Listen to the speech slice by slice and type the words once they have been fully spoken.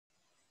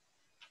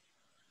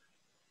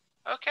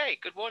Okay,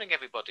 good morning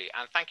everybody,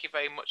 and thank you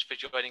very much for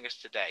joining us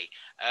today.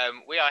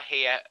 We are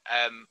here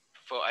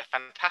for a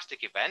fantastic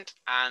event,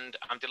 and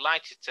I'm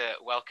delighted to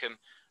welcome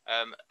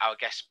our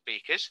guest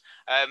speakers.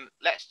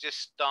 Let's just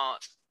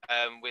start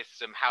with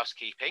some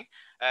housekeeping.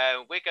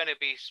 We're going to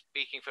be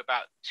speaking for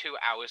about 2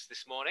 hours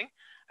this morning.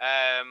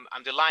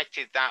 I'm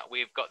delighted that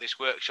we've got this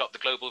workshop, the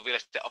Global Real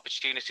Estate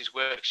Opportunities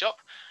Workshop,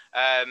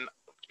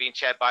 being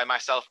chaired by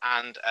myself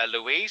and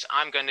Louise.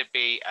 I'm going to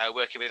be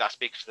working with our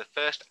speakers for the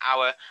first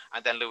hour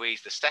and then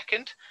Louise the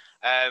second.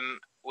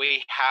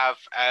 We have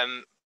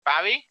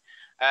Barry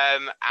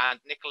and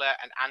Nicola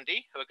and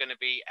Andy who are going to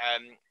be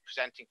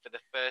presenting for the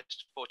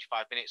first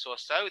 45 minutes or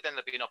so. Then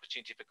there'll be an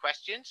opportunity for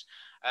questions.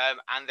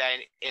 And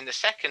then in the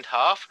second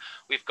half,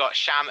 we've got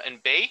Sham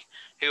and B,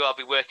 who I'll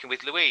be working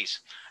with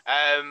Louise.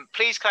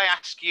 Please can I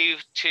ask you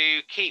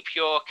to keep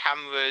your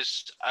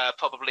cameras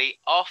probably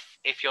off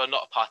if you're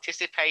not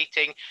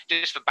participating,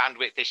 just for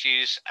bandwidth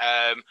issues.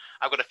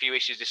 I've got a few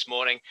issues this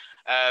morning,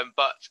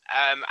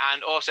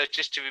 and also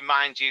just to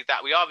remind you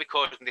that we are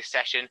recording this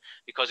session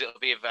because it'll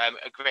be of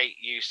a great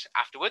use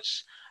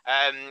afterwards.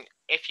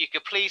 If you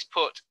could please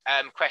put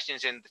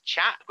questions in the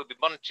chat, we'll be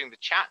monitoring the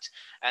chat,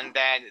 and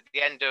then at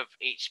the end of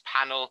each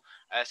panel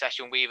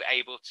session, we're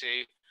able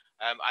to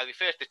I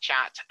refer to the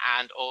chat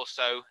and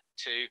also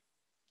to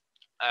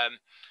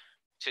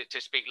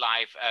speak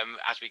live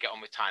as we get on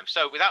with time.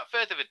 So without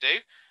further ado,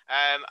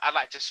 I'd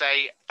like to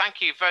say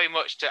thank you very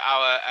much to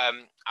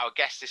our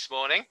guests this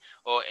morning,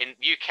 or in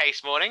UK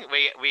this morning.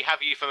 We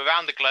have you from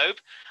around the globe.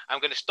 I'm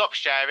going to stop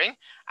sharing,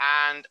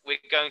 and we're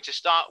going to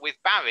start with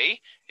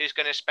Barry, who's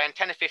going to spend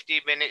 10 or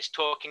 15 minutes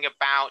talking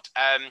about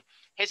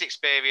his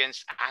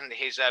experience and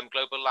his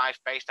global life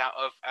based out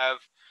of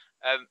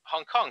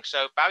Hong Kong.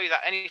 So Barry,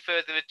 without any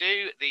further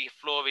ado, the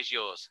floor is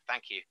yours.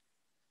 Thank you.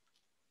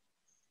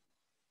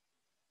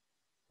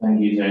 Thank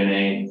you,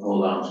 Tony.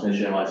 Hold on, I'm just going to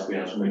share my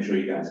screen. I just want to make sure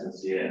you guys can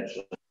see it.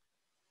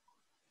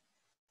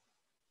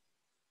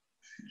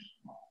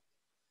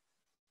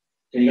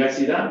 Can you guys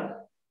see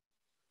that?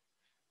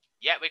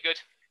 Yeah, we're good.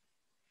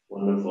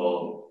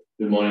 Wonderful.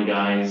 Good morning,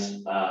 guys.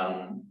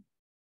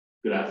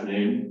 Good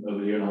afternoon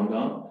over here in Hong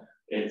Kong.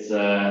 It's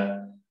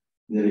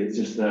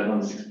just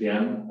under 6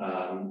 p.m.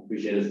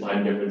 Appreciate this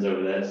time difference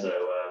over there, so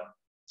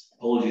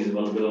apologies if I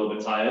was a little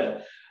bit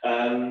tired.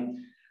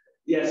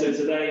 Yeah, so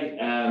today,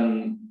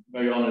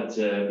 very honoured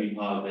to be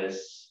part of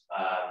this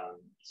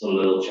sort of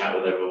little chat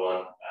with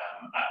everyone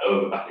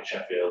over back in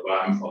Sheffield, where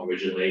I'm from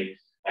originally.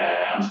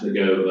 I'm just going to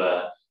go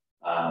over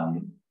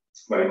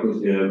very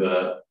quickly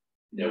over,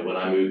 when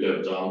I moved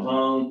over to Hong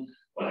Kong,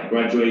 when I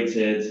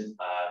graduated,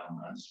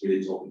 and just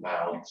really talk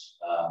about,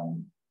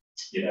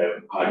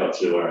 how I got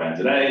to where I am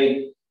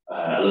today,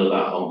 a little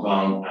about Hong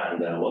Kong,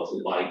 and what's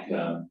it like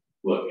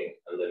working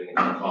and living in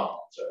Hong Kong.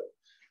 So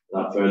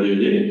without further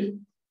ado,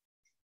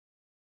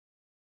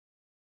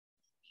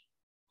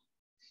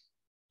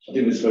 I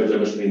think this photo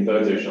must have been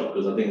photoshopped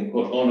because I think I've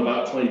put on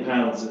about 20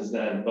 pounds since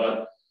then.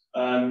 But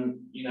I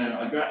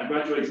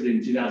graduated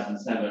in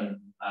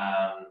 2007.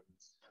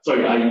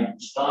 Sorry, I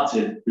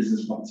started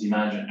business property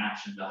management at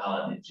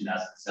Hallam in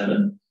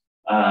 2007.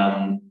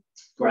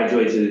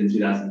 Graduated in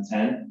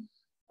 2010,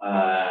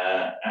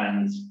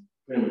 and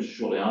pretty much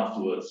shortly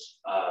afterwards,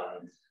 I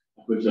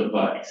quickly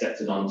got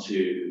accepted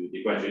onto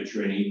the graduate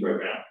trainee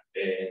program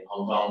in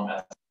Hong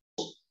Kong.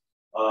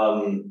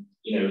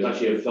 It was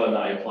actually a firm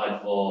that I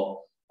applied for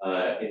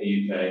in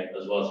the UK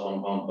as well as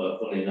Hong Kong, but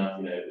funnily enough,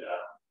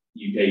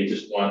 UK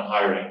just weren't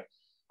hiring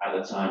at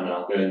the time, and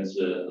I'll go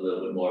into a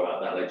little bit more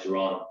about that later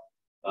on.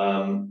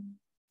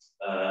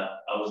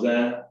 I was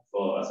there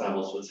for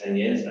Savills for 10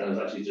 years, and it was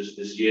actually just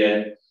this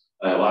year.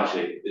 I've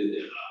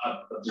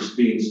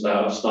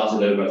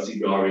started over at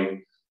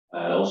CBRE,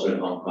 also in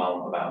Hong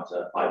Kong, about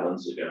 5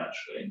 months ago,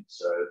 actually.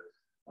 So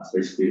that's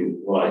basically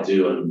what I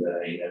do and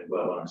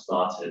when I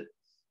started.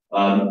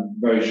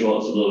 Very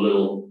short, sort of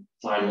little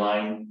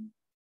timeline.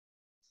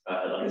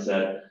 Like I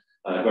said,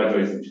 I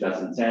graduated in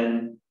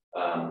 2010.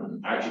 I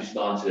actually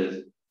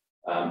started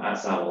at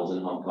Savills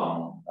in Hong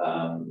Kong,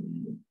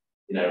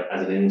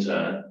 as an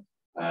intern.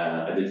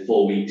 I did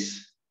 4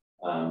 weeks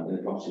in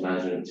the property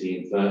management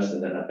team first,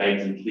 and then I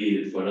begged and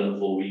pleaded for another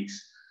 4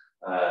 weeks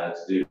to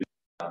do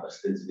a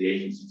stint in the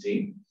agency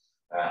team.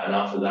 And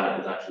after that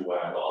is actually where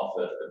I got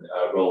offered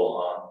a role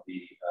on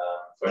the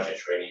graduate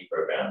trainee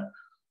program.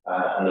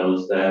 And I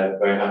was there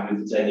very happy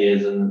for 10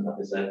 years, and like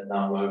I said,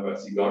 now I'm over at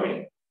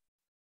CBRE.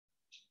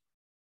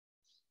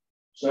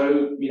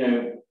 So,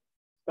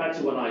 back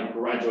to when I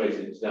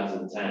graduated in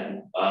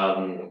 2010,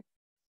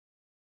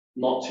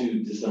 not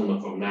too dissimilar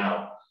from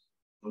now,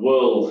 the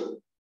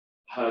world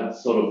had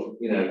sort of,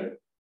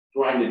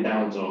 grinded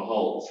down to a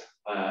halt.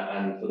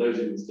 And for those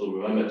who can still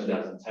remember,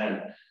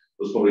 2010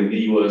 was probably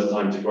the worst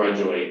time to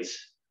graduate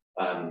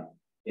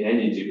in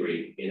any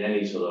degree, in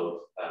any sort of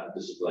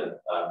discipline,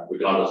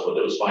 regardless whether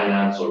it was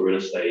finance or real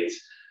estate.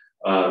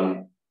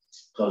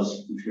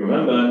 Because if you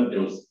remember,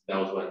 that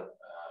was when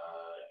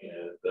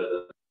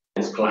the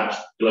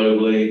collapsed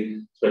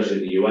globally, especially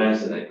in the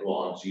US, and then go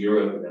on to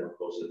Europe, and then of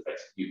course it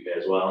affects the UK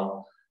as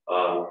well.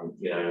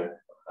 You know,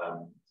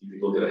 if you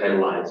look at the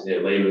headlines, you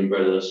know, Lehman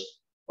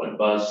Brothers went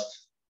bust,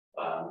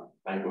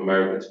 Bank of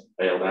America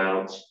bailed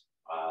out,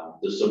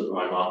 the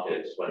subprime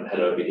market went head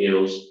over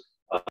heels,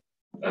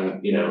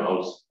 and you know, I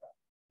was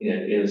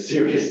in a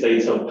serious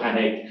state of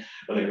panic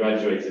when I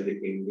graduated,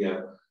 thinking, you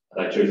know,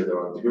 had I chosen the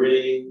wrong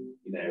degree,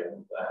 you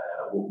know,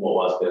 what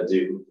was I going to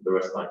do for the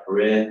rest of my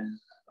career?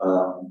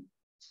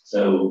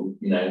 So,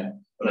 you know,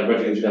 when I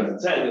graduated in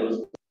 2010, it was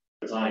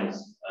times,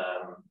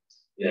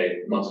 you know,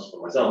 not just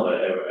for myself,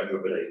 but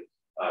everybody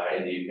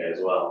in the UK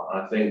as well.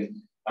 And I think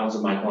out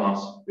of my class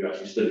who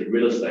actually studied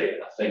real estate,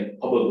 I think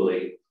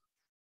probably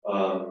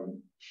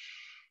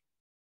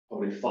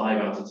 5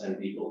 out of 10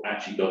 people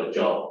actually got a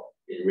job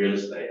in real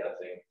estate. I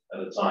think at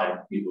the time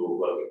people were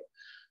working,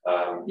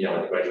 you know,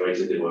 when they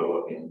graduated, they were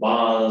working in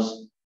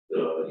bars, they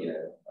were, you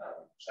know,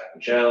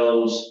 stacking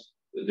shelves,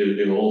 they were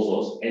doing all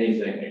sorts,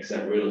 anything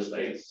except real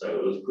estate. So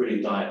it was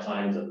pretty dire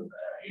times, and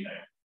you know,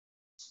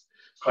 it's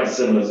quite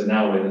similar to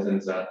now in the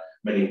sense that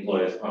many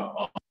employers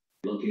are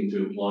looking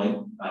to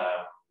employ,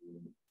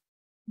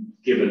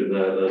 given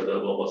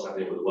what's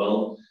happening with the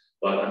world.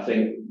 But I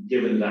think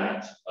given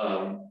that,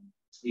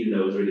 even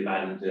though it was really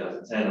bad in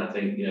 2010, I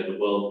think, you know, the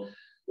world,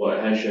 what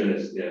it has shown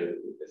is, you know,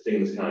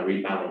 things kind of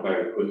rebound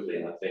very quickly,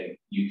 and I think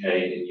UK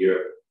and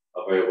Europe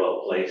are very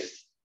well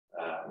placed,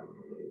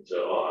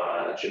 so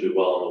should be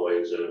well on the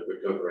way to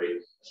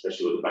recovery,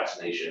 especially with the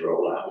vaccination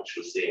rollout, which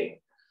we're seeing.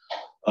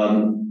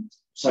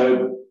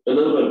 So a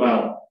little bit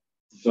about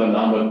the firm that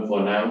I'm working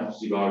for now,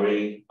 SHU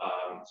Real.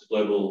 It's a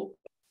global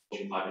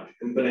Fortune 500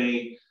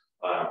 company,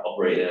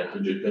 operating in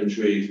 100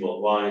 countries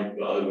worldwide.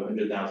 We've got over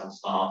 100,000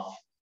 staff,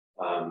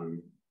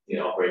 you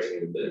know,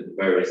 operating in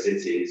various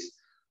cities.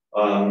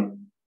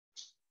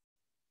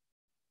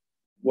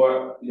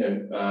 We're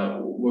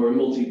a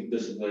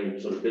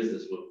multidisciplinary sort of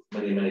business with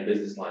many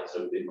business lines.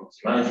 So we do property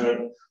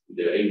management, we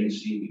do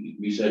agency, we do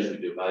research, we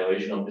do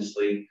evaluation,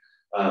 obviously,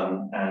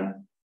 and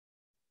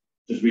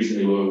just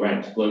recently we were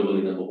ranked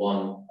globally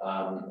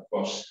 #1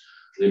 across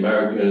the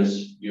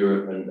Americas,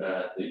 Europe, and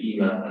the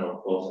EMA, and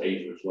of course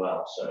Asia as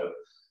well. So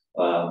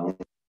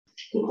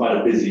we're quite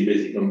a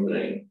busy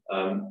company.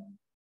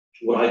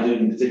 What I do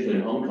in particular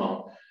in Hong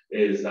Kong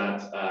is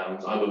that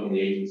so I work in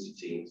the agency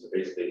team, so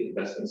basically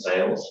investment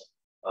sales.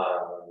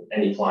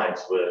 Any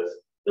clients with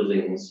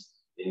buildings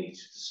they need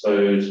to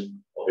dispose,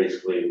 or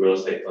basically real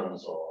estate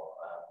funds or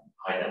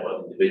high net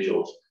worth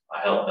individuals, I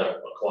help them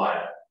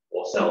acquire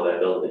or sell their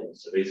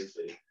buildings. So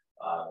basically,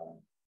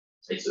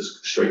 it's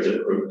just straight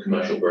to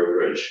commercial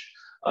brokerage.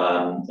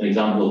 An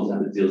example of the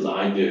type of deals that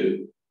I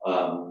do,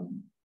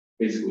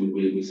 basically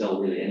we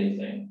sell really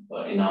anything,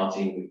 but in our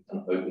team we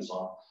kind of focus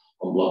on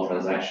block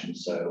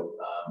transactions. So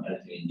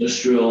anything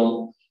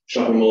industrial,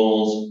 shopping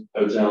malls,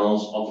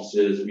 hotels,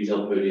 offices,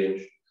 retail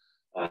podiums.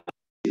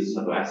 These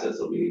are the type of assets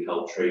that we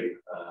help trade,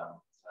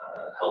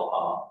 help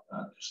our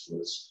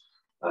customers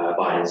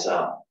buy and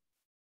sell.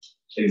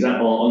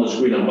 Example on the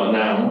screen I've got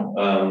now.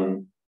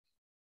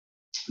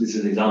 This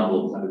is an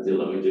example of the type of deal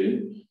that we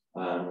do.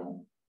 I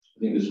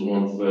think this was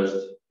one of the first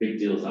big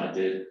deals that I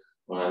did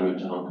when I moved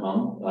to Hong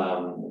Kong.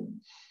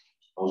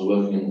 I was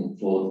working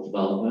for the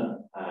developer,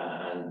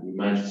 and we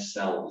managed to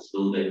sell this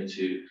building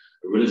to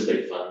a real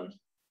estate fund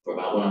for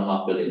about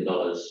 $1.5 billion,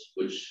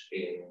 which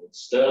in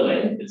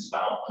sterling it's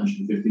about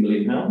 150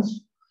 million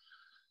pounds.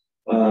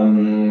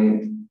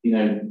 You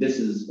know, this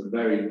is a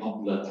very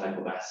popular type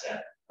of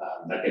asset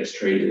that gets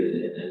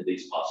traded in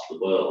these parts of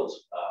the world.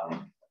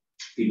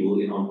 People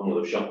in Hong Kong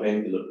love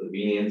shopping, they love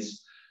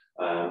convenience,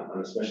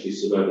 and especially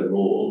suburban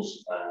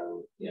malls.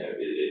 You know,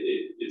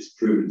 it's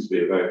proven to be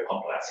a very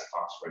popular asset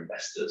class for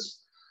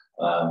investors.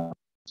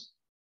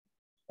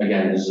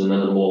 Again, this is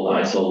another mall that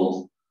I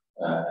sold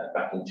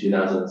back in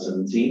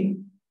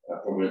 2017,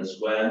 Providence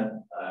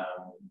Square,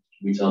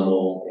 retail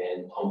mall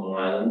in Hong Kong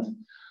Island.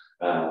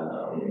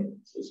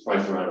 It's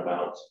priced around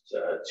about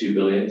 2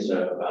 billion,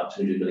 so about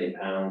 200 million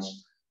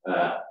pounds.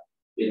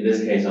 In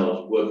this case, I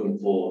was working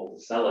for the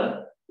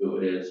seller, who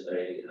is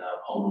a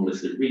Hong Kong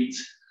listed REIT,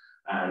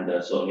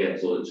 and sold it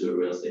to a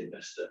real estate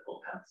investor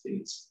called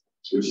Panellists,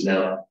 which is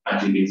now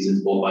actually been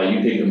since bought by a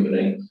UK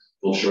company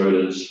called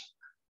Schroders.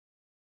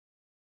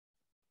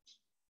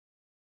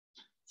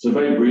 So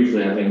very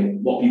briefly, I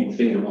think what people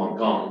think of Hong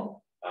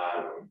Kong,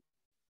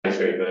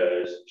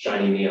 skyscrapers,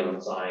 shiny neon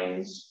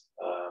signs,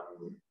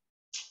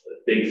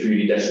 big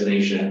foodie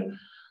destination,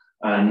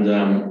 and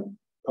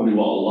probably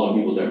what a lot of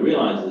people don't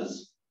realize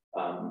is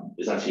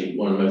it's actually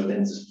one of the most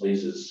densest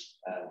places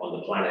on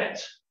the planet.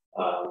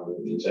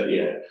 So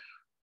yeah,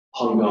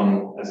 Hong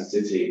Kong as a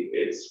city,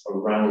 it's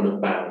around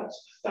about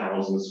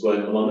 1,000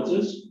 square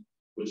kilometers,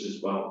 which is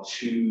about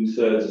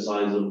 2/3 the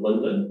size of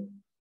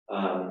London.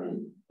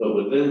 But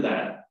within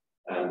that,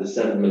 there's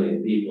 7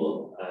 million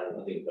people,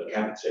 and I think per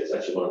capita it's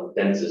actually one of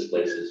the densest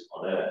places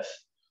on earth.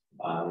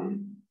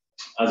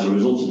 As a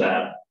result of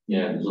that, you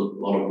know, there's a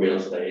lot of real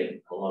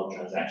estate, a lot of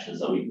transactions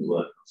that we can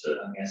work on. So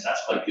I guess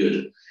that's quite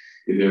good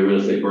if you're a real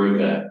estate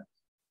broker.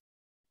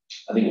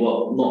 I think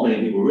what not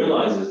many people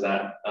realize is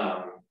that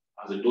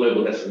as a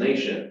global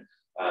destination,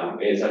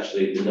 It's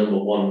actually the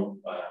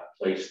 #1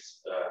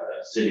 placed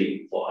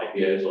city for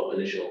IPOs or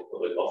initial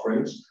public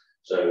offerings.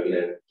 So,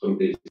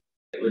 companies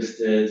get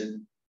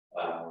listed.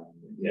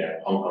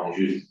 Hong Kong is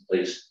usually the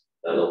place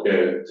that they'll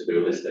go to go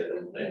list their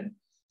company.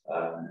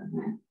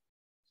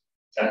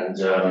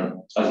 As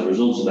a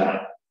result of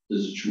that,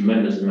 there's a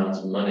tremendous amount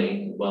of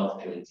money and wealth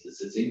coming into the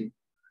city.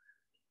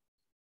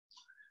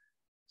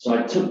 So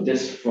I took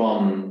this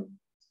from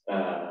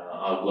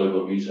our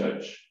global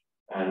research,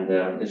 and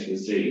as you can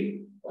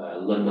see,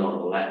 London on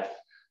the left,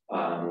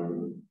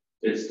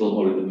 it's still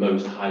probably the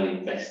most highly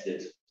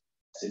invested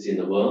city in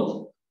the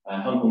world.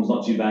 Hong Kong's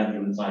not too bad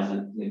given the size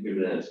of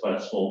it's quite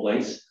a small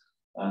place.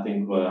 I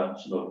think we're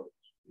sort of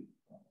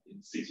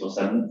 6th or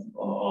 7th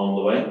on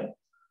the way.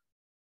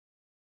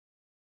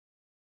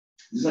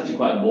 This is actually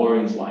quite a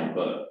boring slide,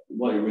 but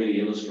what it really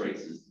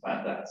illustrates is the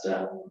fact that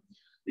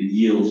the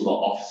yields for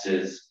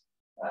offices,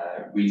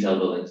 retail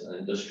buildings, and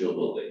industrial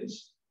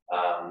buildings.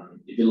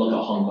 If you look at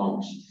Hong Kong,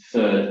 which is the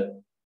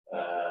 3rd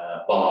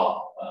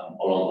bar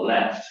along the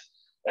left,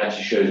 it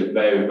actually shows a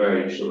very,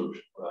 very sort of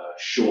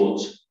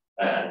short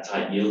and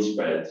tight yield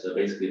spread. So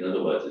basically, in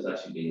other words, it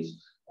actually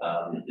means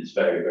it's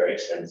very, very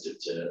expensive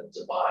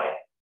to buy.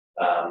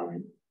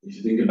 If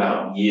you think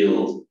about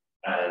yield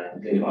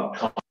and you think about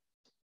cost,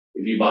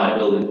 if you buy a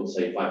building for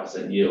say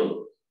 5%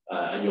 yield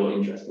and your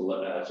interest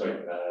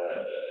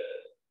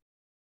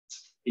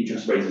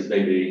rate is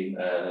maybe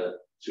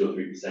 2 or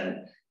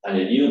 3%, and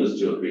your yield is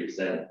 2 or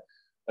 3%,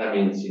 that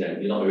means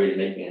you're not really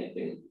making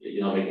anything.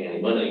 You're not making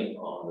any money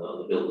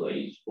on the building that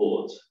you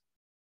bought.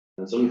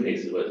 In some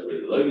cases where it's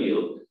really low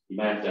yield, you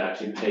might have to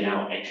actually pay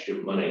out extra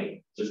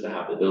money just to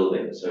have the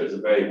building. So it's a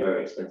very,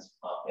 very expensive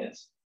market.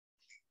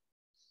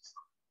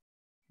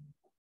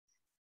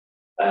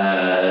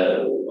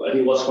 I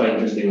think what's quite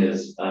interesting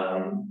is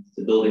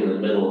the building in the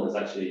middle is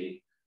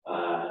actually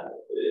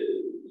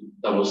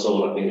that was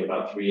sold, I think,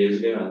 about 3 years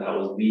ago, and that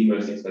was the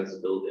most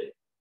expensive building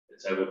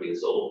that's ever been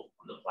sold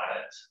on the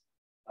planet.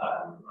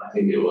 I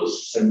think it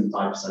was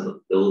 75% of the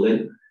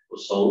building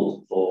was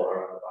sold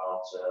for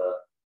about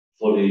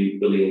 40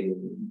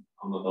 billion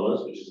Hong Kong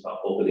dollars, which is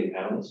about £4 billion.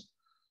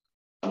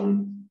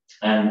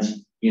 And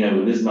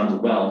with this amount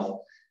of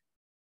wealth,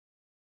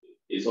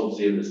 it's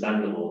obviously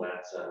understandable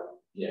that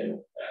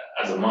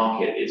as a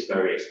market, it's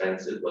very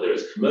expensive. Whether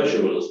it's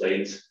commercial real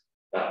estate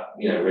that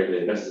regular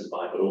investors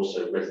buy, but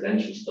also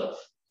residential stuff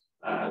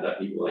that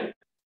people like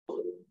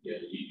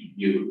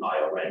you buy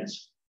or rent.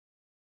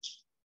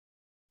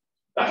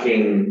 Back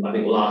in, I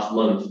think, last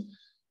month,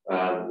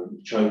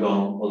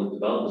 Chongqing, one of the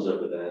developers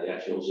over there, they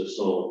actually also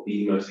saw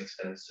the most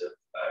expensive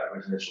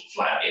residential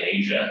flat in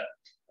Asia.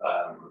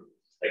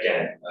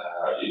 Again,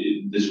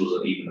 this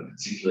wasn't even a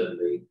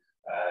particularly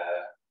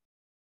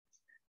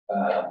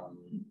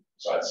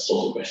sorry, it's a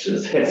sort of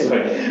questions.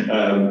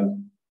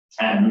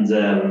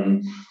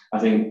 I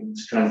think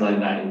to translate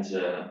that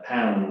into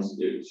pounds,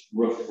 it's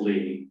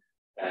roughly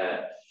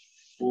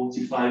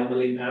 £45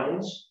 million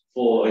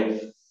for a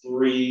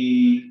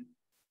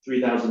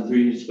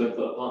 3,300 square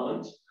foot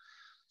apartment.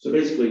 So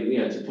basically,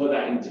 to put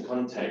that into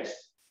context,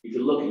 if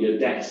you look at your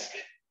desk,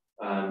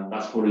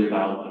 that's probably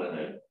about, I don't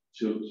know,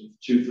 2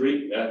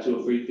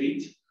 or 3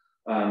 feet.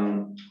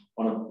 On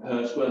a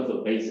per square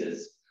foot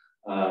basis,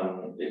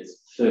 it's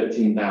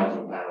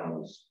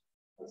 £13,000.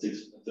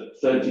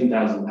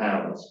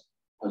 £13,000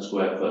 per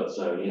square foot.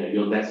 So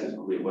your desk is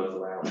probably worth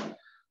around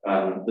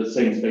the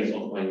same space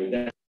occupying your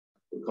desk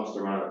would cost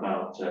around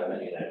about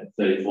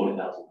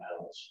 £30,000–40,000,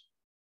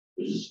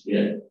 which is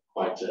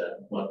quite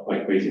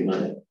crazy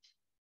money.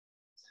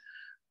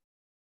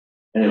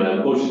 Anyway,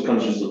 of course, just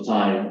conscious of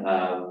time,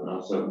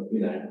 so I'm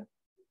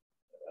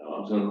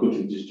going to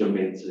quickly just jump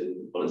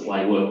into what it's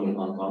like working in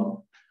Hong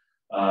Kong.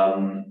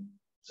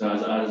 So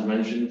as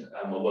mentioned,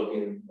 I'm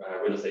working in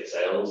real estate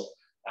sales,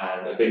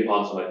 and a big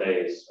part of my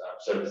day is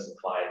servicing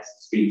clients,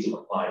 speaking to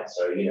my clients.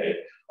 So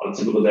on a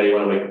typical day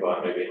when I wake up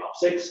about maybe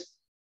 6:30,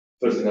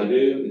 first thing I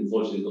do,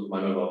 unfortunately, is look at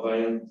my mobile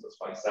phone. So it's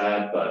quite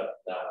sad,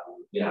 but I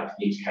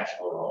need to catch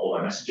up on all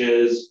my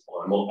messages,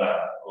 or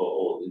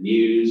the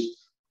news,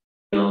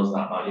 emails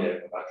about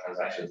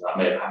transactions that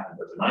may have happened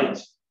overnight.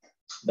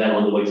 Then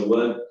on the way to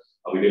work,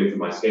 I'll be going through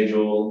my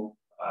schedule.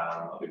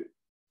 I'll be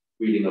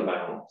reading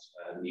about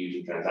news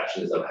and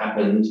transactions that have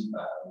happened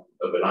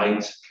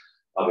overnight.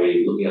 I'll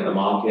be looking at the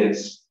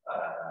markets,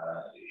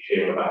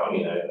 hearing about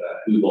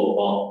who bought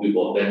what, who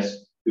bought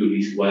this, who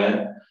leased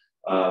where.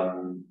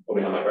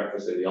 Probably have my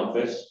breakfast in the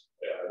office.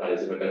 That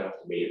is if I don't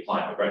have to meet a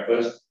client for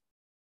breakfast.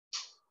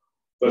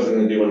 First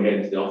thing I do when I get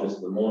into the office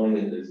in the morning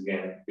is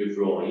again go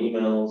through all my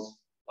emails,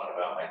 plan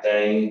about my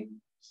day,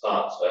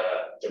 start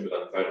jumping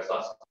on the phone,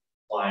 start with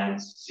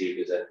clients, see if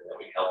there's anything that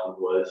we can help them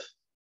with.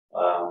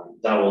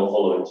 That will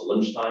follow into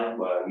lunchtime,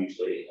 where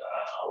usually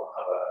I'll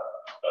have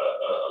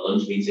a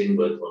lunch meeting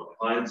with one of my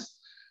clients,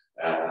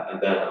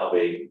 and then I'll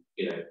be,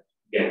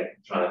 again,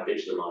 trying to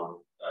pitch them on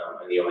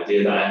a new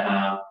idea that I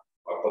have,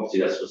 or a property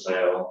that's for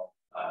sale.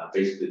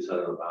 Basically, tell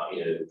them about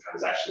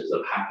transactions that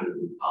have happened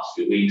in the past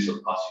few weeks or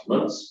the past few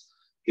months.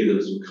 Give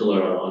them some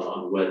colour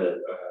on where the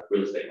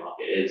real estate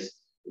market is,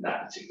 in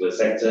that particular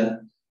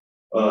sector.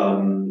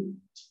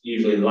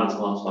 Usually in the latter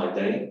part of my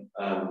day,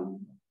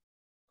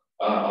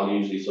 I'll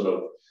usually sort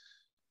of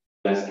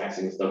less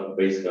taxing and stuff, but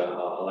basically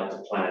I like to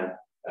plan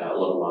a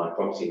lot of my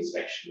property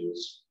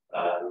inspections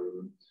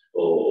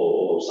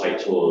or site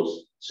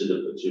tours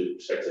to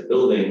prospective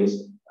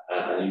buildings,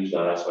 and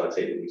usually that's why I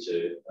take them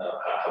to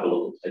have a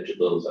look at potential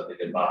buildings that they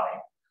can buy.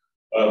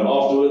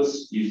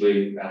 Afterwards,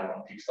 usually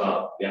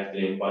kickstart the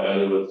afternoon quite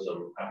early with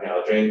some happy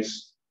hour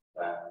drinks,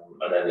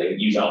 and then they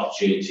use that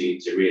opportunity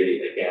to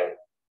really, again,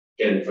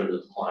 get in front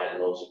of the client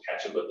and also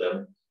catch up with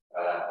them,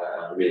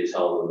 and really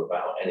tell them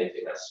about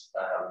anything that's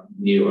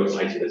new or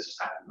exciting that's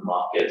just happened in the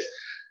market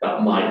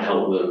that might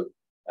help them,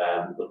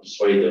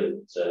 persuade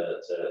them to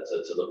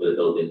look at the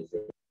building.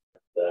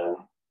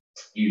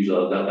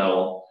 Usually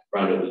they'll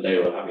round up the day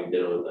with having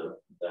dinner with them,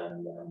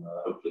 then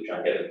hopefully try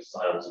and get them to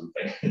sign on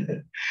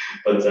something.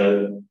 But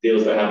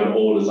deals don't happen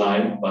all the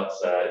time, but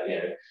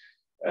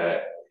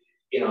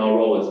in our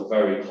role, it's a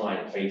very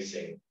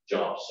client-facing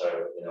job,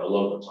 so a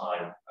lot of the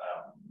time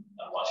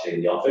I'm actually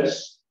in the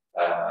office.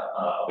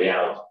 I'll be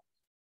out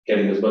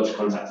getting as much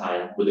contact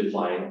time with the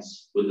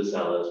clients, with the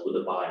sellers, with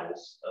the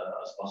buyers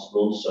as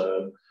possible.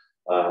 So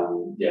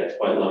it's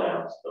quite long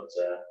hours, but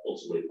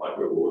ultimately quite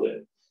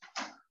rewarding.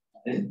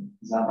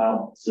 Is that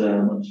about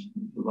much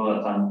of all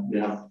that time we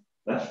have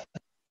left?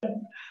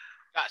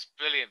 That's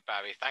brilliant,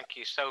 Barry. Thank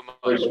you so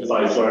much.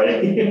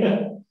 Sorry.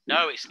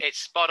 No, it's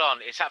spot on.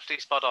 It's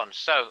absolutely spot on.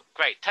 So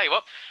great. Tell you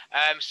what.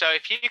 So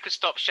if you could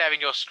stop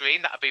sharing your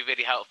screen, that would be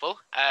really helpful.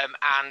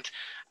 And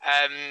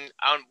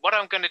what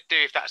I'm going to do,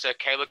 if that's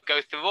okay, we'll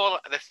go through all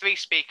the three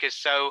speakers.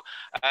 So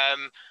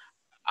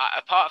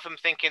apart from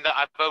thinking that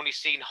I've only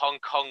seen Hong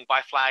Kong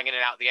by flying in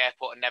and out the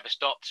airport and never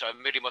stopped, so I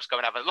really must go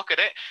and have a look at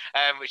it,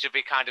 which would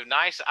be kind of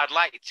nice. I'd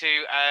like to,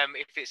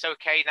 if it's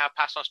okay, now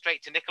pass on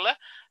straight to Nicola,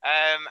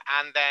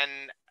 and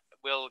then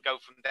we'll go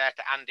from there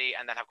to Andy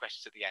and then have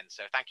questions at the end.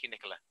 So thank you,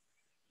 Nicola.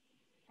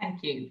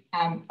 Thank you.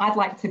 I'd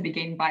like to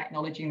begin by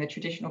acknowledging the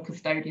traditional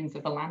custodians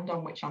of the land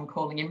on which I'm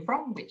calling in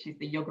from, which is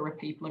the Yuggera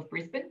people of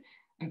Brisbane,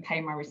 and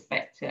pay my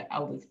respect to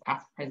elders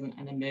past, present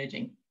and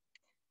emerging.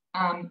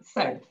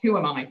 So who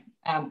am I?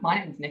 My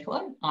name is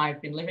Nicola.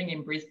 I've been living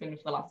in Brisbane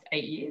for the last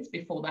 8 years.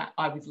 Before that,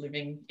 I was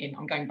living in,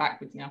 I'm going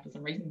backwards now for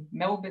some reason,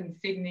 Melbourne,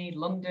 Sydney,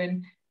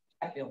 London,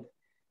 Sheffield.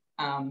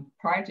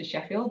 Prior to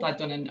Sheffield, I'd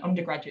done an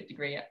undergraduate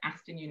degree at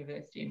Aston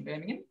University in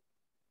Birmingham.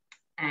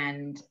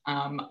 And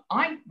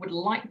I would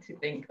like to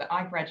think that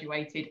I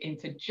graduated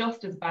into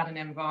just as bad an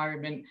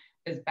environment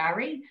as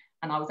Barry.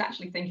 And I was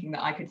actually thinking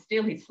that I could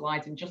steal his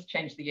slides and just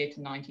change the year to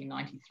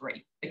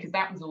 1993, because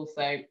that was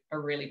also a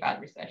really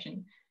bad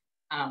recession.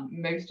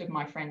 Most of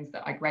my friends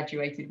that I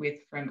graduated with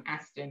from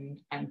Aston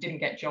didn't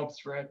get jobs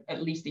for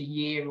at least a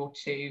year or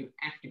two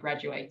after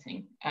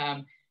graduating.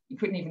 You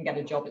couldn't even get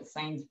a job at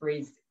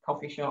Sainsbury's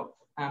coffee shop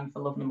for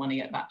love and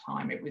money at that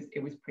time. It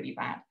was pretty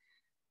bad.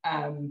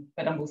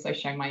 But I'm also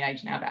showing my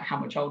age now about how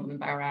much older than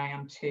Barry I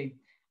am too,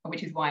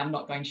 which is why I'm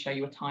not going to show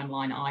you a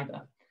timeline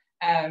either.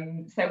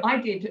 So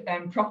I did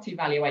property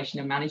valuation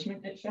and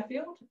management at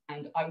Sheffield,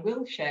 and I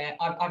will share,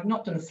 I've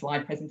not done a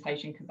slide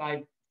presentation because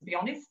to be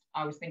honest,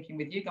 I was thinking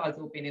with you guys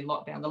all being in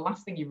lockdown, the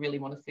last thing you really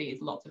want to see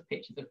is lots of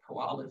pictures of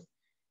koalas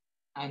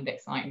and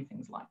exciting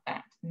things like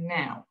that.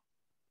 Now,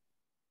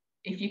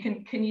 if you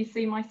can you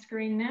see my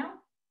screen now?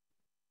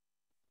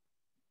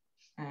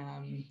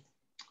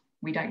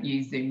 We don't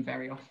use Zoom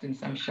very often,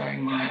 so I'm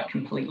showing my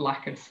complete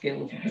lack of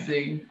skills with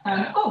Zoom.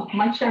 Oh, am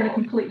I showing a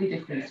completely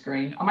different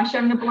screen? Am I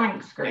showing a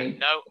blank screen?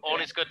 No, all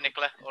is good,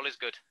 Nicola, all is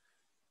good.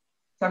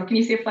 So can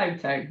you see a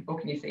photo or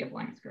can you see a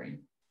blank screen?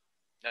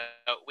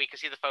 No, we can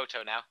see the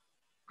photo now.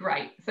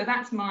 Great. So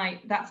that's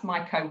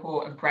my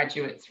cohort of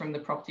graduates from the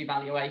property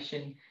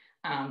valuation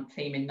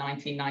team in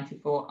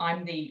 1994.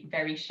 I'm the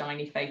very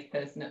shiny faced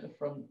person at the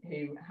front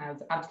who has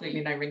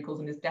absolutely no wrinkles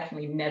and has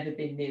definitely never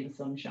been near the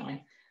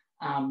sunshine.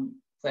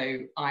 So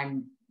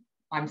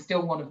I'm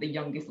still one of the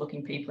youngest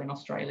looking people in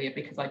Australia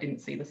because I didn't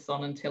see the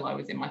sun until I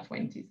was in my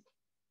 20s.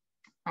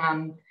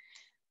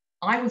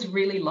 I was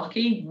really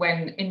lucky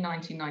when in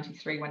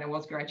 1993, when I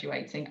was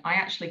graduating, I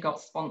actually got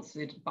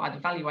sponsored by the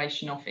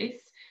valuation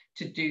office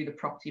to do the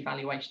property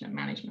valuation and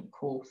management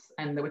course.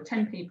 And there were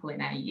 10 people in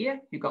our year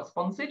who got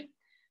sponsored.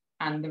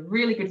 And the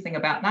really good thing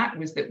about that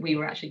was that we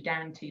were actually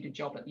guaranteed a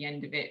job at the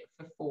end of it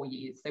for 4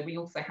 years. So we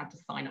also had to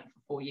sign up for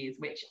 4 years,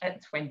 which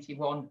at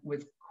 21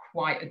 was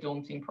quite a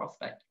daunting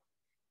prospect.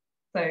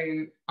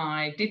 So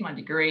I did my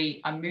degree.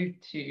 I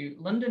moved to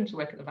London to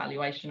work at the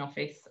valuation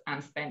office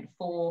and spent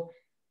 4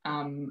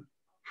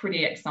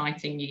 pretty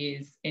exciting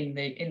years in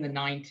the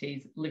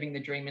 90s living the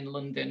dream in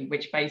London,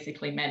 which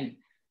basically meant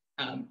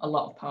a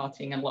lot of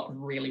partying and a lot of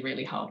really,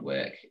 really hard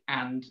work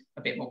and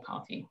a bit more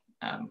partying.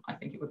 I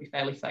think it would be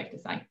fairly safe to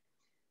say.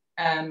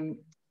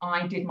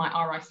 I did my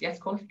RICS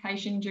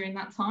qualification during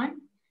that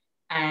time.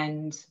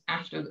 And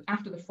after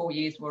the 4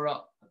 years were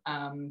up,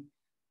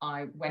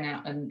 I went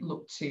out and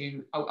looked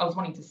to, I was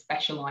wanting to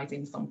specialize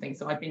in something.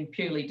 So I've been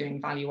purely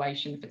doing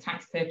valuation for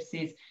tax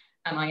purposes.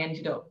 and I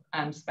ended up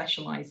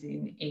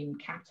specialising in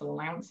capital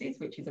allowances,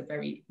 which is a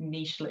very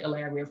niche little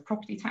area of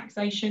property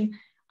taxation.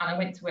 And I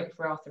went to work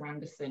for Arthur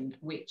Andersen,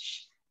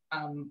 which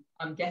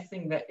I'm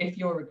guessing that if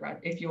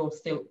you're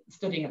still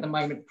studying at the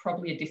moment,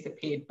 probably had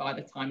disappeared by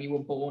the time you were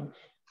born.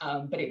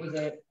 But it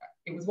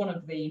was one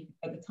of the,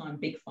 at the time,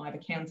 big 5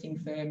 accounting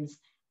firms,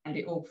 and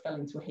it all fell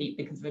into a heap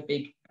because of a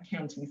big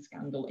accounting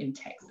scandal in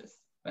Texas.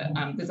 But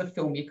there's a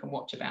film you can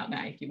watch about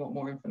that if you want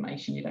more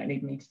information. You don't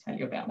need me to tell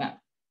you about that.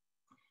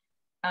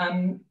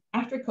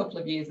 After a couple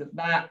of years of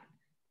that,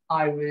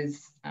 I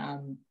was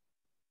kind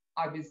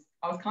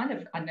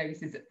of, I know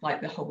this is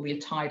like the whole "you're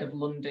tired of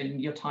London,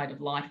 you're tired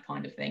of life"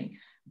 kind of thing.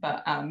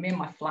 But me and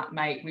my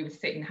flatmate, we were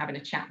sitting having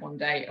a chat one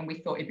day, and we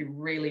thought it'd be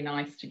really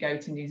nice to go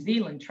to New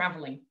Zealand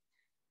traveling.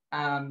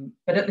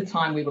 But at the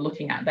time we were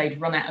looking at,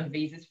 they'd run out of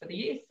visas for the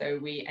year. So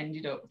we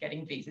ended up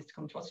getting visas to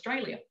come to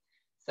Australia.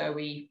 So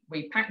we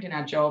packed in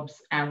our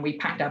jobs and we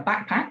packed our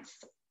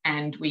backpacks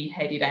and we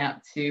headed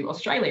out to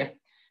Australia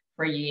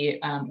for a year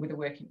with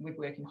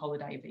working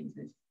holiday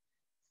visas.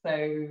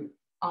 So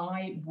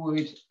I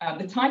would,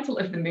 the title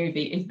of the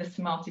movie is The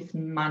Smartest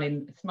Men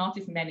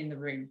in the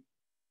Room.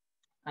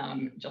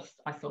 I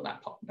saw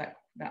that pop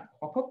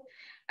up.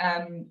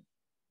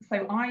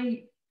 So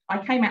I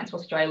came out to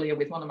Australia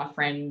with one of my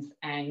friends,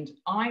 and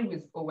I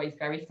was always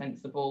very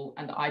sensible,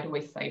 and I'd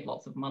always saved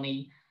lots of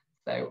money.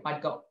 So I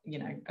got, you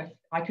know,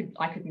 I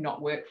could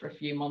not work for a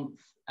few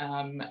months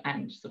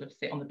and sort of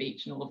sit on the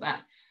beach and all of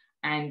that.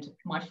 And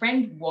my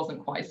friend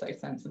wasn't quite so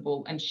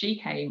sensible, and she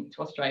came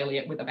to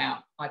Australia with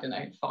about, I don't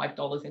know,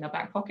 $5 in her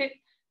back pocket.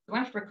 So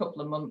after a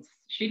couple of months,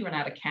 she'd run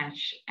out of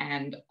cash,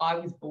 and I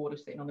was bored of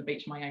sitting on the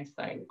beach on my own.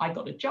 So I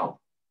got a job,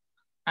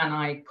 and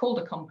I called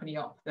a company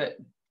up that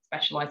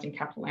specialised in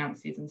capital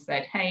allowances and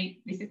said, "Hey,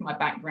 this is my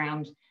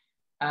background.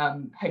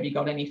 Have you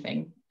got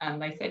anything?" And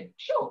they said,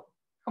 "Sure,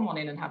 come on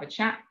in and have a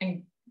chat,"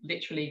 and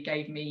literally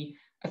gave me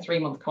a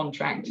 3-month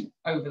contract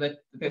over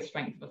the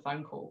strength of a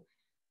phone call.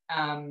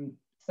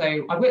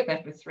 So I worked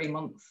there for 3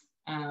 months,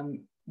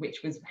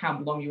 which was how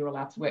long you were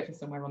allowed to work for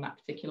somewhere on that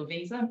particular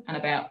visa. And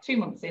about 2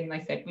 months in,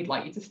 they said, "We'd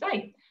like you to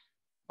stay."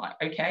 Like,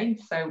 okay.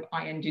 So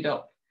I ended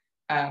up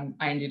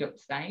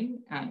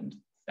staying and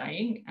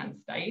staying and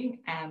staying.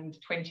 And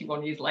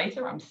 21 years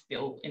later, I'm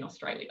still in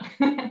Australia.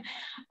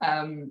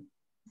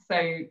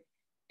 So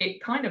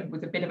it kind of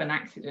was a bit of an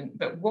accident.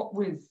 But what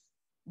was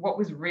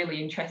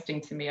really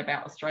interesting to me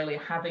about Australia,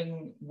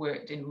 having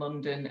worked in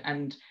London,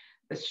 and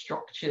the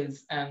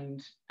structures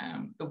and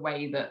the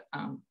way that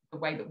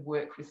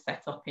work was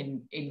set up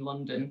in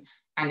London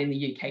and in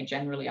the UK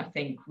generally, I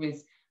think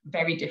was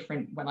very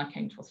different when I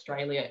came to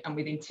Australia. And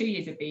within 2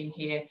 years of being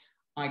here,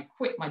 I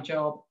quit my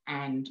job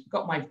and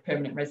got my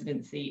permanent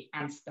residency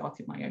and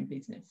started my own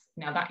business.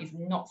 Now, that is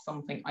not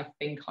something I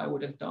think I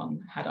would have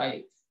done had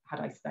I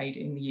stayed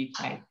in the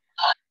UK.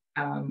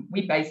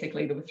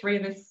 There were 3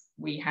 of us.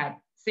 We had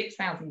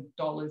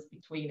 $6,000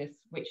 between us,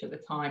 which at the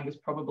time was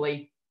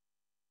probably,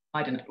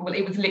 I don't know, well,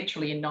 it was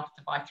literally enough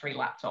to buy 3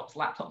 laptops.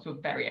 Laptops were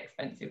very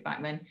expensive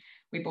back then.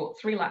 We bought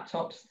 3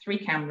 laptops, 3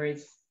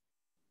 cameras,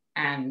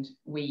 and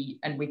we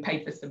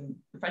paid for some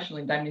professional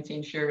indemnity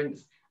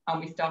insurance, and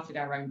we started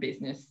our own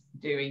business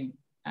doing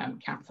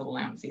capital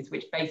allowances,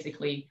 which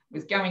basically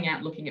was going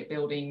out looking at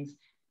buildings,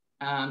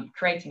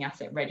 creating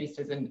asset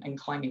registers and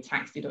claiming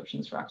tax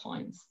deductions for our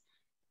clients.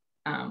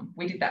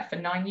 We did that for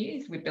 9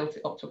 years. We built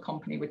it up to a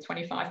company with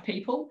 25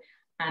 people.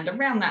 And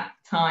around that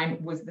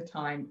time was the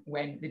time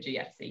when the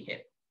GFC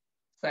hit.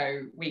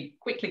 So we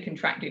quickly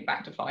contracted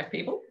back to 5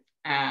 people.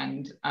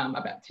 And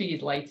about 2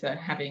 years later,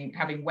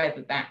 having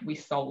weathered that, we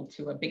sold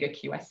to a bigger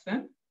QS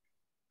firm.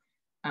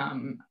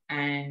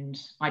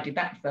 And I did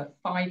that for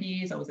 5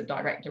 years. I was a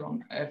director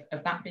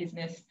of that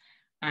business.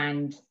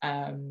 And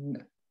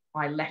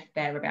I left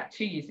there about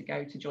 2 years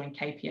ago to join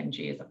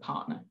KPMG as a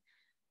partner.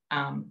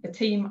 The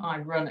team I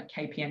run at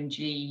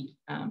KPMG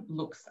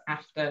looks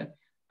after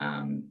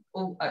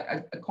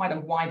quite a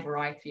wide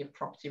variety of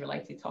property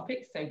related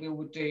topics. So we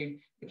will do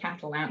the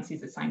capital allowances,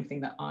 the same thing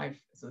that I've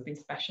sort of been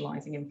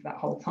specialising in for that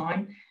whole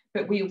time.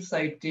 But we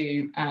also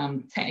do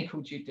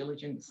technical due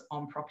diligence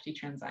on property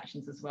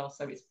transactions as well.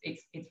 So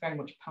it's very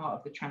much part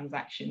of the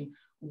transaction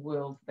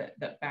world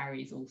that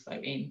Barry's also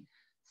in.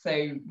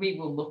 So we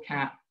will look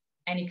at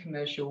any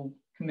commercial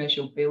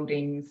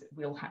buildings.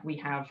 We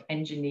have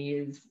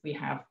engineers, we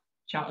have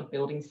chartered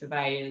building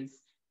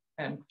surveyors,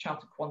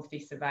 chartered quantity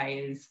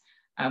surveyors.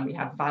 We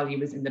have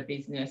valuers in the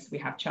business. We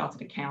have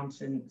chartered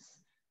accountants.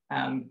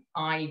 When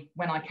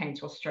I came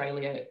to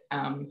Australia,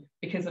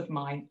 because of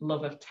my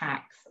love of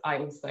tax, I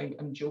also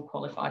am dual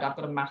qualified. I've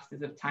got a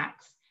Masters of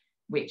Tax,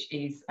 which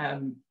is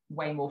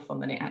way more fun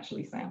than it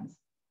actually sounds.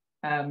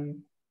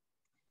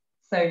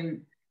 So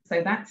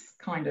that's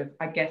kind of,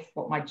 I guess,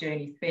 what my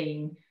journey's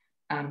been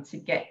to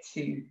get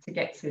to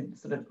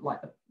sort of like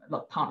the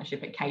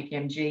partnership at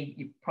KPMG.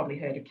 You've probably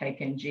heard of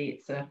KPMG.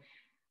 It's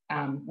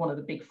one of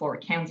the big 4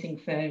 accounting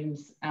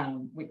firms.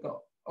 We've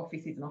got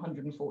offices in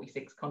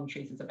 146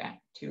 countries. There's about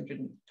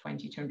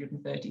 220,000,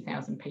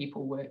 230,000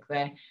 people work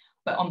there.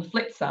 But on the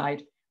flip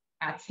side,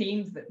 our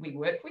teams that we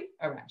work with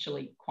are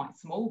actually quite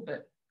small,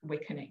 but we're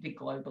connected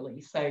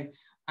globally. So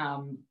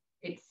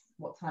it's,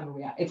 what time are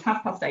we at? It's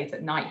 8:30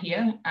 at night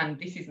here, and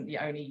this isn't the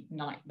only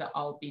night that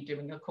I'll be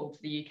doing a call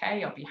to the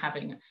UK. I'll be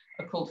having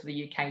a call to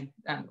the UK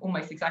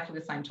almost exactly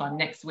the same time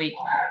next week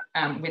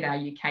with our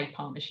UK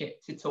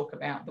partnership to talk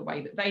about the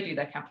way that they do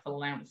their capital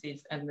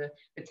allowances and the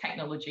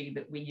technology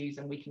that we use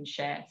and we can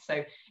share.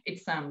 So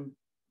it's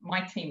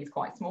my team is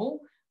quite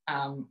small.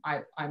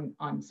 I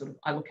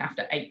look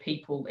after 8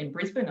 people in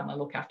Brisbane, and I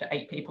look after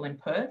 8 people in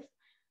Perth.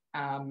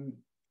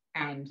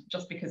 And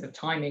just because of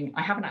timing,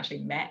 I haven't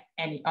actually met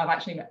any. I've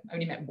actually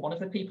only met one of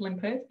the people in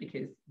Perth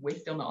because we're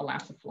still not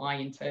allowed to fly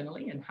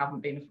internally and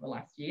haven't been for the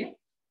last year.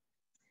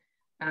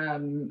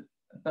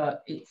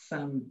 But it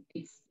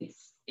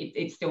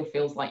still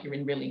feels like you're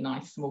in really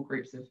nice small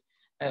groups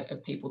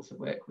of people to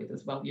work with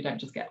as well. You don't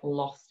just get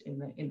lost in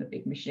the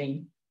big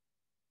machine.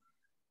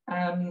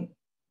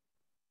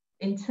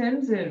 In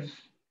terms of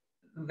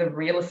the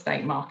real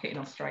estate market in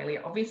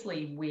Australia,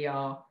 obviously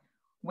we're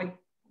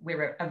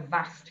a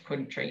vast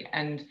country,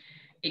 and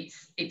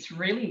it's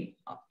really,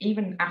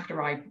 even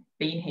after I've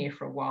been here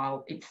for a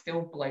while, it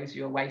still blows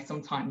you away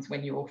sometimes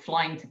when you're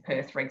flying to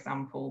Perth, for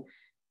example.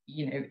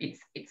 You know,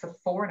 it's a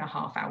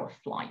 4.5-hour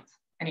flight,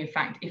 and in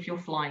fact, if you're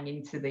flying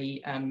into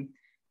the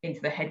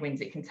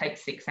headwinds, it can take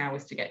 6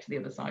 hours to get to the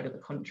other side of the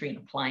country in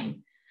a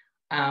plane.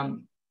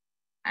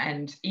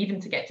 And even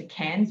to get to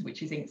Cairns,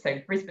 which is so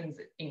Brisbane's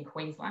in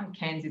Queensland,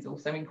 Cairns is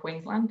also in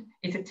Queensland,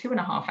 it's a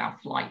 2.5-hour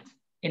flight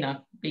in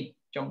a big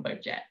jumbo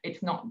jet.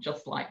 It's not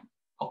just like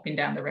hopping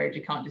down the road.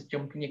 You can't just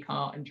jump in your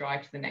car and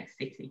drive to the next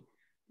city,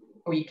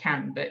 or you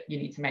can, but you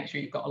need to make sure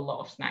you've got a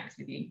lot of snacks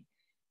with you.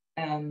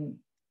 And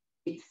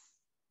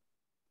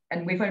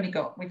we've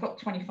got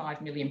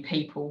 25 million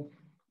people.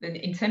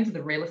 In terms of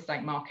the real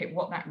estate market,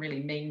 what that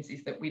really means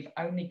is that we've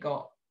only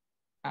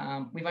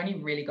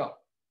really got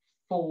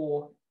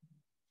four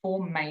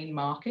main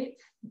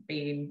markets,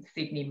 being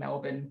Sydney,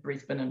 Melbourne,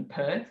 Brisbane and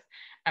Perth.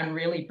 And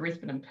really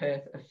Brisbane and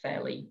Perth are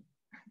fairly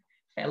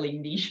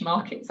niche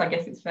markets, I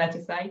guess it's fair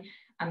to say.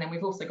 And then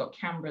we've also got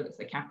Canberra, that's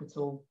the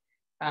capital,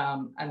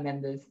 and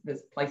then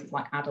there's places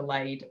like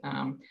Adelaide,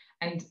 and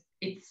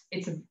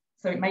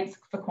so it makes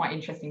for quite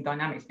interesting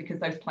dynamics because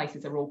those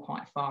places are all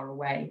quite far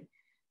away.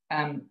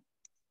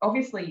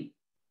 Obviously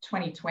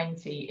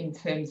 2020, in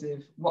terms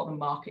of what the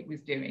market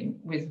was doing,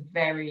 was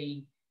there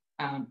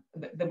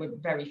were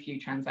very few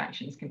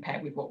transactions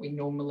compared with what we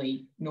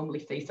normally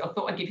see. So I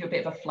thought I'd give you a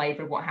bit of a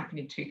flavour of what happened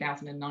in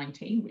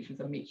 2019, which was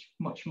a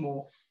much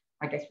more,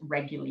 I guess,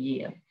 regular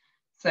year.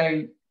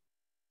 So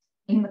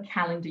in the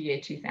calendar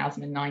year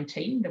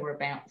 2019, there were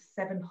about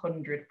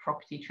 700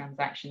 property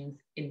transactions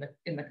in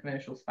the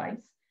commercial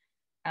space,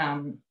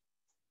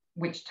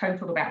 which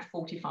totaled about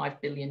 $45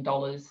 billion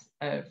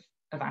of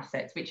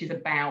assets, which is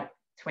about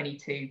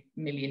 22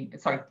 billion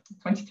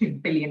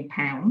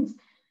pounds,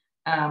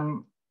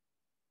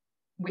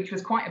 which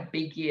was quite a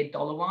big year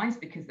dollar-wise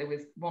because there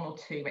was 1 or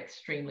 2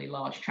 extremely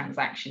large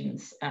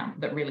transactions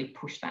that really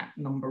pushed that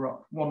number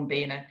up. One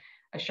being a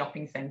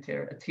shopping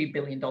centre, a $2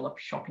 billion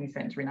shopping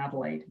centre in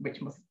Adelaide, which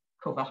must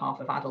cover half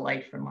of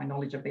Adelaide from my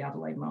knowledge of the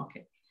Adelaide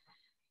market.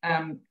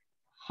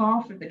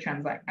 Half of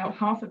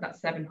that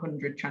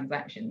 700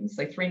 transactions,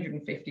 so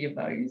 350 of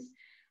those,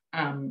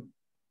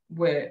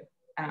 were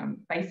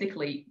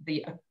basically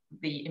the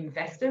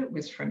investor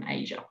was from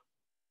Asia.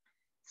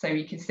 So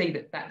you can see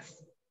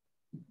that's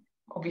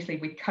obviously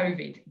with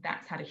COVID,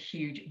 that's had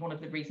one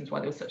of the reasons why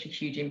there was such a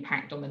huge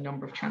impact on the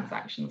number of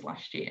transactions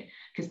last year,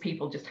 because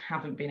people just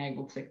haven't been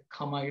able to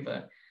come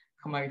over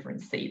and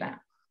see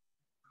that.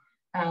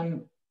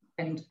 And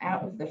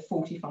out of the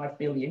 45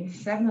 billion,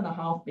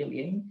 7.5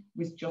 billion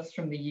was just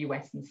from the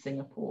US and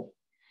Singapore.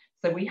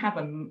 So we have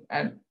a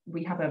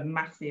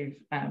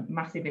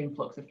massive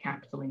influx of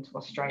capital into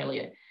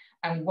Australia.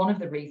 And one of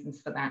the reasons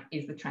for that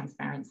is the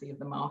transparency of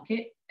the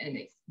market. And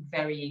it's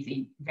very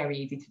easy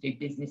to do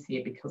business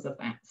here because of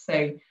that.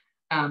 So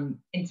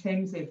in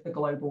terms of the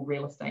Global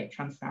Real Estate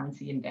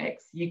Transparency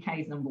Index, UK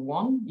is number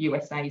 1,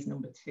 USA is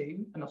number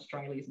 2, and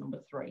Australia is number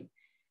 3.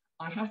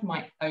 I have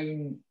my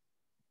own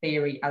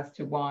theory as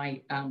to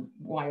why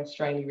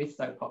Australia is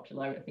so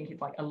popular. I think it's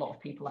like a lot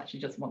of people actually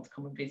just want to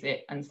come and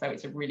visit. And so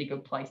it's a really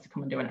good place to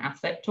come and do an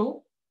asset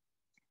tour.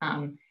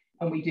 And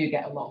we do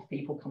get a lot of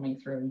people coming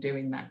through and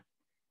doing that.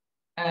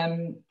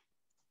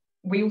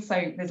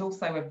 There's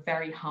also a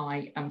very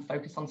high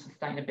focus on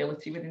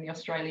sustainability within the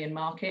Australian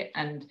market,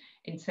 and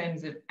in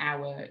terms of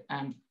our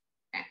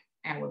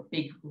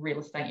big real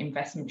estate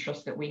investment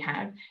trust that we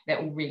have, they're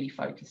all really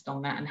focused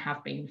on that and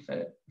have been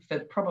for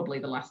probably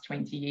the last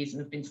 20 years,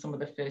 and have been some of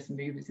the first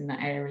movers in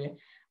that area,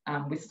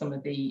 with some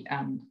of the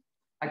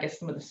I guess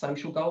some of the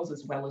social goals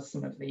as well as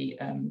some of the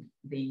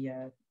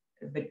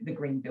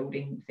green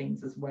building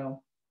things as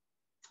well.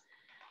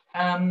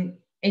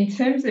 In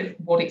terms of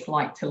what it's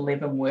like to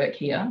live and work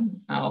here,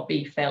 I'll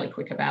be fairly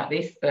quick about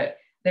this, but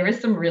there is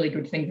some really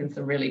good things and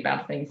some really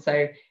bad things.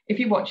 So if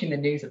you're watching the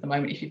news at the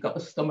moment, if you've got the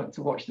stomach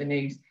to watch the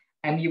news,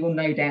 you will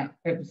no doubt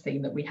have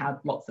seen that we had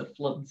lots of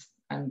floods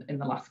and in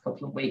the last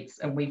couple of weeks.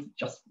 And we've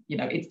just, you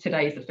know,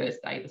 today's the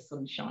first day the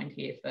sun shined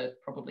here for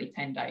probably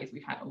 10 days.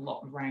 We've had a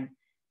lot of rain.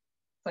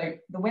 So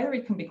the weather,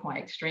 it can be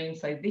quite extreme.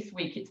 So this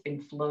week it's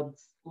been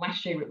floods.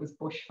 Last year it was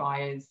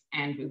bushfires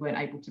and we weren't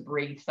able to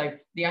breathe. So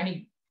the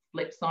only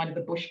flip side of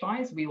the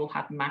bushfires, we all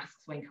had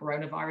masks when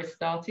coronavirus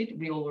started.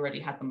 We all already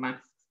had the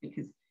masks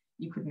because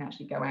you couldn't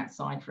actually go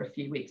outside for a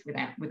few weeks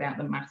without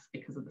the mask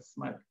because of the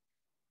smoke.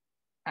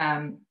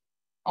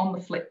 On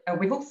the flip,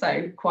 we've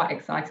also, quite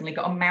excitingly,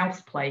 got a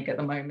mouse plague at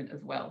the moment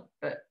as well.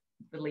 But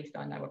the least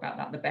I know about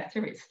that, the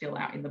better. It's still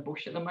out in the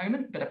bush at the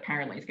moment, but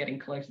apparently it's getting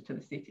closer to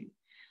the cities.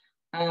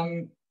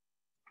 Having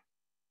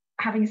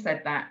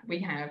said that, we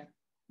have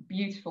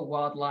beautiful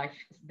wildlife.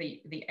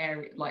 The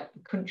area, like the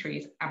country,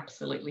 is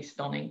absolutely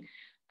stunning.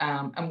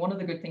 And one of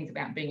the good things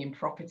about being in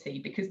property,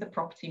 because the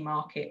property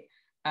market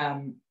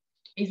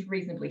is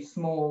reasonably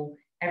small,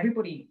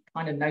 everybody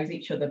kind of knows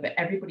each other, but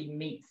everybody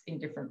meets in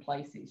different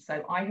places.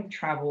 So I have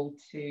travelled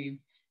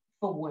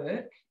for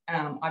work.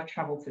 I've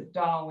travelled to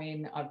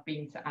Darwin, I've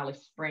been to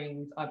Alice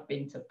Springs, I've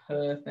been to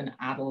Perth and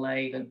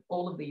Adelaide and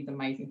all of these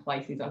amazing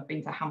places. I've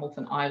been to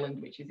Hamilton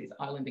Island, which is this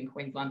island in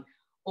Queensland,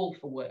 all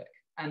for work.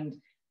 And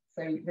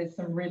so there's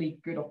some really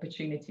good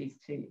opportunities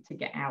to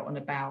get out and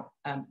about,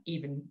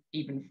 even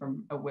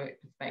from a work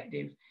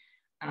perspective.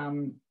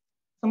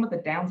 Some of the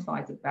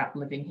downsides of that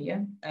living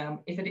here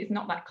is that it's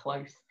not that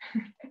close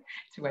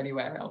to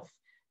anywhere else.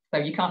 So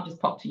you can't just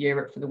pop to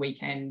Europe for the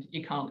weekend.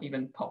 You can't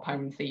even pop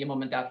home and see your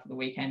mum and dad for the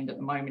weekend. At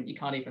the moment, you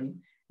can't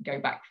even go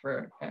back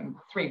for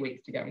 3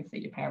 weeks to go and see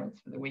your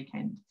parents for the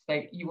weekend.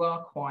 So you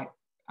are quite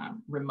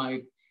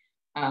remote.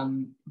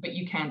 But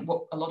you can,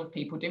 what a lot of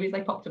people do is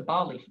they pop to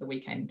Bali for the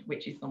weekend,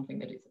 which is something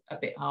that is a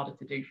bit harder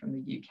to do from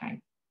the UK.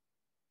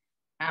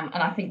 And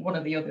I think one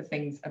of the other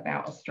things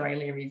about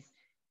Australia is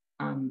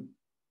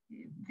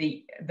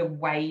the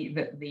way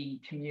that the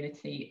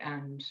community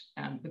and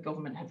the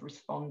government have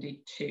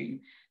responded to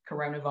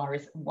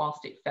coronavirus.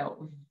 Whilst it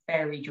felt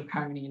very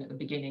draconian at the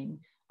beginning,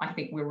 I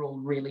think we're all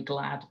really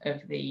glad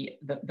of the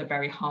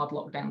very hard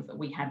lockdowns that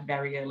we had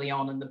very early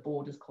on and the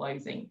borders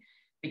closing,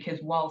 because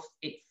whilst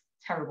it's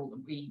terrible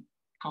that we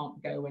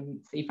can't go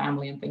and see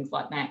family and things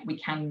like that, we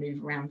can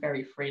move around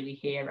very freely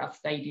here. Our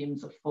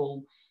stadiums are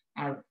full,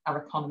 our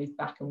economy's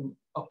back and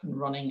up and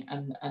running,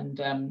 and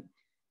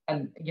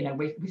you know,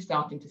 we're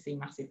starting to see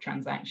massive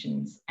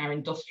transactions. Our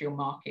industrial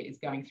market is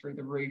going through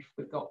the roof.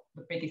 We've got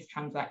the biggest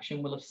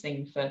transaction we'll have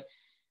seen for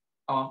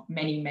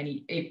many,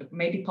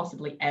 maybe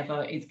possibly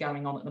ever, is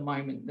going on at the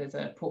moment. There's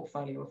a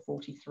portfolio of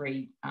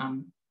 43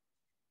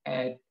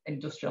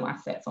 industrial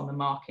assets on the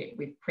market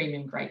with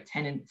premium grade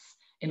tenants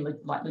in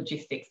like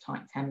logistics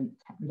type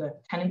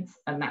tenants,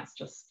 and that's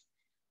just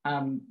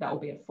that will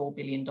be a $4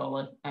 billion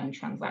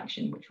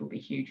transaction, which will be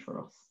huge for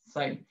us.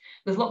 So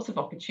there's lots of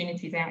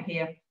opportunities out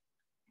here.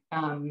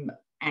 And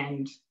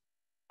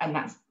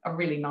that's a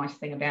really nice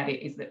thing about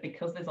it, is that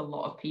because there's a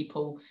lot of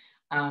people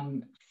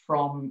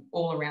from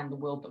all around the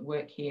world that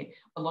work here,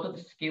 a lot of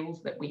the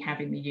skills that we have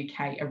in the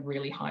UK are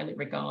really highly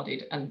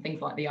regarded, and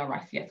things like the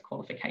RICS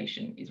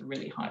qualification is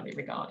really highly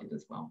regarded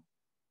as well.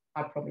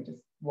 I probably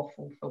just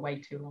waffled for way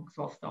too long,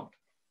 so I'll stop.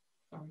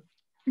 Sorry.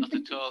 Not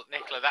at all,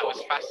 Nicola. That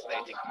was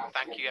fascinating.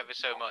 Thank you ever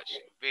so much.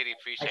 Really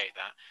appreciate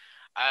that.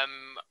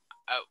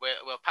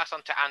 We'll pass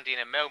on to Andy in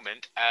a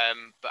moment,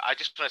 but I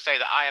just want to say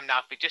that I am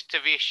now, just to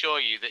reassure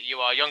you that you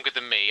are younger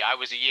than me. I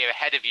was a year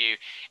ahead of you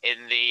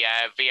in the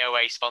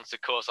VOA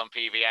sponsored course on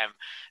PVM.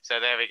 So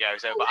there we go.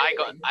 So, but I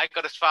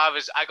got as far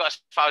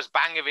as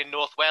Bangor in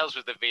North Wales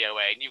with the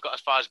VOA, and you've got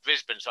as far as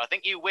Brisbane. So I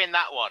think you win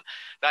that one.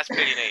 That's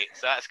pretty neat.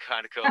 So that's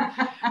kind of cool.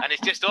 And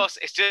it's just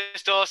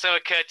also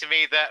occurred to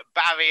me that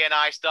Barry and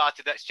I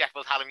started at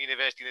Sheffield Hallam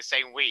University the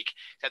same week.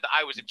 Said that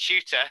I was a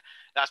tutor.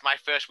 That's my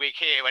first week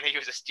here when he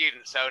was a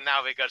student. So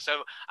now we're good.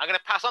 So I'm going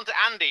to pass on to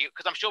Andy,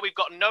 because I'm sure we've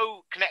got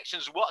no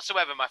connections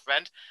whatsoever, my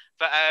friend.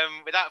 But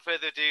without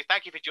further ado,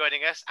 thank you for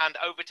joining us, and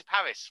over to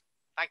Paris.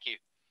 Thank you.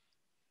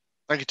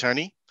 Thank you,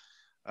 Tony.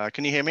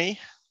 Can you hear me?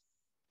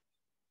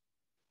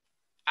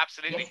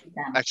 Absolutely.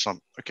 Yes,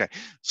 excellent. Okay.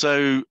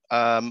 So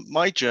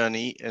my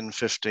journey in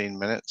 15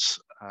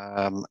 minutes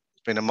has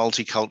been a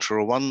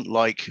multicultural one,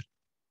 like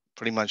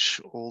pretty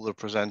much all the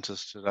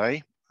presenters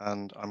today.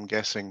 And I'm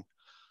guessing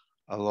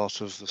a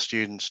lot of the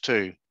students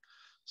too.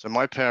 So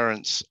my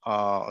parents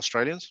are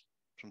Australians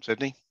from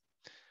Sydney.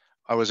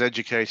 I was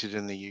educated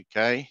in the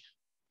UK.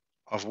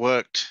 I've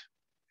worked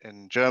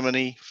in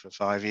Germany for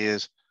 5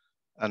 years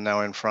and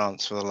now in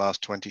France for the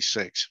last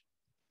 26.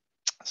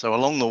 So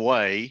along the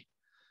way,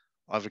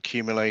 I've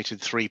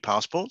accumulated 3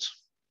 passports,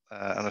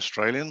 an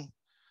Australian,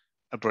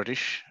 a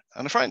British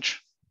and a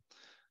French.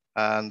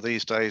 And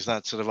these days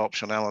that sort of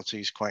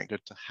optionality is quite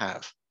good to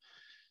have.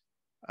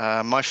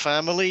 My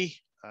family,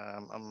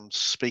 I'm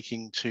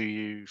speaking to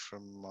you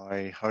from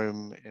my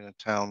home in a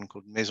town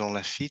called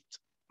Maisons-Laffitte,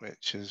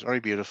 which is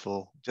very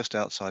beautiful, just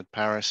outside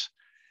Paris.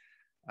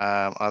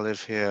 I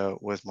live here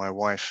with my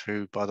wife,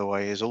 who, by the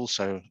way, is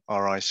also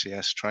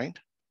RICS trained.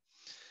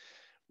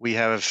 We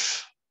have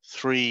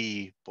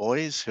 3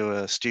 boys who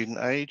are student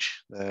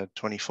age. They're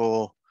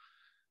 24,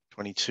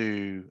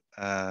 22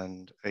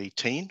 and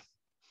 18.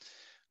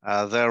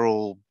 They're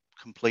all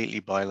completely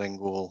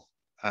bilingual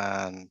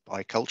and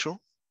bicultural,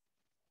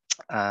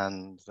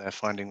 and they're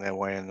finding their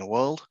way in the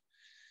world.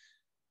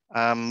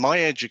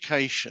 My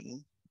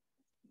education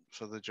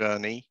for the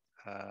journey,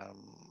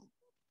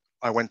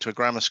 I went to a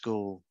grammar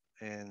school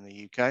in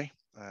the UK,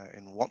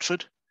 in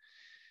Watford,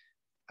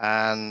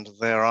 and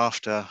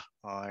thereafter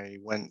I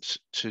went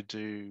to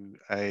do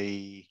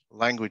a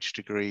language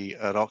degree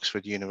at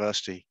Oxford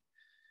University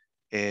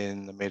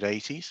in the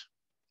mid-80s.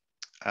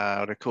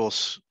 And of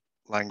course,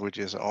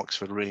 languages at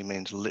Oxford really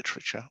means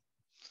literature.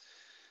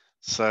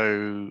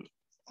 So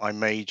I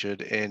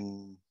majored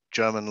in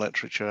German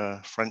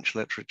literature, French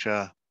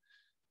literature.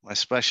 My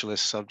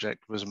specialist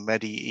subject was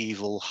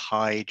medieval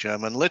High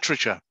German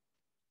literature.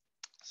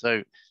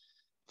 So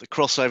the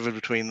crossover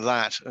between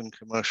that and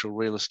commercial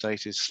real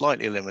estate is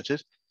slightly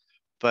limited.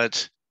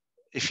 But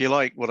if you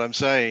like, what I'm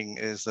saying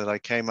is that I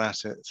came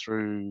at it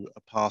through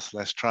a path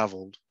less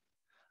traveled.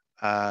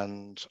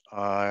 And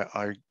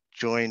I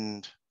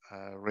joined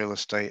real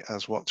estate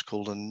as what's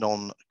called a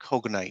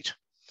non-cognate,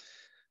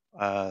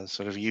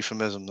 sort of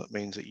euphemism that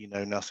means that you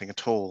know nothing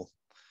at all.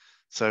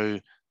 So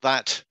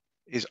that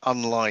is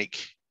unlike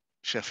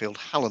Sheffield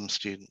Hallam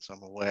students,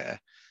 I'm aware.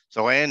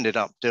 So I ended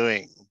up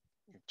doing,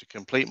 to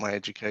complete my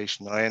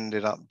education, I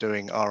ended up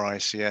doing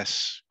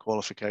RICS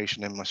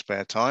qualification in my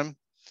spare time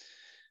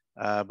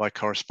by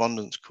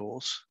correspondence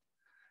course.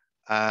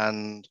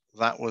 And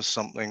that was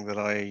something that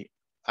I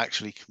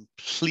actually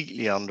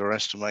completely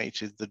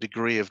underestimated, the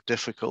degree of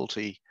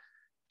difficulty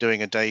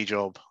doing a day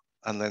job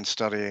and then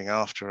studying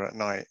after at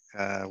night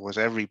was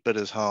every bit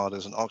as hard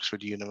as an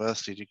Oxford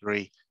University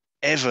degree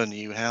ever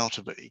knew how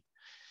to be.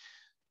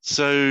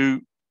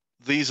 So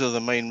these are the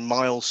main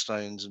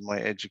milestones in my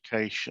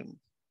education.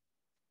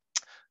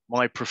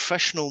 My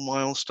professional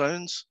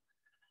milestones,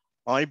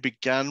 I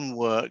began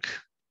work,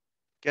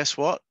 guess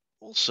what?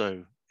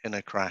 Also in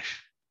a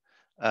crash.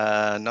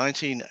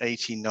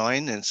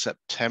 1989 in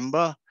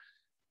September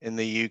in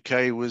the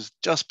UK was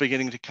just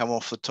beginning to come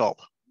off the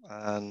top.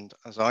 And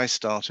as I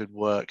started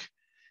work,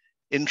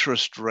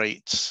 interest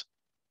rates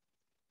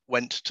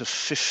went to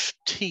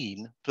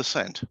 15%.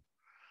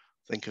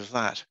 Think of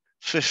that,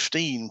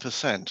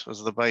 15%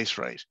 was the base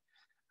rate.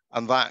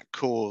 And that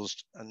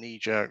caused a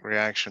knee-jerk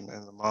reaction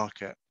in the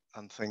market,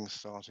 and things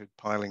started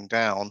piling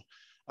down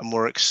and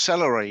were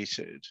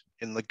accelerated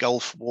in the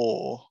Gulf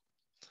War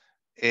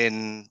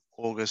in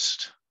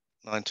August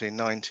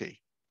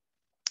 1990.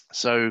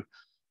 So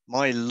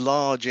my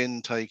large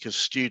intake of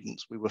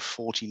students, we were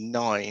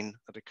 49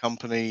 at a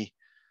company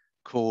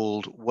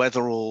called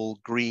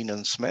Weatherall, Green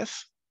and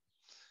Smith.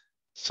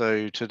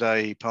 So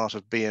today part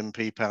of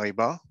BNP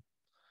Paribas.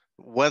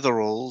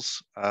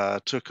 Weatheralls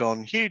took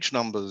on huge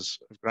numbers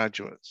of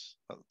graduates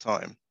at the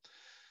time.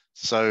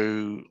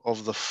 So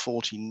of the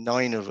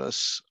 49 of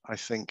us, I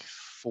think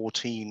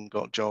 14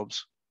 got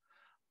jobs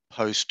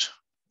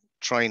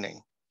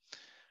post-training.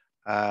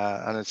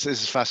 And this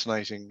is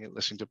fascinating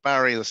listening to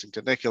Barry, listening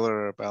to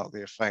Nicola about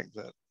the effect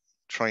that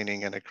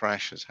training in a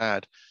crash has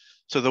had.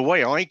 So the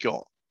way I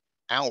got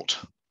out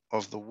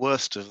of the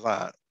worst of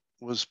that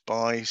was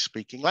by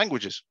speaking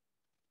languages.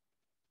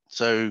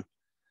 So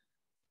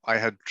I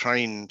had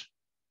trained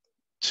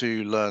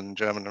to learn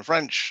German and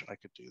French. I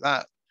could do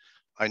that.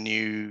 I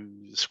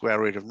knew the square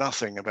root of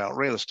nothing about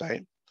real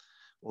estate,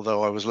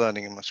 although I was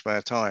learning in my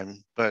spare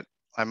time. But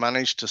I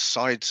managed to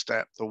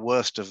sidestep the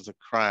worst of the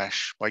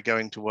crash by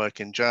going to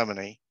work in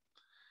Germany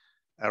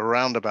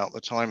around about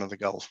the time of the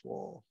Gulf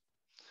War.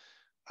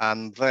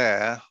 And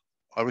there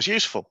I was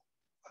useful.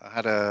 I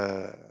had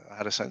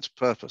a sense of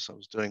purpose. I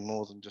was doing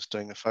more than just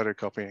doing the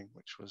photocopying,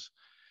 which was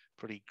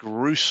pretty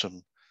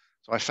gruesome.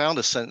 So I found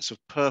a sense of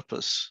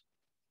purpose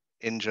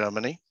in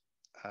Germany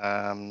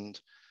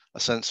and a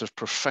sense of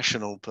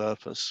professional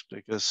purpose,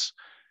 because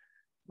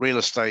real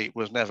estate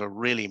was never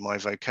really my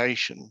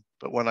vocation.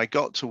 But when I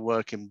got to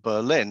work in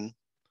Berlin,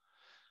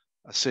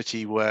 a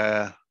city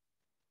where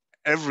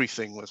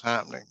everything was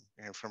happening,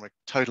 you know, from a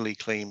totally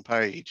clean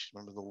page.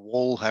 Remember, the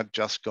wall had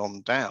just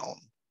gone down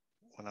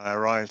when I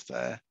arrived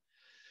there.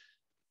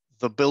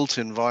 The built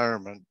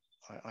environment,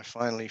 I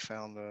finally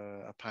found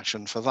a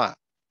passion for that.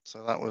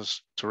 So that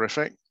was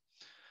terrific.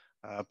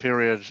 A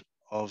period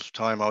of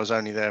time, I was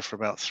only there for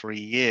about 3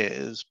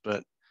 years,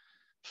 but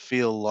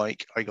feel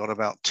like I got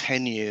about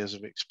 10 years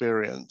of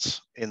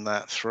experience in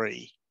that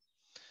 3.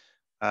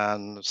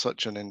 And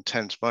such an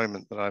intense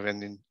moment that I've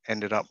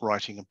ended up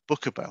writing a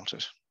book about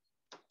it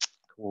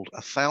called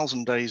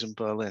 1,000 Days in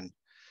Berlin,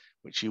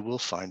 which you will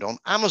find on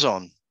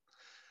Amazon.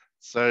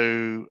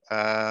 So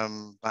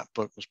that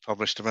book was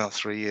published about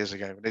 3 years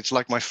ago. It's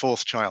like my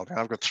 4th child.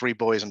 I've got 3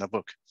 boys in a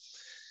book.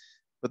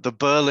 But the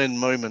Berlin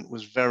moment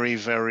was very,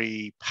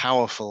 very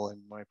powerful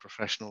in my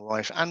professional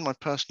life and my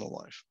personal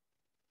life.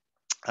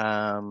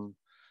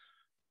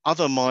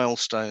 Other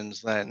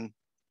milestones then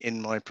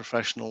in my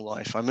professional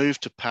life, I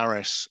moved to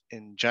Paris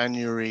in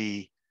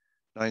January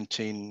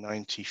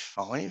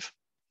 1995,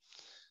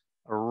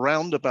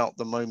 around about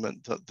the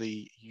moment that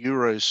the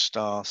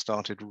Eurostar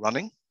started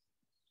running.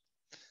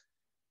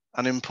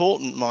 an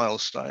important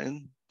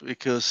milestone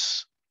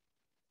because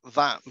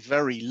that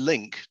very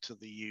link to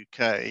the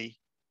UK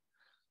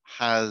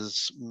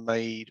has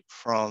made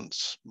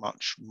France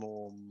much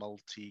more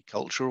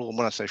multicultural. And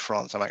when I say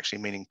France, I'm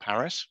actually meaning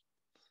Paris.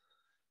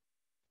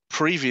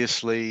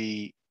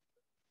 Previously,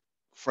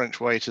 French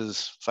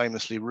waiters,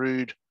 famously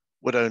rude,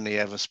 would only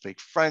ever speak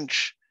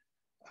French.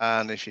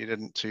 And if you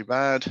didn't, too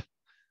bad.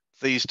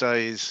 These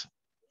days,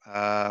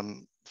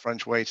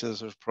 French waiters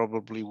have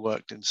probably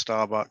worked in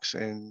Starbucks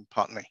in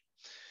Putney.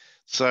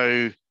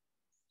 So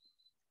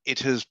it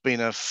has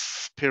been a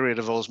period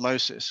of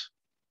osmosis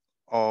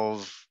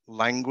of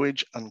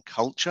language and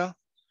culture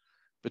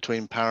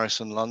between Paris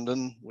and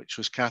London, which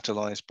was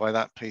catalyzed by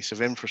that piece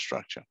of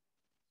infrastructure.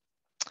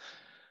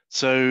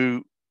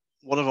 So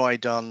what have I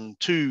done?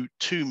 Two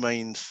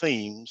main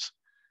themes.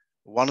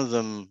 One of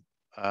them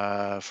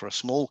for a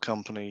small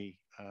company,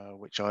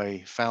 which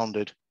I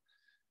founded,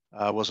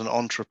 was an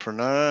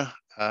entrepreneur,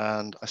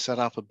 and I set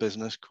up a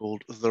business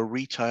called the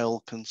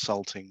Retail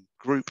Consulting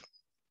Group.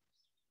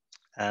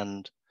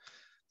 And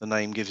the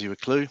name gives you a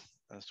clue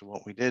as to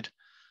what we did.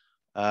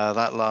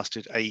 That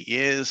lasted 8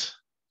 years.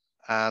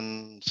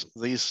 And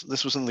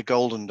this was in the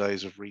golden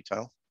days of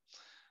retail,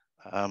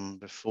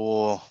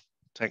 before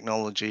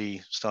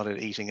technology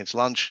started eating its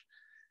lunch.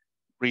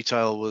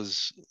 Retail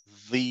was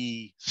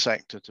the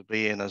sector to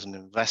be in as an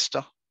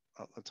investor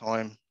at the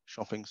time,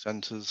 shopping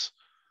centers,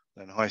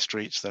 then high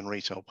streets, then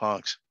retail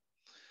parks.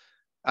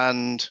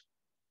 And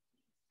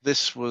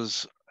this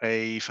was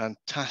a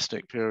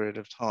fantastic period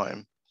of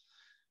time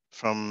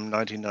from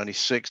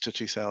 1996 to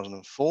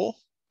 2004.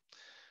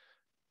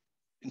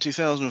 In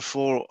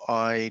 2004,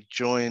 I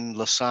joined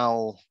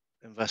LaSalle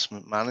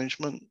Investment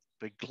Management,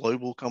 big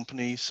global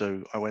company.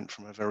 So I went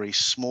from a very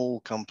small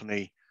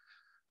company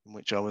in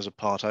which I was a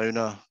part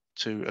owner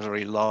to a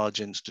very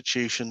large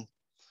institution.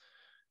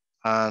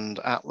 And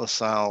at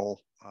LaSalle,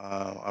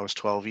 I was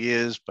 12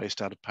 years,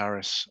 based out of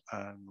Paris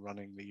and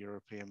running the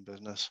European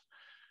business.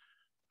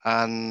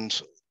 And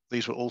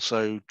these were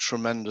also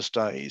tremendous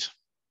days.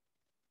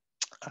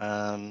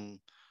 I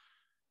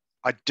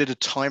did a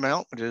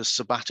timeout, I did a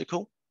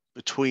sabbatical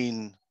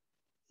between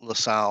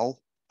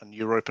LaSalle and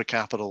Europa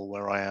Capital,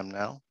 where I am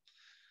now.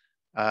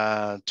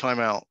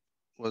 Timeout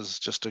was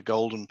just a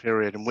golden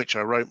period in which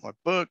I wrote my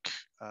book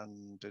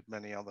and did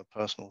many other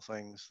personal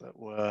things that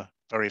were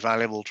very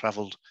valuable.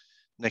 Traveled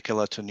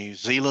Nicola to New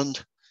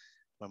Zealand,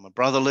 where my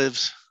brother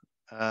lives.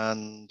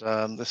 And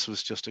this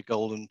was just a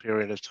golden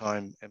period of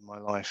time in my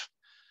life.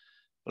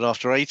 But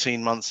after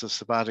 18 months of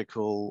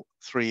sabbatical,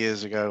 3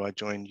 years ago, I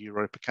joined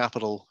Europa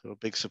Capital, who are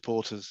big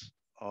supporters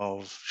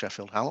of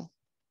Sheffield Hallam.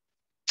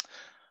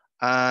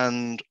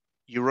 And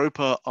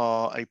Europa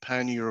are a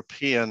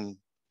pan-European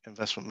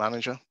investment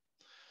manager,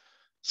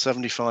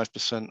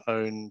 75%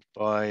 owned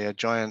by a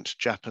giant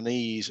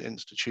Japanese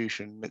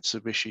institution,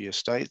 Mitsubishi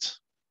Estate.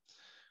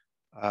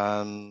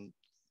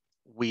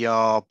 We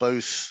are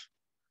both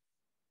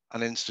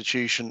an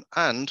institution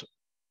and,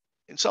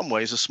 in some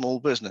ways, a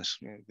small business.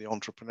 You know, the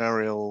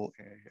entrepreneurial,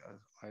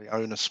 I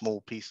own a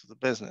small piece of the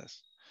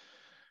business.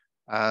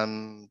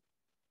 To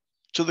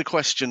the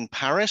question,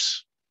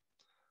 Paris,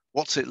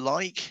 what's it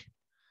like?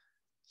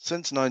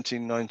 Since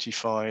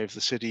 1995, the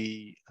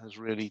city has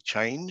really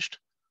changed,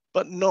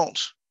 but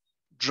not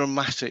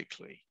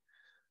dramatically.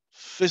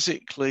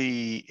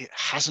 Physically, it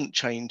hasn't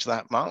changed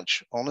that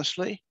much,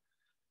 honestly.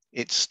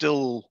 It's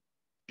still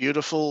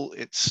beautiful.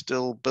 It's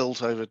still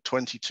built over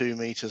 22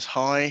 meters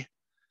high.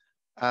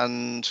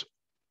 And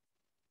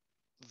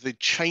the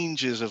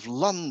changes of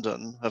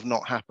London have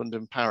not happened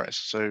in Paris.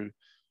 So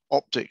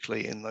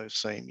optically, in those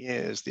same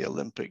years, the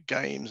Olympic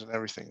Games and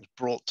everything has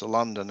brought to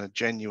London a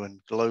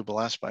genuine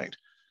global aspect.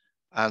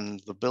 And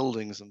the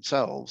buildings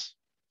themselves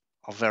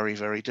are very,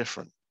 very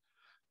different.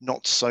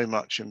 Not so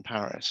much in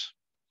Paris.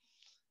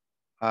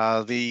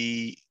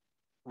 The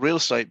real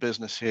estate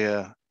business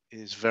here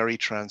is very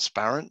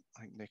transparent.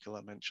 I think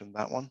Nicola mentioned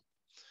that one.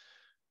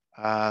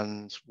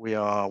 And we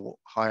are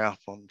high up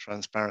on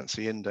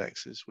transparency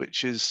indexes,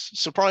 which is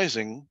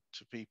surprising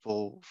to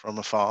people from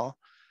afar,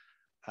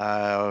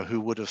 who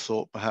would have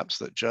thought perhaps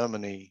that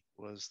Germany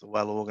was the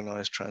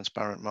well-organized,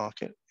 transparent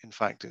market. In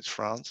fact, it's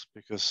France,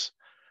 because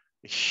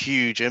a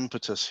huge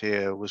impetus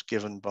here was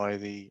given by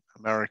the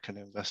American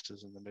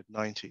investors in the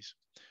mid-90s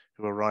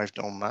who arrived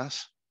en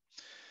masse.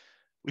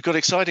 We've got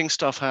exciting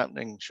stuff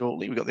happening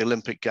shortly. We've got the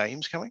Olympic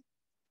Games coming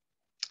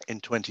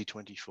in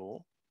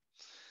 2024.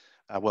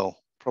 Well,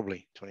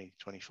 probably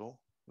 2024.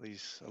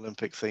 These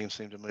Olympic themes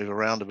seem to move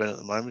around a bit at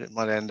the moment. It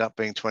might end up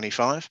being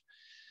 25.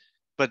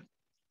 But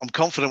I'm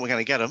confident we're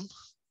going to get them.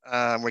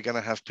 We're going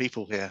to have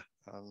people here.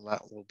 And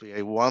that will be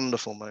a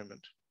wonderful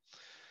moment.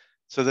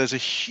 So there's a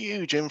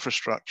huge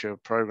infrastructure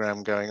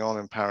program going on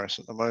in Paris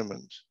at the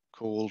moment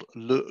called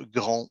Le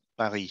Grand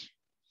Paris.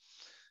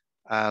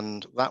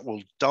 And that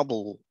will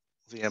double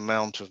the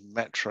amount of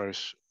metro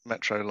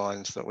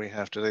lines that we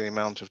have today, the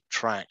amount of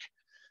track.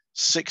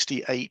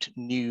 68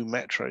 new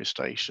metro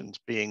stations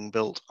being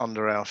built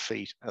under our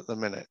feet at the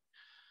minute.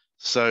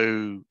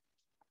 So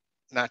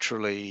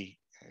naturally,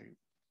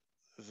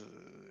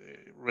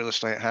 real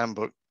estate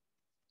handbook,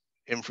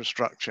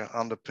 infrastructure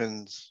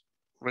underpins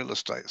real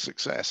estate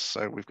success.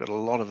 So we've got a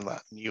lot of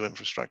that new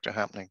infrastructure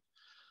happening.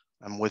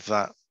 And with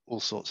that, all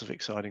sorts of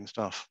exciting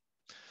stuff.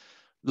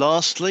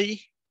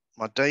 Lastly,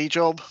 my day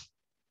job.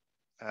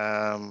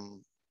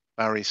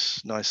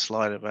 Barry's nice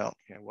slide about,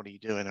 you know, what do you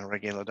do in a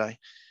regular day?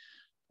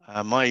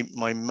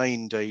 My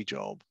main day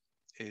job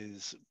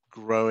is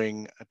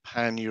growing a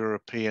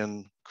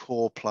pan-European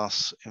core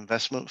plus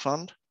investment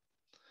fund,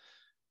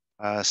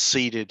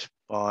 seeded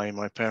by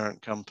my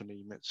parent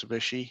company,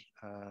 Mitsubishi.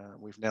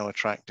 We've now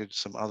attracted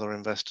some other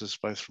investors,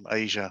 both from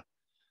Asia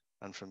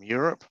and from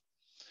Europe.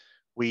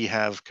 We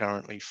have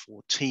currently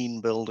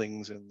 14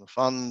 buildings in the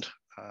fund.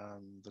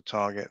 The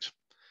target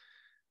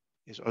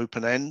is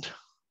open-end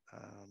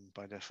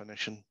by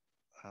definition.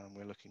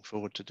 We're looking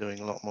forward to doing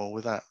a lot more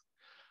with that.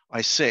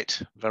 I sit,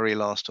 very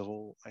last of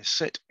all, I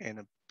sit in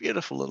a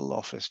beautiful little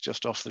office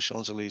just off the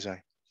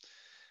Champs-Elysees,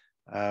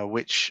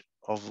 which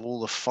of all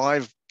the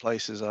 5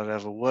 places I've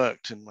ever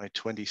worked in my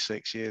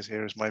 26 years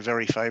here is my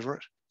very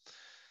favorite.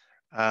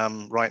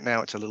 Right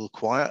now it's a little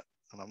quiet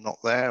and I'm not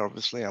there,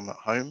 obviously, I'm at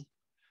home,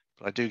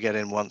 but I do get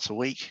in once a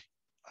week,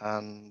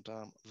 and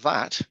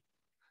that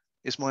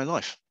is my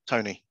life.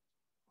 Tony.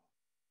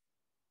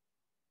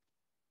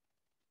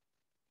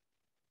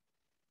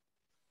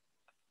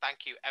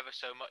 Thank you ever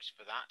so much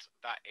for that.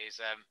 That is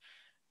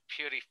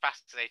purely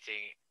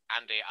fascinating,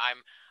 Andy. I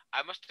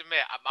must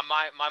admit,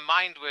 my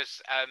mind was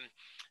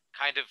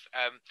kind of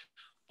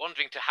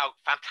wondering to how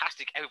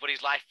fantastic everybody's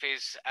life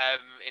is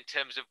in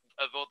terms of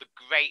all the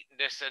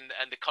greatness and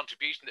the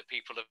contribution that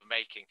people are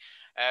making.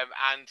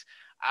 And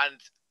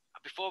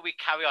before we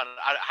carry on,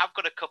 I have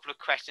got a couple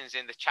of questions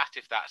in the chat,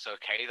 if that's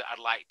okay, that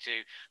I'd like to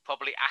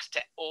probably ask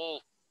to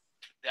all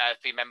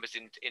 3 members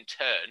in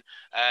turn,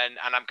 and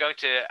I'm going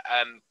to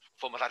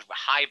form a sort of a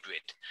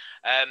hybrid.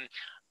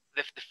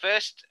 The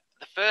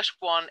first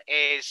one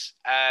is,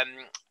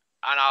 and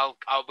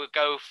we'll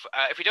go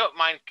if you don't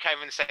mind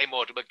carrying the same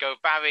order, we'll go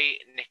Barry,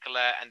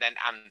 Nicola, and then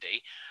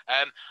Andy.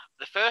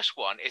 The first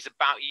one is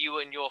about you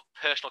and your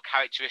personal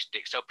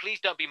characteristics, so please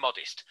don't be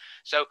modest.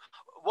 So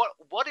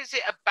what is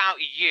it about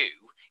you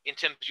in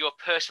terms of your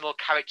personal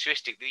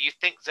characteristic that you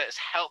think that's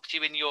helped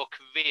you in your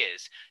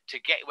careers to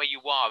get where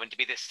you are and to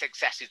be the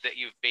successes that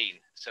you've been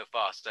so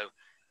far? So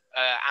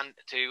and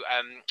to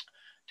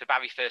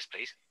Barry first,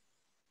 please.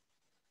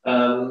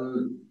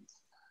 I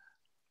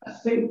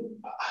think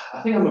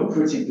I'm a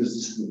pretty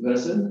persistent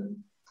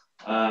person.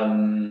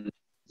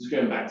 Just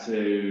going back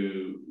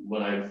to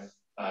when I've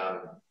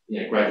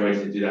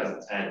graduated in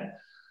 2010,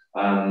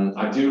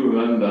 I do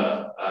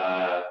remember.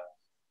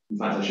 In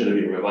fact, I should have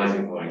been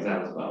revising for my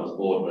exams, but I was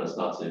bored when I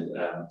started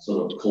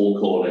sort of cold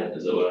calling,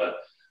 as it were.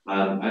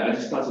 I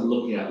just started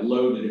looking at a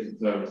load of different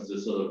firms to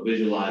sort of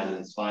visualize and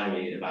inspire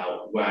me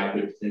about where I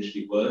could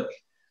potentially work.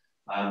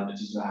 It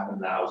just so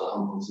happened that I was a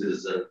Hong Kong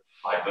citizen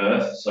by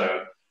birth,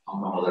 so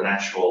Hong Kong was a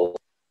natural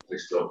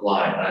place to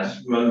apply. And I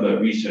just remember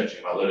researching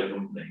about a load of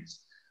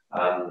companies,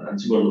 and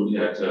to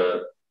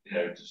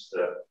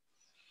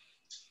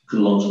cut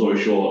a long story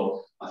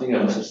short, I think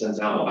I must have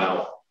sent out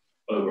about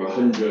over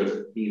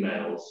 100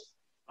 emails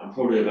and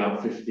probably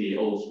about 50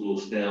 old school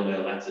snail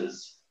mail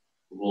letters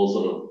with all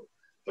sort of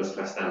first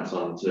class stamps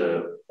on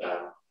to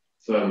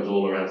firms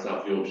all around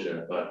South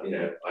Yorkshire. But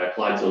I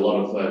applied to a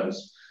lot of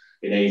firms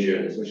in Asia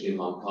and especially in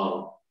Hong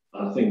Kong.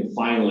 And I think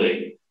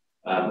finally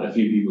a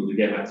few people did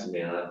get back to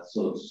me, and I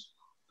sort of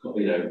put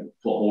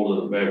hold of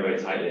them very, very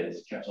tightly and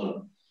just kept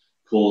on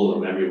calling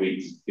them every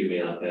week to give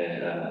me like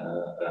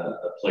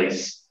a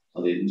place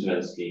on the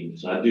intern scheme.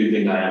 So I do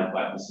think I am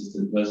quite a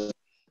persistent person.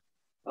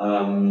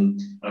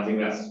 I think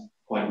that's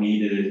quite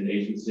needed in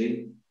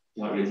agency.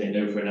 You can't really take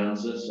no for an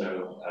answer.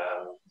 So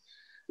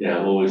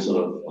I'm always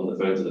sort of on the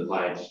phone to the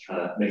client, just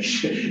trying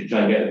to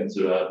try and get them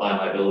to buy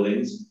my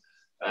buildings.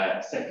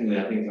 Secondly,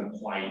 I think I'm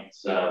quite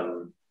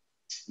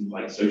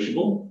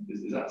sociable.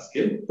 Is that a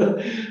skill?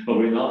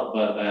 Probably not,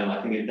 but I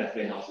think it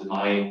definitely helps in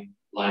my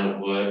line of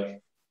work.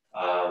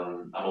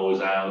 I'm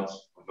always out.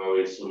 I'm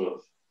always sort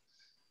of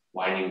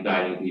whining,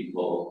 dining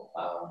people,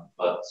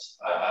 but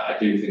I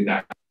do think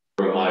that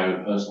grow my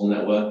own personal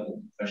network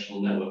and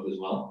professional network as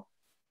well.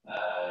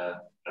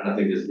 And I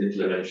think, as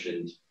Nicola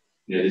mentioned,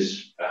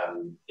 this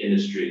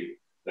industry,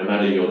 no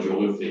matter your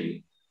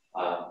geography,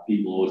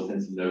 people always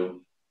tend to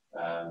know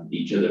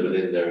each other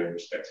within their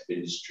respective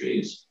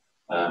industries.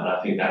 And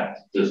I think that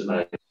does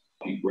manage to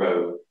help you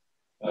grow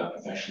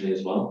professionally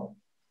as well.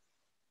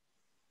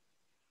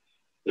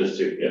 Those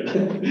two, yeah.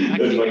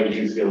 Those are my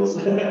two skills.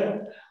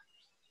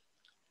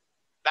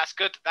 That's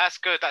good. That's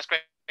great.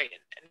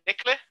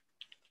 Nicola?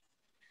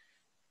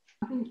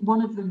 I think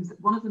one of them's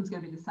going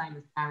to be the same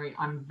as Barry.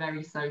 I'm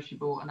very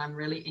sociable and I'm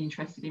really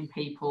interested in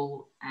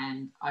people,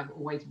 and I've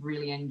always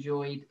really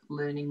enjoyed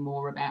learning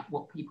more about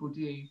what people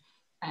do.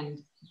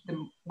 And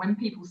when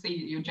people see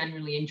that you're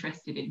genuinely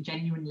interested in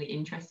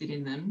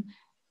them,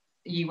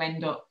 you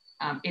end up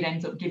it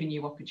ends up giving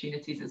you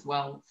opportunities as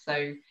well.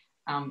 So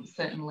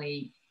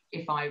certainly,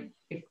 if I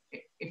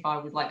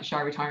was like the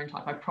shy retiring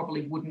type, I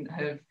probably wouldn't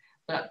have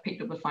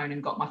picked up the phone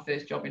and got my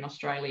first job in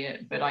Australia,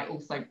 but I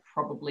also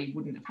probably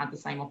wouldn't have had the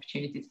same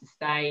opportunities to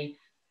stay,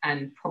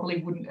 and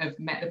probably wouldn't have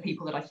met the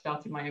people that I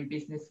started my own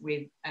business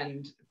with.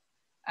 And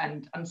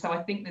so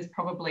I think there's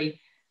probably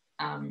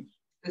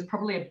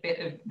a bit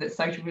of the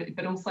social,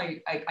 but also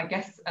I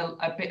guess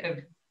a bit of,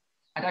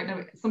 I don't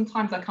know,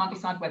 sometimes I can't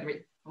decide whether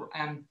it's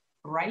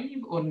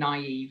brave or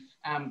naive.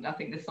 I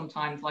think there's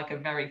sometimes like a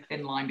very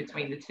thin line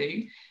between the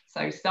two.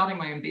 So starting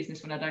my own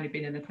business when I'd only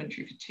been in the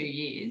country for 2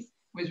 years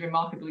was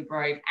remarkably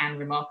brave and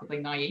remarkably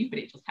naive, but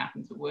it just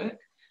happened to work.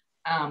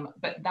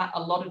 But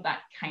a lot of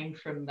that came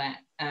from that,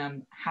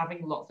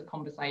 having lots of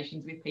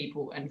conversations with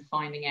people and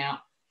finding out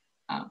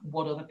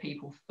what other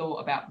people thought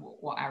about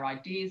what our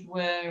ideas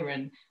were,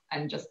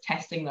 and just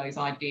testing those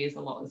ideas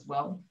a lot as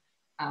well.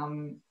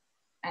 And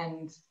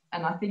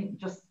I think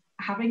just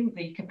having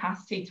the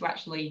capacity to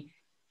actually,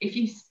 if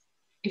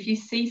you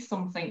see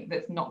something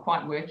that's not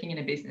quite working in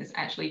a business,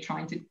 actually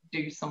trying to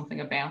do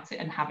something about it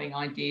and having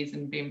ideas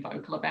and being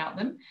vocal about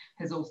them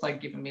has also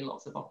given me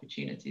lots of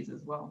opportunities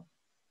as well.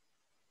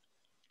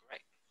 Great,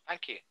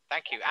 thank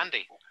you,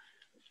 Andy.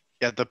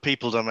 Yeah, the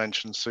people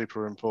dimension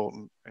super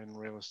important in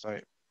real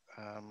estate.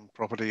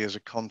 Property is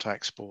a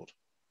contact sport,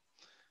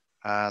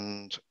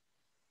 and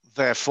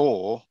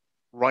therefore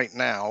right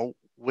now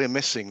we're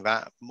missing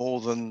that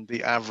more than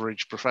the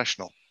average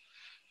professional.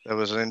 There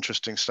was an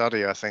interesting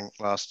study, I think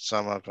last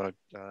summer, by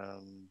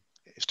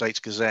Estates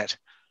Gazette,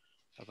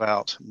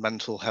 about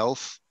mental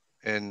health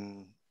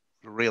in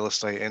the real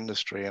estate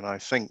industry, and I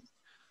think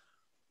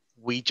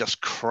we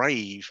just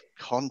crave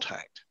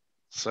contact.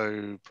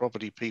 So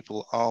property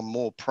people are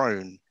more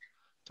prone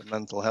to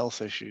mental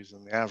health issues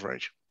than the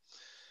average.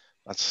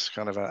 That's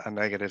kind of a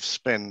negative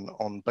spin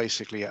on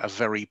basically a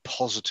very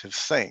positive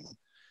thing.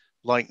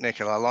 Like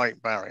Nicola,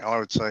 like Barry, I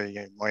would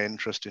say my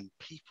interest in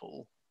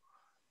people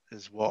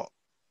is what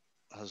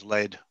has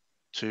led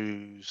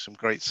to some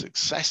great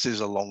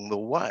successes along the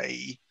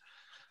way.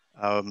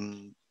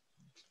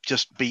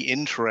 Just be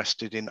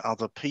interested in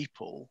other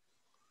people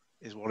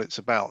is what it's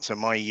about. So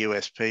my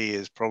USP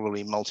is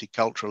probably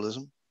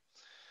multiculturalism.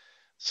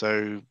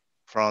 So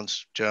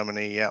France,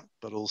 Germany, yeah,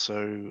 but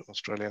also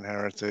Australian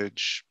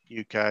heritage,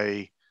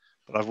 UK.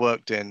 But I've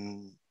worked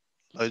in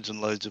loads and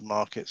loads of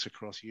markets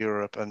across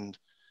Europe, and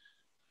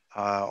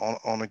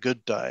on a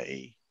good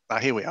day,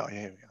 here we are.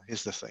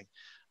 Here's the thing.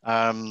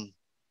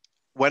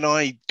 When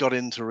I got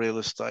into real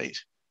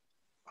estate,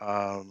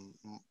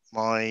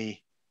 my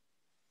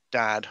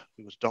dad,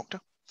 who was a doctor,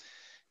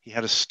 he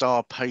had a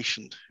star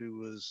patient who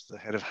was the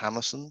head of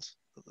Hammerson's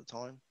at the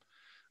time.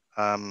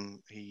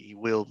 He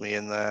wheeled me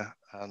in there,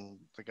 and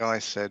the guy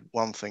said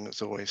one thing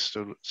that's always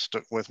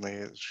stuck with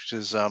me, which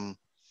is on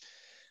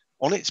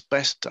its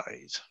best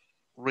days,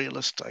 real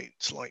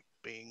estate's like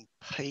being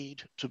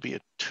paid to be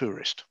a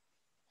tourist.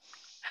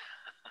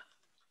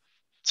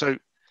 So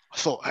I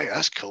thought, hey,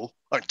 that's cool.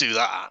 I can do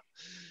that.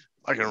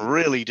 I can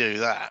really do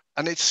that.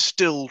 And it's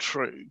still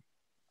true.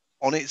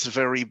 On its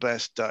very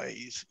best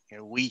days,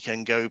 we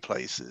can go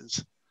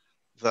places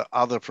that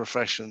other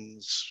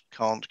professions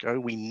can't go.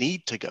 We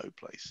need to go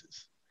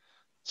places.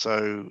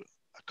 So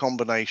a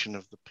combination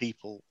of the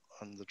people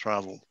and the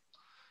travel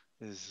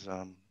is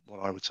what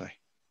I would say.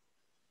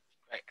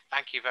 Great,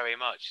 thank you very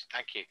much.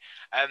 Thank you.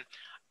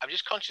 I'm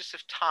just conscious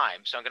of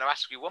time, so I'm going to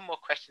ask you one more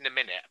question in a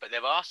minute, but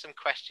there are some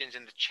questions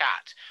in the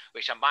chat,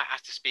 which I might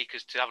ask the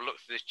speakers to have a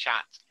look through the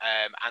chat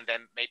and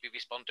then maybe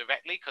respond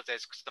directly, because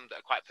there's some that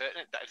are quite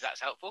pertinent, if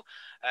that's helpful,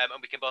 and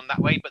we can bond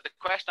that way. But the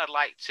question I'd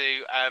like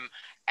to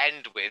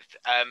end with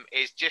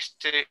is just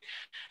to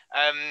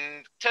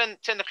turn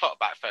the clock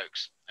back,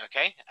 folks,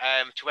 okay,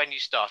 to when you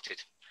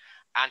started,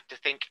 and to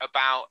think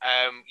about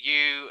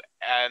you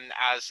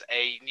as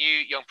a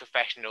new young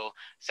professional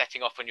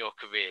setting off on your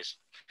careers.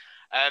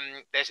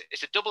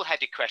 It's a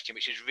double-headed question,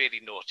 which is really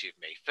naughty of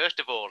me. First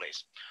of all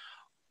is,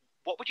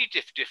 what would you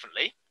do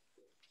differently?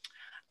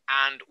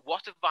 And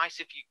what advice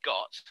have you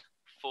got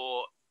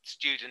for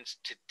students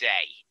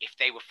today if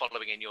they were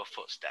following in your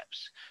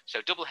footsteps?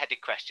 So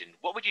double-headed question.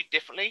 What would you do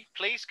differently,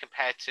 please,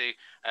 compared to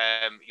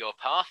your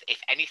path,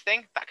 if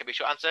anything? That could be a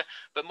short answer.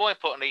 But more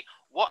importantly,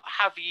 what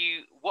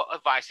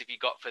advice have you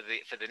got for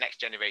the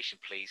next generation,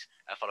 please,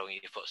 following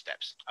in your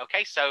footsteps?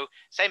 Okay, so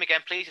same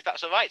again, please, if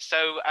that's all right.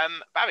 So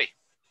Barry.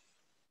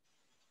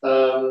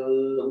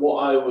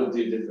 What I would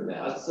do differently,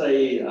 I'd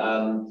say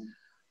I'd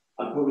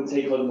probably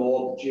take on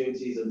more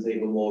opportunities and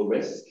take on more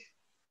risk.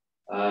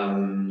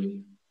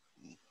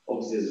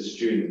 Obviously, as a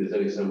student, there's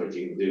only so much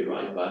you can do,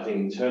 right? But I think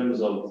in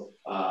terms of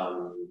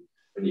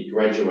when you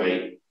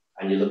graduate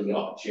and you're looking at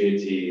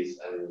opportunities,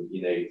 and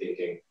you're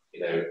thinking,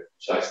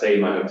 should I stay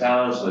in my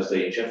hometown? Should I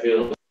stay in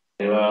Sheffield?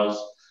 Anywhere else?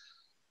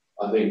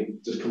 I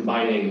think just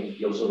combining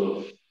your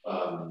sort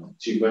of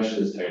two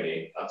questions,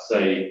 Tony, I'd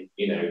say,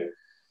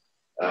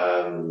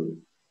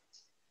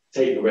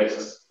 take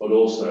risks, but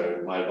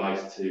also my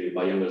advice to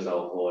my younger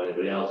self or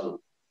anybody else would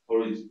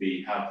probably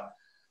be have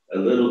a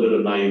little bit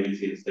of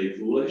naivety and stay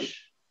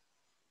foolish,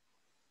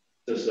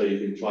 just so you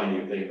can try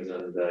new things.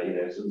 And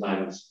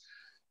sometimes,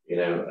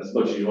 as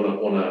much as you want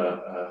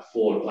to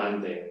forward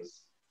plan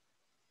things,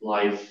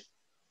 life,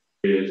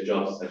 careers,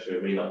 jobs,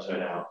 etc., may not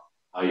turn out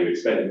how you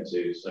expect them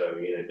to. So,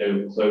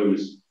 don't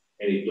close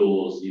any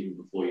doors even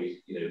before you,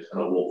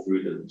 kind of walk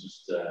through them.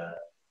 Just,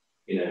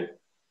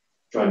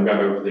 try and grab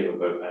everything with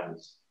both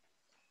hands.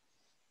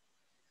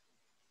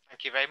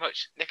 Thank you very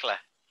much. Nicola?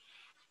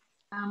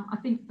 I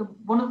think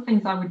one of the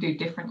things I would do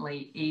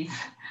differently is,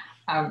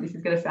 this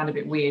is going to sound a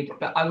bit weird,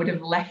 but I would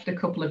have left a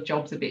couple of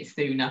jobs a bit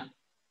sooner.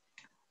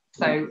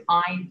 So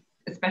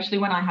especially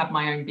when I had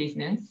my own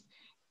business,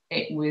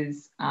 it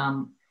was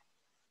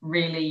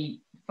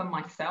really for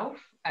myself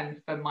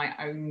and for my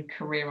own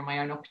career and my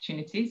own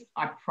opportunities.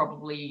 I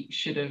probably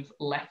should have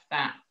left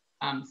that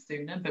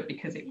sooner, but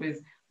because it was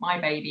my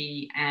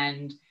baby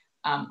and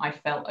I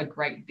felt a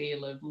great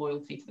deal of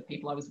loyalty to the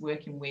people I was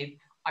working with,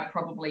 I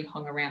probably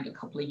hung around a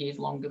couple of years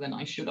longer than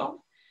I should have.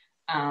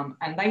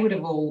 And they would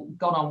have all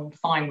gone on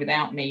fine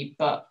without me,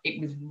 but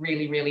it was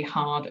really, really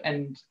hard,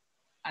 and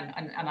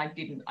I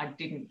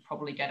didn't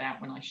probably get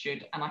out when I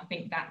should. And I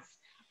think that's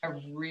a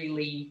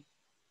really,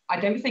 I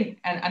don't think,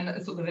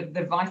 and sort of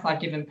the advice I've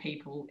given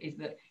people is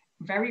that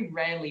very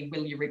rarely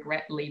will you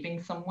regret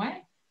leaving somewhere,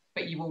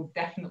 but you will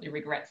definitely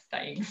regret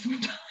staying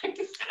sometimes.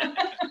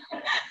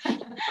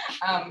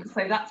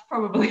 So that's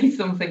probably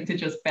something to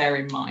just bear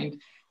in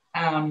mind.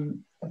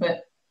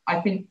 But I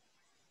think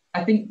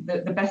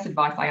the best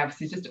advice I have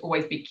is just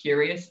always be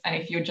curious. And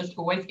if you're just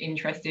always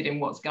interested in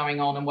what's going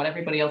on and what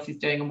everybody else is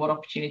doing and what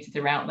opportunities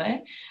are out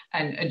there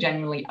and are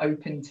genuinely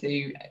open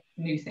to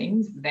new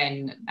things,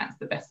 then that's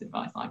the best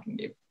advice I can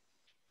give.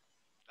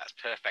 That's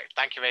perfect.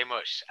 Thank you very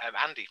much.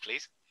 Andy,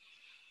 please.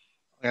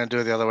 I'm going to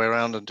do it the other way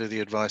around and do the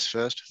advice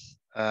first.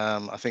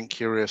 I think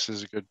curious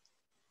is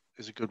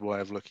a good way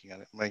of looking at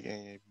it.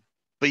 Making it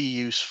be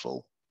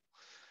useful.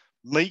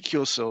 Make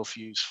yourself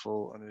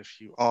useful, and if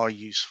you are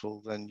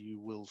useful, then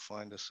you will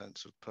find a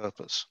sense of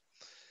purpose.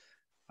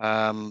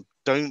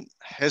 Don't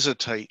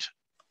hesitate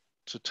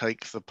to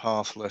take the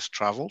path less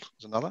traveled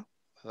is another.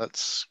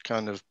 That's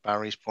kind of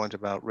Barry's point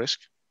about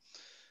risk.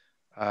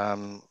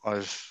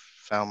 I've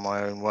found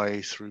my own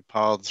way through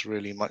paths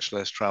really much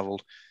less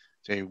traveled.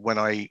 So when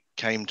I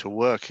came to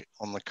work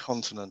on the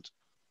continent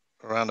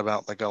around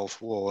about the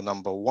Gulf War,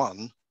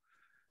 #1,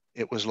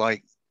 it was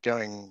like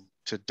going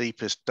to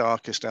deepest,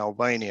 darkest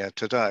Albania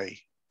today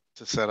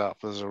to set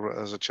up as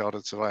a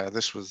chartered surveyor.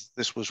 This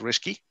was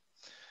risky,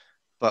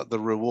 but the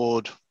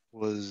reward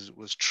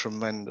was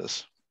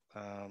tremendous.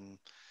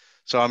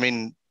 So I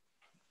mean,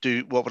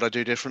 what would I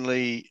do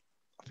differently?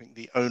 I think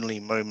the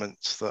only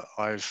moments that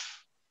I've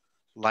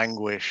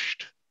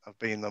languished have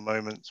been the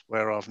moments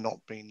where I've not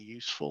been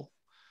useful,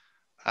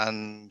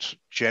 and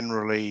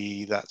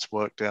generally that's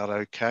worked out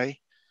okay.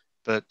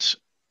 But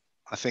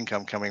I think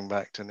I'm coming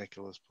back to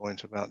Nicola's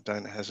point about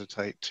don't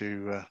hesitate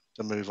to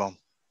move on.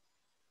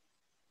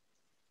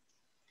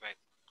 Great.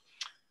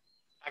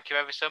 Thank you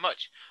ever so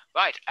much.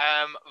 Right,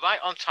 right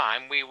on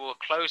time, we will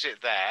close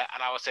it there.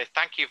 And I will say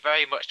thank you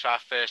very much to our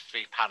first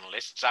 3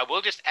 panelists. I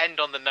will just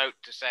end on the note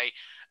to say,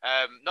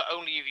 not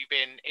only have you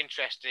been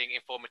interesting,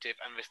 informative,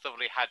 and we've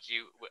thoroughly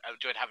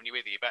enjoyed having you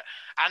with you, but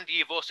Andy,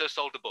 you've also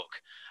sold a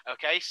book.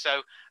 Okay,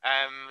 so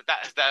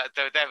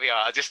there we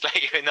are. I'll just let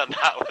you in on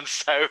that one.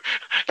 So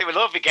they will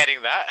all be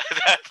getting that.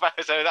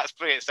 So that's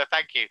brilliant. So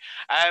thank you.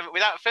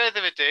 Without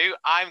further ado,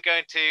 I'm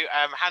going to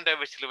hand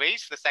over to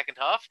Louise for the second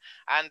half.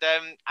 And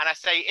I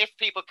say if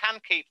people can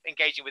keep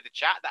engaging with the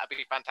chat, that'd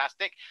be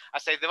fantastic. I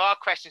say there are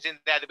questions in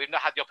there that we've not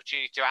had the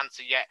opportunity to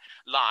answer yet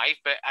live,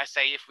 but I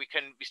say if we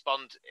can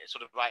respond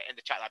sort of right in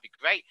the chat, that'd be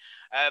great.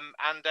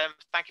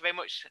 Thank you very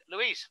much,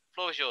 Louise.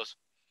 Floor is yours.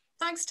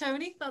 Thanks,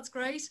 Tony. That's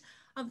great.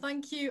 And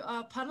thank you,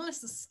 our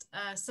panelists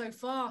so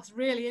far. It's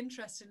really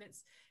interesting.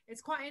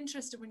 It's quite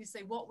interesting when you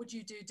say, what would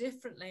you do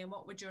differently and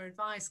what would your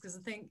advice? Because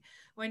I think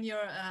when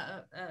you're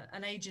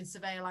an agent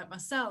surveyor like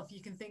myself,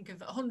 you can think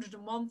of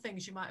 101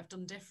 things you might have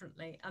done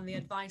differently and the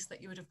advice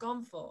that you would have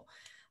gone for.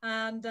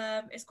 And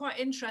it's quite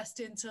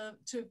interesting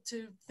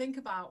to think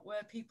about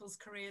where people's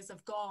careers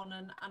have gone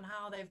and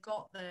how they've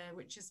got there,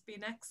 which has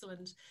been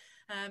excellent.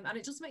 And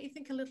it does make you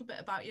think a little bit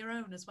about your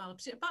own as well,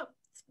 about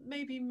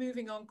maybe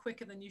moving on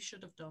quicker than you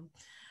should have done.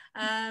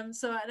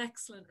 So an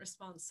excellent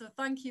response. So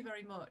thank you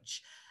very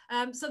much.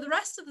 So the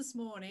rest of this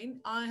morning,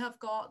 I have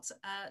got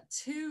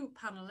 2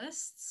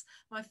 panelists.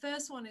 My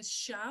first one is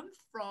Sham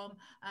from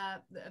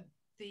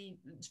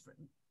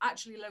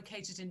actually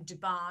located in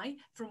Dubai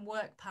from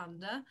Work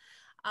Panda.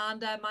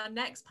 And my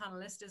next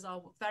panelist is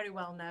very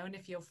well known,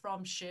 if you're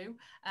from SHU,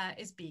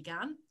 is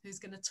Bigan, who's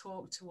going to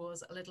talk to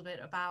us a little bit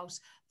about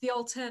the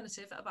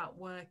alternative about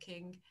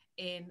working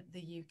in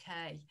the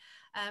UK.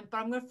 But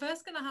I'm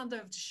first going to hand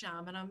over to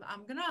Sham, and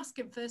I'm going to ask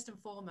him first and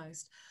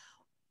foremost,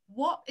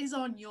 what is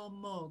on your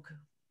mug?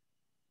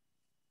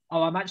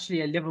 Oh, I'm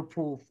actually a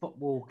Liverpool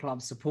Football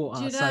Club supporter.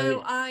 Do you know,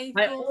 so I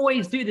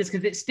always do this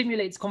because it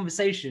stimulates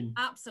conversation.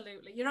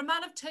 Absolutely. You're a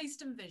man of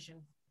taste and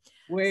vision.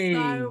 Wait.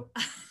 So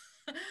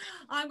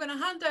I'm going to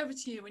hand over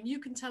to you and you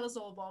can tell us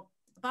all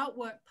about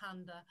Work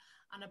Panda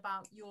and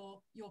about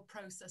your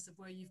process of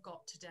where you've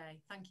got today.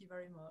 Thank you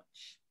very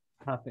much.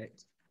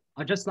 Perfect.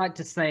 I'd just like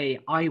to say,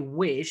 I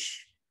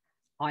wish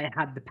I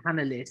had the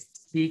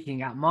panelists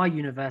speaking at my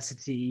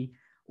university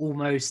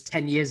almost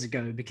 10 years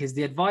ago, because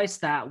the advice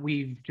that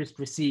we've just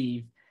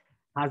received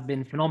has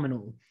been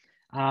phenomenal.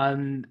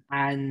 And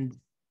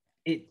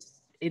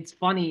it's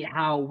funny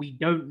how we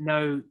don't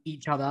know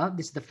each other.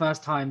 This is the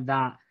first time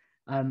that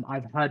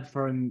I've heard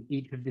from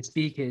each of the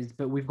speakers,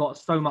 but we've got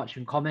so much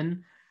in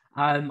common.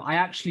 I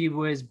actually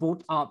was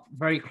brought up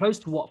very close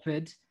to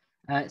Watford,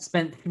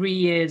 spent 3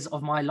 years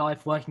of my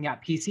life working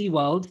at PC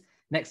World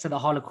next to the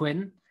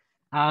Harlequin.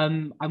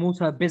 I'm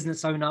also a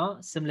business owner,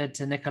 similar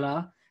to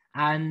Nicola.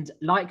 And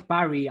like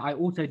Barry, I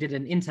also did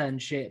an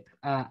internship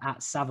at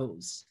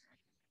Savills.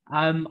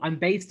 I'm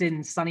based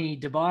in sunny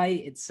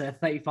Dubai. It's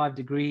 35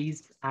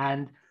 degrees.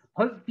 And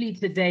hopefully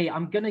today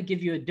I'm going to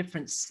give you a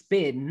different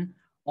spin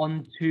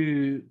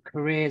onto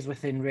careers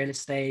within real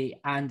estate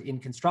and in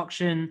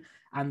construction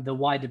and the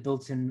wider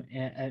built-in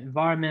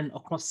environment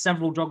across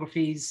several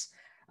geographies.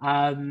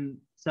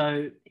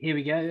 So here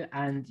we go.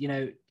 And, you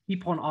know,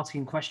 keep on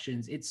asking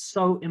questions. It's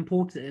so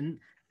important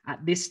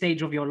at this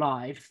stage of your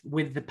life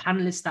with the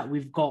panelists that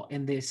we've got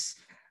in this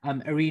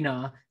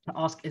arena to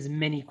ask as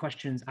many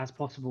questions as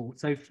possible.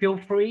 So feel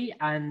free,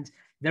 and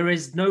there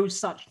is no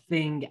such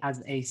thing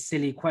as a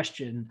silly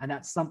question. And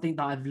that's something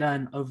that I've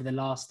learned over the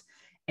last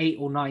 8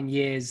 or 9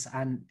 years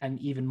and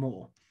even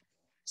more.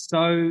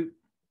 So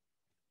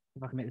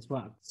if I can make this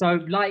work.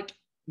 So like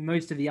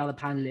most of the other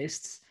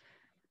panelists,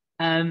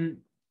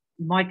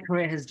 my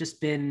career has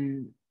just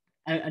been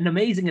an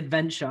amazing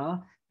adventure,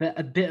 but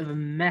a bit of a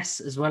mess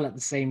as well at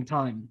the same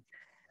time.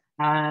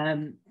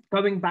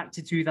 Going back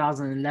to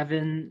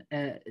 2011,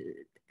 you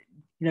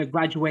know,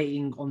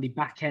 graduating on the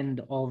back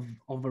end of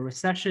a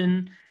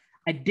recession,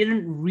 I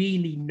didn't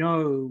really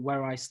know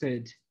where I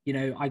stood. You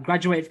know, I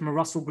graduated from a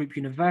Russell Group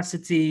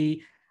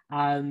university,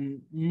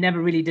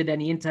 never really did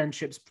any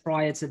internships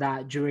prior to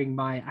that during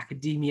my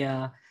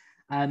academia,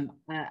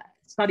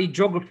 studied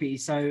geography.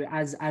 So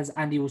as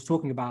Andy was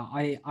talking about,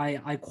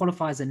 I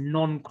qualify as a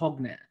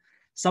non-cognate,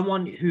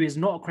 someone who is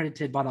not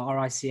accredited by the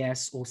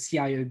RICS or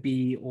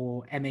CIOB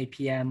or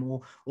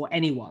MAPM or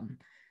anyone.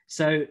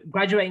 So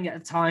graduating at a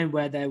time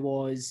where there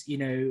was, you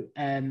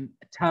know,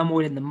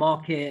 turmoil in the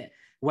market,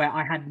 where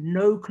I had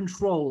no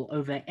control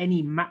over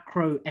any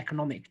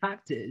macroeconomic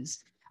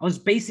factors, I was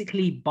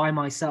basically by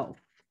myself.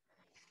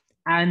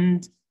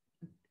 And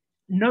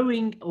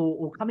knowing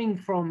or coming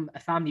from a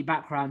family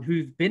background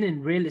who've been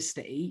in real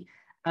estate,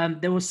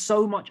 there was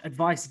so much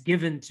advice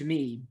given to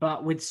me,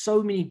 but with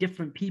so many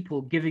different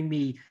people giving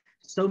me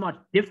so much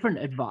different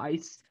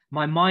advice,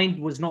 my mind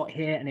was not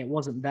here and it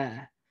wasn't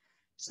there.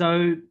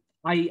 So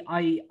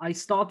I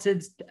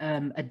started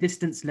a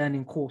distance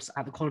learning course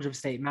at the College of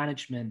Estate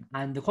Management,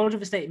 and the College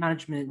of Estate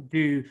Management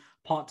do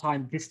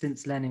part-time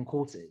distance learning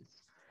courses.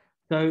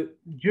 So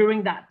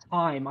during that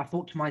time, I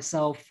thought to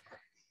myself,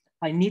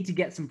 I need to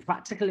get some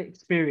practical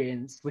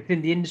experience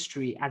within the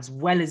industry as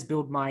well as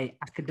build my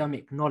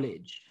academic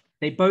knowledge.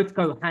 They both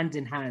go hand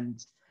in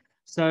hand.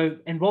 So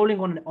enrolling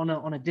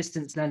on a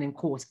distance learning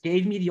course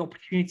gave me the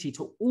opportunity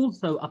to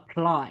also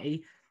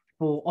apply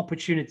for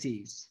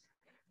opportunities.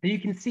 So you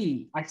can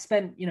see I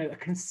spent, you know, a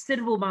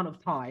considerable amount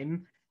of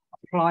time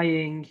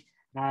applying,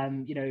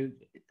 you know,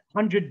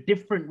 100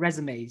 different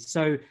resumes.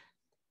 So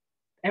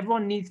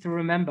everyone needs to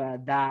remember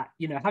that,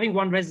 you know, having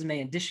one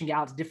resume and dishing it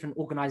out to different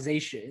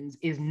organizations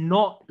is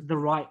not the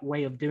right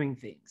way of doing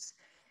things.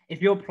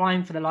 If you're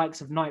applying for the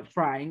likes of Knight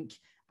Frank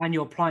and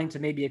you're applying to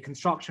maybe a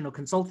construction or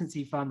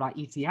consultancy firm like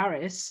E.T.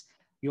 Harris,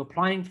 you're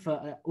applying for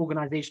an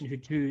organization who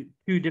do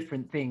two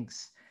different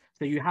things.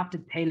 So you have to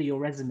tailor your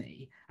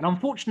resume. And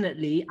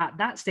unfortunately, at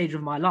that stage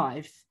of my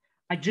life,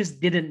 I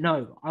just didn't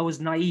know. I was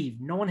naive.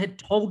 No one had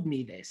told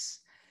me this.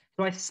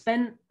 So I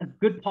spent a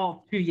good part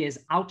of 2 years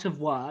out of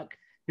work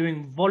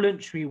doing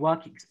voluntary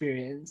work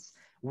experience,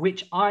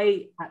 which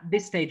I, at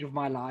this stage of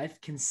my life,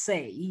 can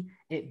say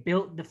it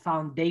built the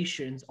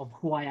foundations of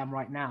who I am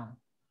right now,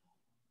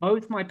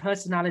 both my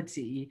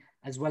personality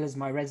as well as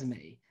my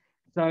resume.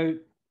 So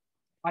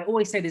I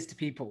always say this to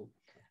people: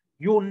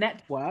 your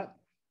network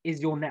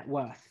is your net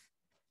worth.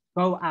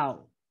 Go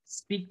out,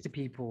 speak to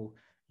people,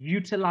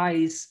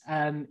 utilize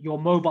your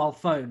mobile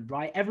phone,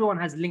 right? Everyone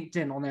has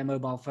LinkedIn on their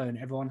mobile phone.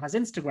 Everyone has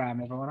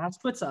Instagram. Everyone has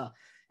Twitter.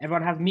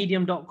 Everyone has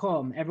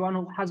medium.com.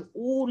 Everyone has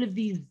all of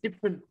these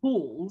different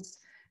tools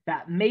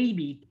that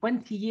maybe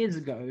 20 years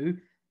ago,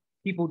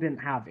 people didn't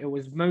have. It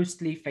was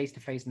mostly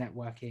face-to-face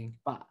networking.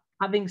 But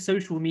having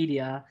social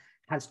media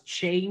has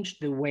changed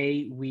the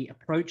way we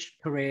approach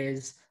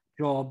careers,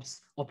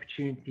 jobs,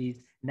 opportunities,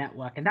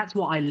 network. And that's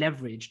what I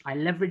leveraged. I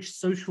leveraged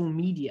social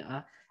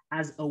media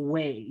as a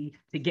way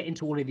to get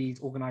into all of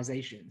these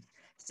organizations.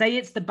 Say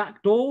it's the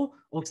back door,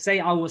 or say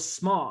I was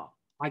smart,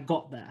 I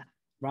got there,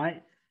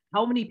 right?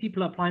 How many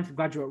people are applying for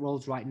graduate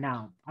roles right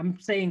now? I'm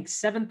saying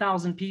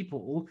 7,000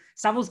 people.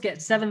 Savills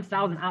get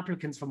 7,000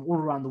 applicants from all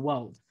around the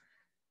world.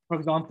 For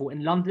example,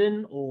 in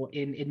London or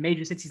in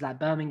major cities like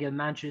Birmingham,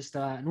 Manchester,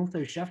 and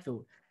also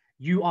Sheffield,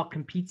 you are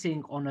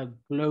competing on a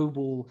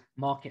global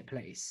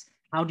marketplace.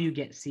 How do you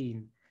get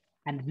seen?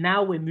 And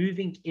now we're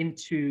moving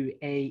into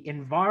a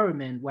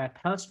environment where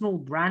personal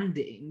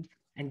branding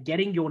and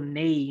getting your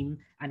name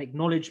and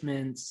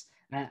acknowledgements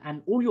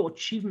and all your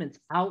achievements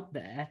out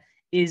there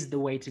is the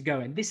way to go.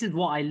 And this is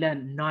what I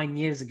learned 9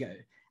 years ago.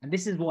 And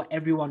this is what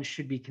everyone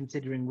should be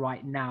considering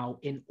right now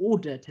in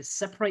order to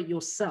separate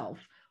yourself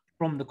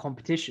from the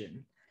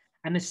competition.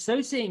 And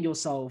associating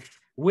yourself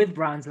with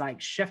brands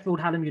like Sheffield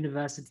Hallam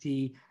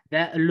University,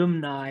 their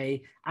alumni,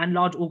 and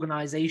large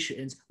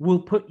organizations will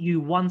put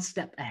you one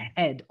step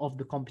ahead of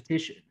the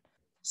competition.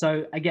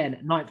 So again,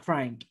 Knight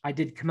Frank, I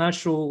did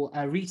commercial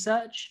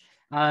research,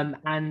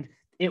 and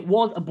it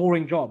was a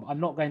boring job, I'm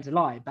not going to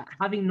lie, but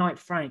having Knight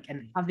Frank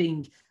and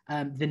having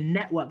the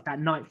network that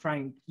Knight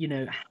Frank,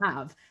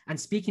 have, and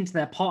speaking to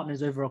their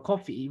partners over a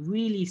coffee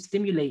really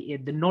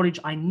stimulated the knowledge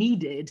I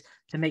needed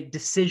to make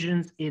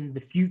decisions in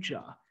the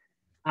future.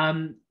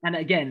 And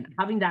again,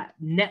 having that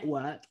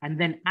network and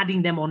then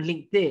adding them on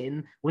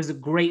LinkedIn was a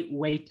great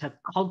way to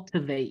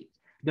cultivate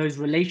those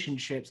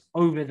relationships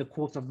over the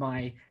course of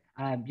my,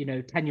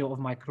 tenure of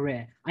my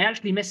career. I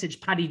actually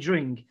messaged Paddy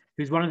Dring,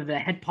 who's one of the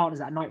head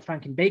partners at Knight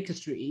Frank in Baker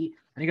Street.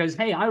 And he goes,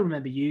 "Hey, I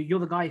remember you. You're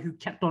the guy who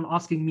kept on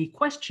asking me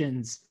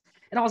questions."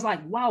 And I was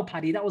like, wow,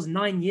 Paddy, that was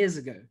 9 years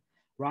ago,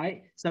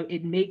 right? So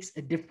it makes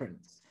a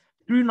difference.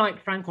 Through Knight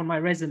Frank on my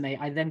resume,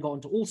 I then got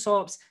onto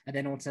Allsops and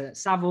then onto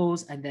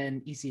Savills and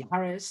then EC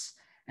Harris.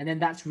 And then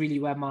that's really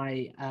where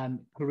my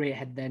career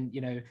had then,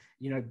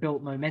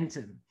 built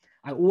momentum.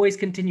 I always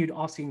continued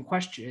asking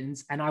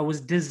questions and I was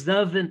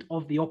deserving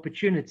of the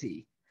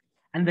opportunity.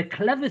 And the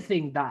clever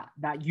thing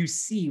that you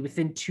see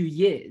within 2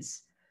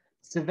 years,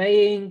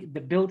 surveying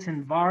the built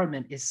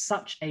environment is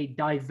such a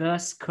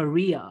diverse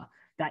career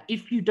that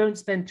if you don't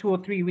spend 2 or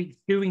 3 weeks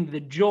doing the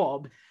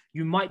job,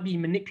 you might be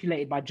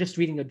manipulated by just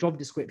reading a job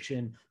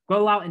description.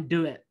 Go out and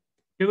do it.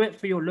 Do it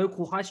for your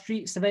local high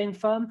street surveying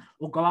firm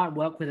or go out and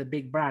work with a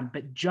big brand,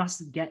 but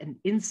just get an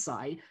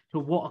insight to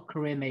what a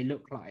career may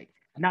look like.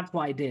 And that's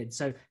what I did.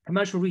 So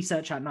commercial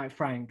research at Knight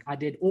Frank. I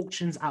did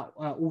auctions at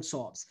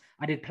Allsops.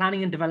 I did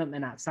planning and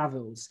development at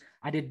Savills.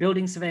 I did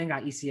building surveying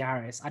at EC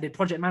Harris. I did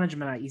project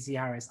management at EC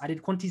Harris. I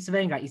did quantity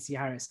surveying at EC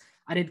Harris.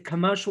 I did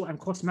commercial and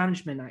cost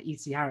management at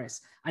EC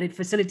Harris. I did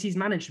facilities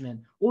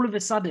management. All of a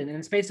sudden, in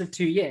the space of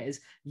 2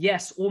 years,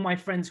 yes, all my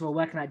friends who were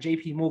working at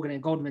JP Morgan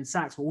and Goldman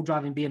Sachs were all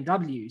driving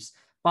BMWs.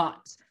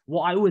 But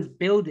what I was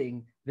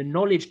building, the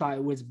knowledge that I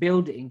was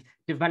building,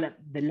 developed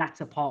the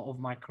latter part of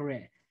my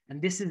career.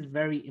 And this is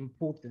very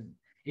important.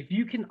 If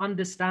you can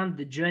understand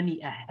the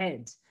journey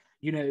ahead,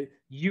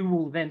 you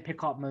will then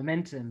pick up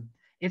momentum.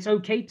 It's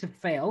okay to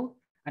fail.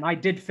 And I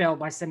did fail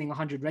by sending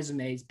 100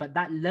 resumes, but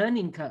that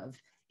learning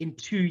curve in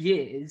 2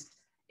 years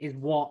is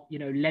what,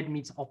 led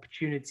me to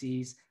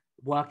opportunities,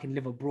 work and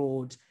live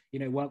abroad,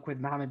 work with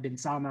Mohammed bin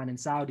Salman in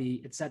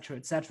Saudi, et cetera,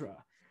 et cetera.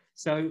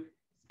 So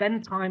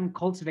spend time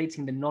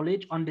cultivating the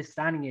knowledge,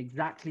 understanding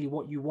exactly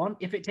what you want.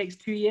 If it takes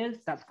 2 years,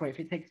 that's great. If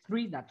it takes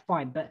 3, that's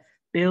fine. But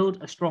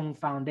build a strong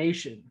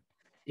foundation.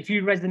 If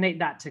you resonate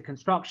that to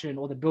construction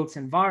or the built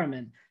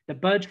environment, the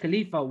Burj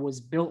Khalifa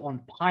was built on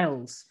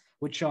piles,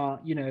 which are,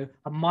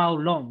 a mile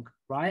long,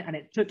 right? And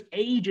it took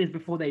ages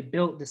before they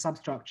built the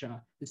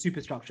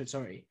superstructure,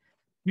 sorry.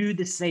 Do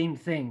the same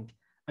thing.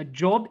 A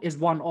job is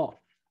one-off.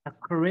 A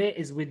career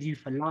is with you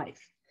for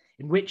life,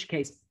 in which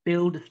case,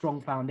 build a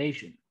strong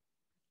foundation.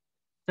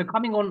 So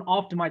coming on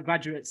after my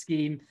graduate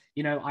scheme,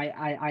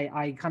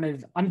 I kind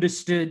of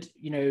understood,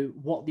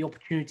 what the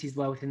opportunities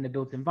were within the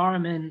built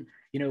environment,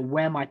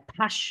 where my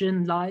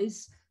passion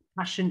lies.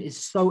 Passion is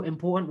so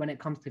important when it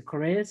comes to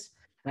careers.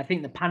 And I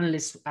think the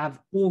panelists have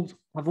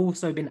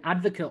also been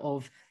advocate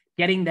of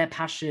getting their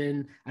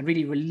passion and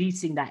really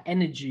releasing that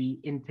energy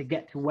in to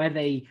get to where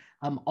they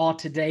are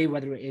today,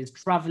 whether it is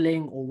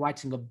traveling or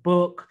writing a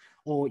book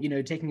or,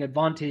 taking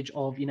advantage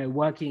of,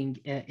 working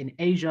in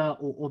Asia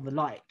or the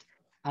like.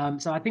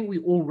 So I think we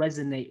all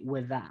resonate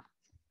with that.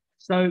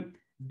 So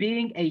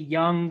being a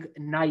young,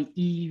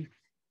 naive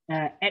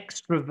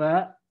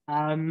extrovert,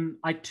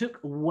 I took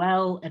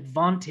well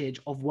advantage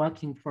of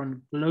working for a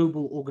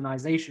global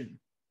organization.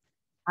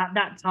 At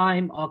that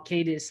time,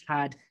 Arcadis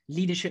had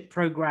leadership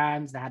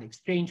programs, they had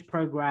exchange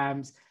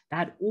programs, they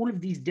had all of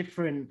these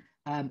different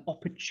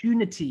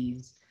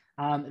opportunities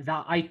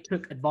that I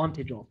took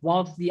advantage of.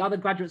 Whilst the other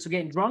graduates were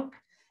getting drunk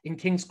in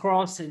King's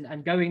Cross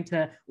and going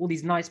to all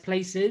these nice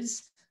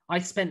places, I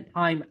spent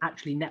time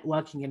actually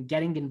networking and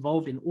getting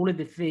involved in all of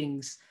the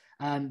things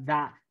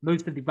that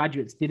most of the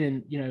graduates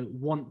didn't,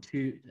 want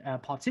to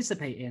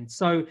participate in.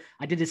 So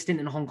I did a stint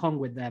in Hong Kong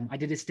with them. I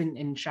did a stint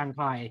in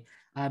Shanghai.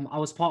 I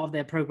was part of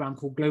their program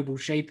called Global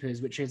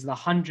Shapers, which is the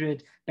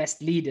 100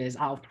 best leaders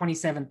out of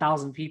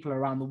 27,000 people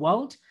around the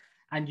world.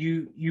 And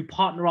you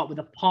partner up with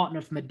a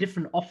partner from a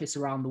different office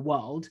around the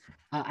world,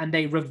 and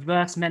they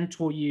reverse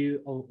mentor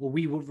you, or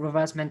we will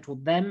reverse mentor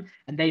them,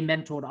 and they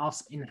mentored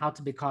us in how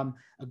to become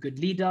a good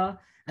leader.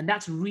 And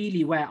that's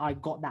really where I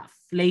got that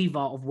flavor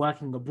of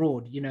working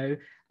abroad.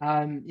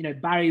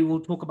 Barry will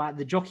talk about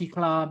the jockey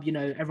club,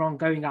 everyone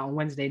going out on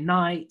Wednesday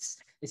nights,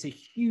 It's a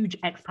huge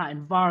expat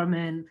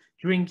environment,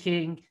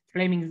 drinking,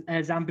 flaming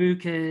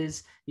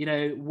Zambucas, you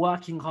know,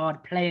 working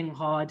hard, playing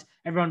hard,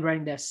 everyone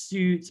wearing their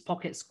suits,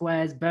 pocket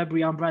squares,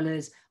 Burberry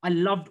umbrellas. I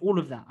loved all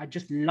of that. I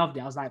just loved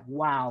it. I was like,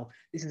 wow,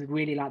 this is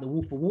really like the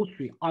Wolf of Wall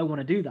Street. I want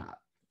to do that.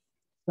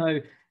 So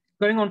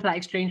going on to that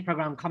exchange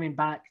program, coming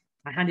back,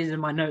 I handed in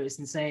my notice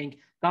and saying,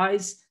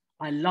 guys,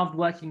 I loved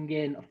working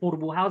in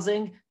affordable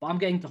housing, but I'm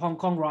going to Hong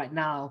Kong right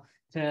now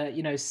to,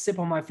 you know, sip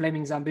on my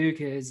flaming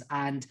Zambucas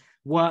and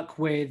work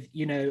with,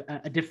 you know,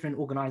 a different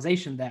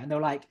organization there. And they're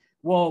like,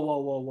 whoa, whoa,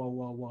 whoa, whoa,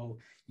 whoa, whoa.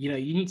 You know,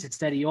 you need to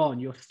steady on.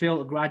 You're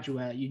still a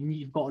graduate.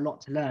 You've got a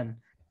lot to learn.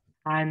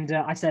 And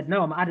I said,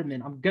 no, I'm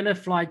adamant. I'm going to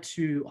fly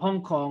to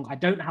Hong Kong. I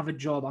don't have a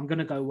job. I'm going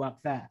to go work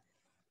there.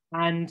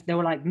 And they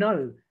were like,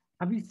 no,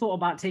 have you thought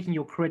about taking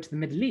your career to the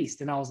Middle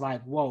East? And I was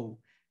like, whoa,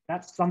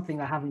 that's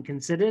something I haven't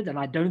considered. And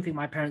I don't think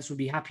my parents would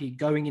be happy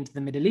going into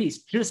the Middle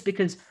East just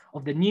because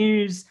of the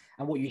news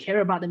and what you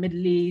hear about the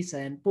Middle East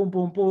and boom,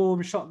 boom,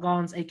 boom,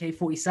 shotguns,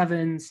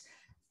 AK-47s.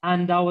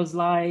 And I was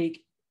like,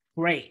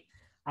 great.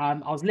 I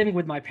was living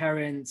with my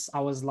parents. I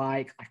was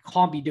like, I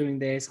can't be doing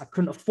this. I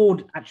couldn't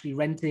afford actually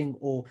renting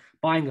or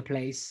buying a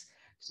place.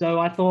 So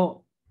I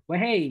thought, well,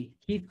 hey,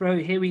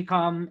 Heathrow, here we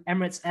come,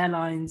 Emirates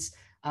Airlines,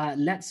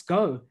 let's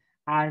go.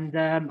 And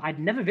I'd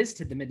never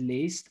visited the Middle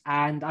East.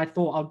 And I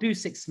thought I'll do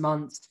 6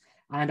 months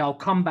and I'll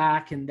come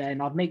back and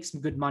then I'll make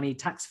some good money,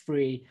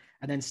 tax-free,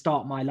 and then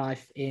start my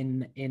life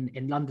in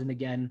London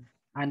again.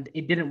 And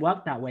it didn't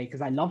work that way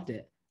because I loved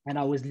it. And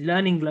I was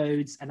learning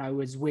loads and I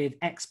was with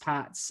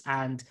expats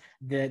and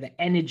the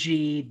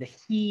energy, the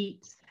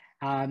heat.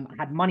 I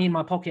had money in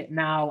my pocket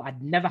now. I'd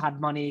never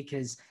had money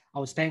because I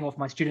was paying off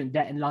my student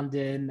debt in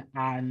London.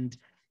 And,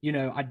 you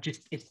know,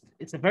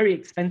 it's a very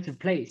expensive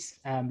place,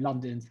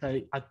 London. So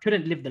I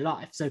couldn't live the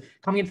life. So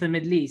coming into the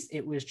Middle East,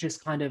 it was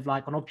just kind of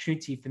like an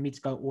opportunity for me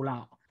to go all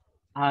out.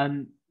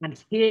 And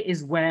here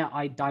is where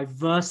I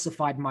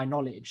diversified my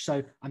knowledge.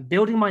 So I'm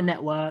building my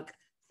network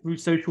through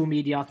social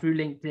media, through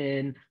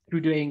LinkedIn,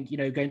 through doing, you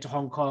know, going to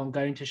Hong Kong,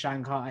 going to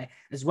Shanghai,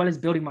 as well as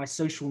building my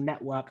social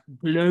network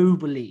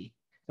globally.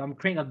 So I'm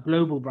creating a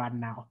global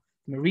brand now,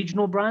 from a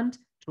regional brand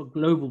to a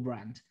global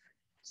brand.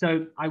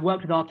 So I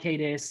worked with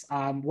Arcadis,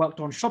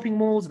 worked on shopping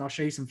malls, and I'll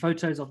show you some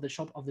photos of the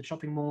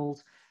shopping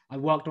malls. I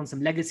worked on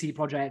some legacy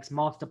projects,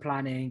 master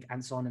planning,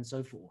 and so on and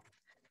so forth.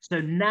 So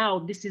now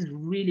this is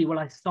really where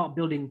I start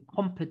building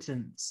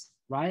competence,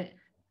 right?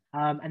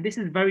 And this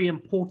is very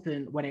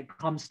important when it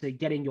comes to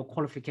getting your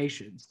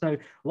qualifications. So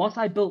whilst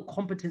I built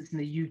competence in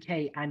the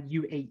UK and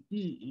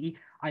UAE,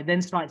 I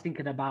then started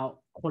thinking about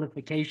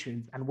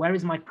qualifications and where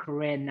is my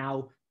career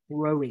now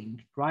growing,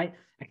 right?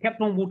 I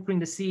kept on watering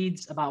the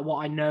seeds about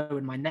what I know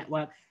in my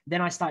network.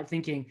 Then I started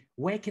thinking,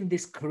 where can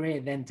this career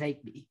then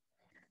take me?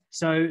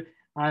 So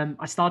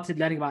I started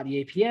learning about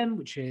the APM,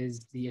 which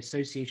is the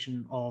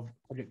Association of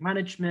Project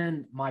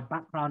Management. My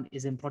background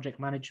is in project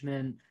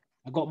management.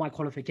 I got my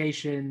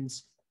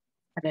qualifications.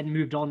 I then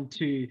moved on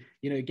to,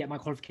 you know, get my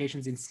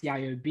qualifications in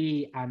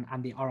CIOB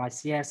and the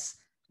RICS.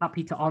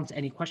 Happy to answer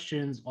any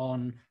questions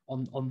on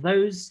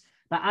those.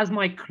 But as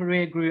my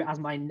career grew, as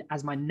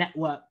my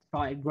network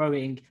started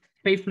growing,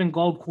 Faithful and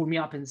Gold called me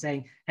up and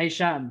saying, hey,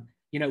 Sham,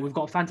 you know, we've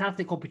got a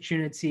fantastic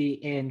opportunity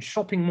in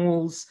shopping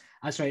malls.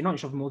 Sorry, not in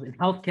shopping malls, in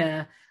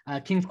healthcare.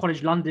 King's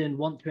College London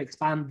want to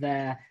expand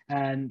their,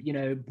 you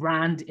know,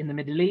 brand in the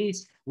Middle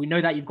East. We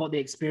know that you've got the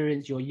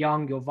experience. You're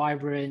young, you're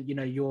vibrant. You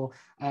know,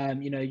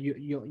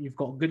 you've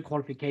got good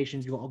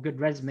qualifications. You've got a good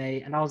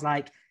resume. And I was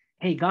like,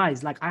 hey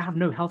guys, like I have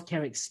no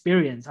healthcare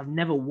experience. I've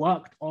never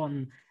worked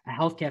on a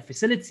healthcare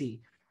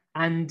facility.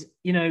 And,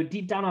 you know,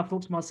 deep down, I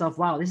thought to myself,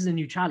 wow, this is a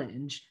new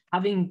challenge.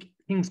 Having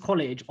King's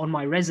College on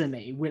my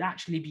resume would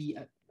actually be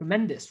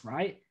tremendous,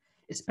 right?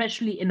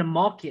 Especially in a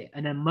market,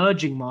 an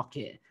emerging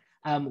market,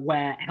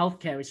 where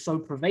healthcare is so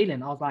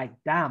prevalent. I was like,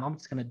 damn, I'm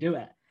just going to do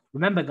it.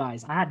 Remember,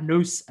 guys, I had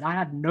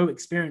no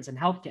experience in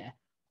healthcare,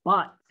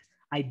 but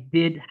I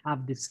did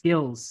have the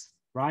skills,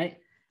 right?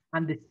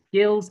 And the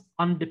skills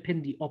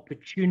underpin the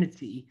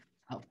opportunity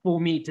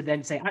for me to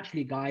then say,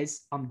 actually,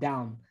 guys, I'm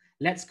down.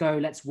 Let's go,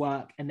 let's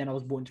work. And then I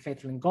was brought into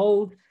Faithful and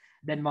Gold.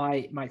 Then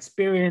my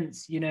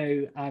experience, you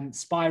know,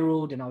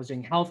 spiraled, and I was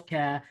doing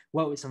healthcare,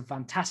 worked with some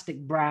fantastic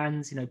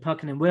brands, you know,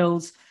 Perkin &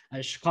 Wills,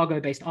 a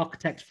Chicago-based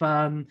architect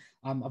firm.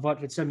 I've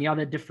worked with so many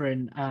other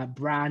different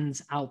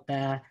brands out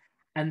there.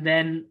 And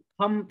then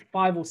come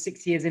 5 or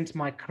 6 years into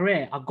my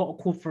career, I got a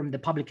call from the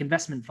Public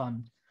Investment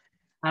Fund.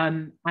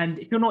 And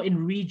if you're not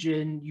in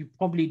region, you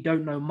probably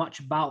don't know much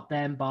about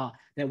them, but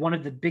they're one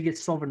of the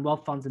biggest sovereign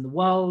wealth funds in the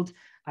world.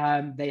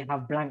 They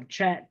have blank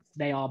checks.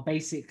 They are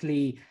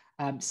basically,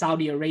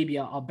 Saudi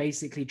Arabia are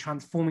basically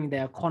transforming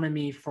their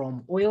economy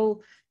from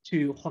oil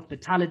to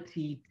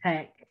hospitality,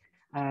 tech,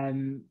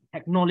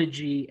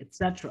 technology,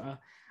 etc.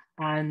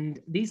 And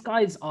these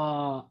guys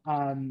are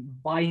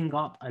buying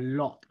up a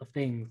lot of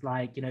things,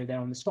 like, you know, they're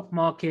on the stock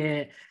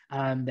market,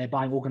 they're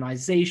buying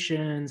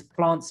organizations,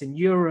 plants in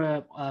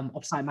Europe,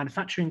 offsite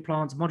manufacturing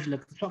plants,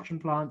 modular construction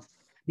plants.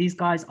 These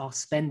guys are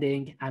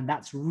spending, and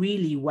that's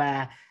really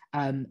where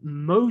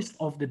most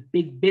of the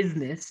big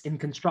business in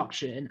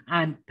construction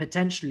and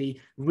potentially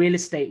real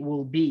estate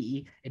will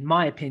be, in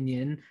my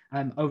opinion,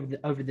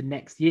 over the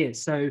next year.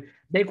 So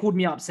they called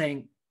me up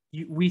saying,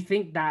 we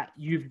think that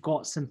you've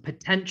got some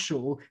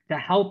potential to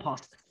help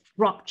us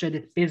structure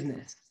this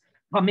business.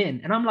 Come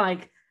in. And I'm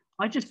like,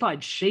 I just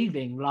started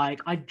shaving.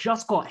 Like, I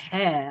just got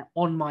hair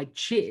on my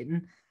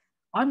chin.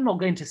 I'm not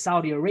going to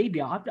Saudi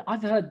Arabia.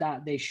 I've heard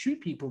that they shoot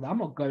people there. I'm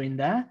not going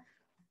there.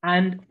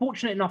 And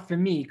fortunate enough for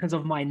me, because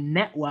of my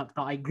network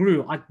that I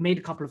grew, I made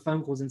a couple of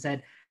phone calls and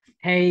said,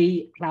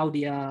 hey,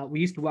 Claudia,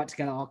 we used to work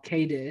together at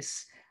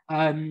Arcadis.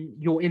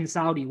 You're in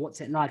Saudi. What's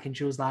it like? And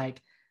she was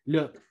like,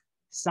 look,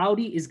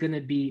 Saudi is going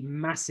to be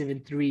massive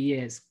in 3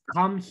 years.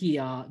 Come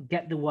here,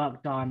 get the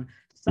work done,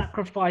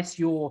 sacrifice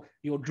your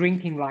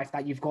drinking life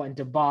that you've got in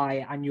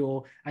Dubai and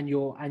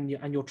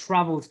your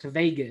travels to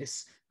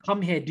Vegas.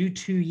 Come here, do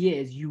 2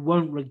 years. You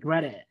won't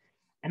regret it.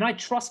 And I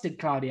trusted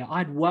Claudia.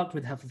 I'd worked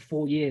with her for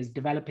 4 years,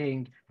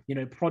 developing,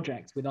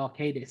 projects with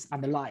Arcadis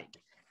and the like.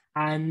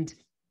 And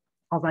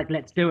I was like,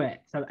 let's do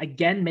it. So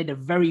again, made a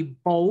very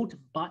bold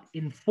but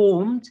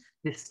informed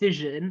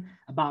decision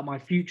about my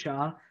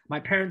future. My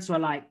parents were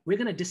like, we're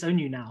going to disown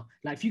you now.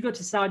 Like, if you go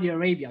to Saudi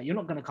Arabia, you're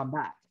not going to come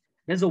back.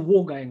 There's a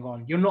war going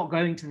on. You're not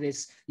going to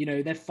this,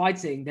 they're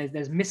fighting.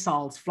 There's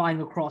missiles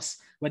flying across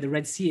where the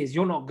Red Sea is.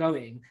 You're not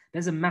going.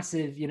 There's a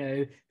massive,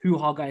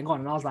 hoo-ha going on.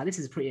 And I was like, this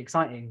is pretty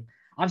exciting.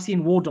 I've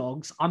seen war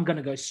dogs. I'm going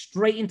to go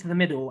straight into the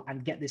middle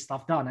and get this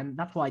stuff done. And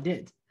that's what I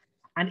did.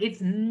 And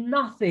it's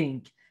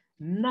nothing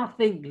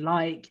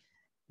like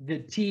the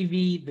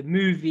TV, the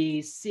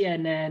movies,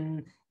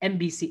 CNN,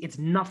 NBC. It's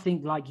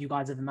nothing like you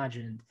guys have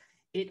imagined.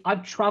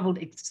 I've traveled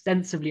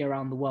extensively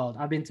around the world.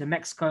 I've been to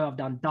Mexico. I've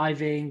done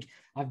diving.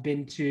 I've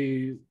been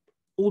to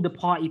all the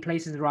party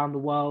places around the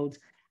world.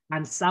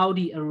 And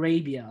Saudi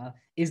Arabia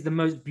is the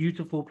most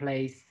beautiful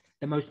place,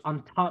 the most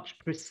untouched,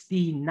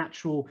 pristine,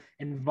 natural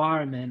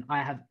environment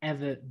I have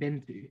ever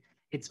been to.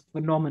 It's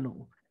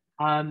phenomenal.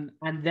 And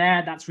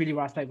that's really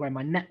where I started growing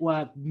my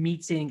network,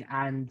 meeting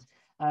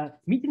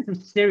some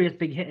serious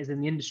big hitters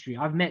in the industry.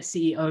 I've met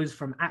CEOs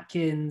from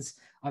Atkins.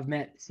 I've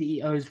met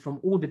CEOs from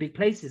all the big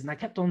places. And I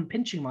kept on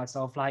pinching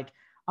myself like,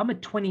 I'm a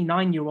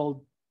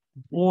 29-year-old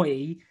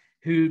boy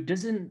who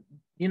doesn't,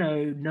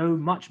 know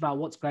much about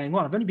what's going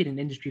on. I've only been in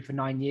the industry for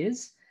 9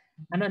 years.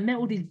 And I met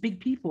all these big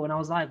people and I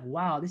was like,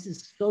 wow, this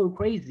is so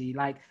crazy.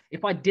 Like,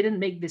 if I didn't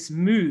make this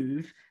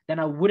move, then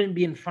I wouldn't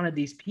be in front of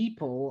these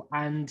people.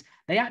 And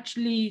they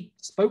actually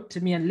spoke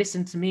to me and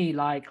listened to me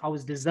like I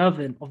was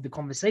deserving of the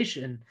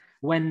conversation.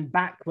 When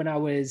I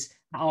was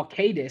at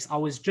Arcadis, I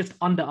was just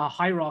under a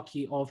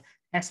hierarchy of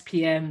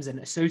SPMs and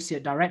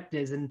associate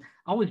directors, and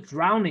I was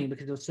drowning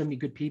because there were so many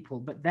good people,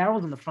 but there I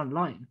was on the front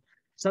line.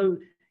 So,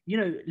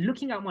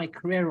 looking at my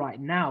career right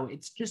now,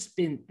 it's just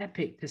been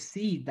epic to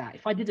see that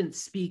if I didn't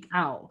speak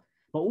out,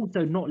 but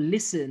also not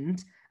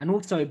listened and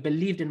also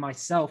believed in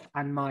myself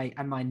and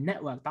my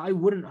network, that I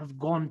wouldn't have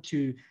gone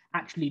to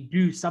actually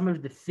do some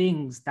of the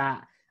things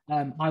that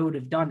I would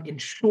have done in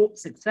short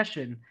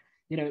succession.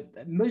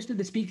 Most of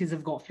the speakers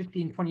have got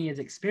 15, 20 years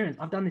experience.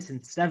 I've done this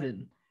in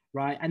 7,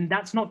 right? And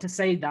that's not to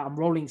say that I'm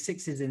rolling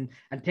sixes and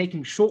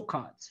taking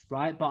shortcuts,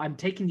 right? But I'm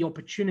taking the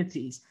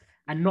opportunities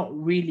and not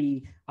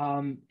really,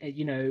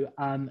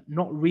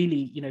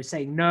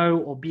 saying no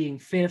or being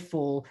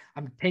fearful.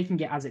 I'm taking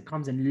it as it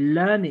comes and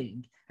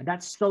learning. And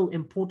that's so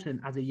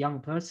important as a young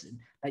person,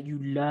 that you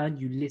learn,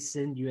 you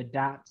listen, you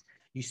adapt,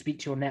 you speak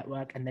to your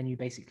network, and then you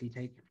basically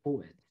take it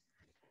forward.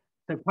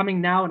 So coming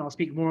now, and I'll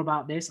speak more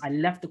about this, I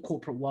left the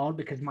corporate world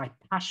because my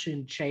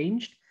passion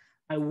changed.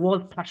 I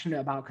was passionate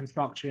about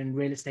construction,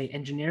 real estate,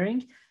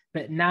 engineering,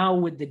 but now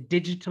with the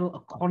digital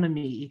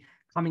economy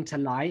coming to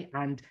light,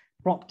 and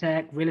prop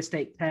tech, real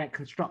estate tech,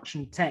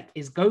 construction tech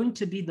is going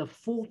to be the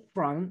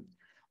forefront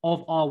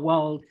of our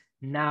world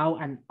now,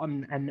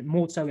 and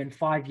more so in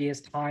 5 years'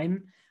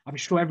 time. I'm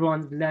sure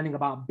everyone's learning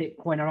about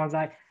Bitcoin, and I was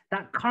like,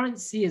 that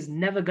currency is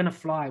never going to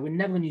fly. We're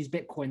never going to use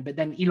Bitcoin. But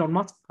then Elon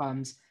Musk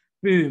comes,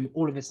 boom,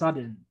 all of a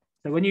sudden.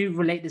 So when you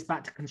relate this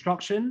back to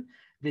construction,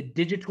 the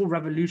digital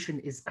revolution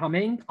is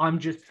coming. I'm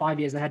just 5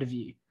 years ahead of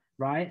you,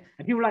 right?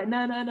 And people are like,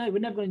 no, we're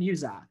never going to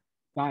use that.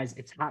 Guys,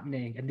 it's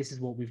happening. And this is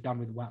what we've done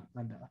with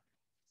Wetlander.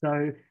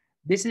 So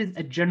this is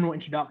a general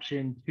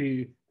introduction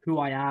to who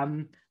I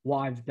am, what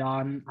I've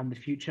done, and the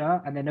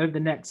future. And then over the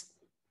next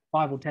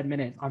 5 or 10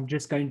 minutes, I'm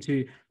just going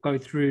to go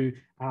through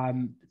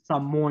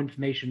some more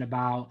information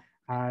about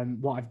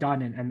what I've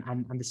done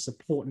and the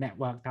support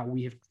network that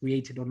we have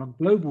created on a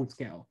global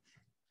scale.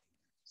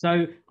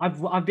 So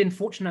I've been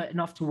fortunate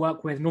enough to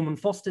work with Norman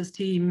Foster's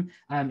team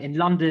in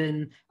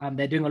London.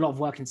 They're doing a lot of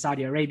work in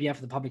Saudi Arabia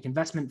for the Public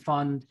Investment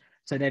Fund.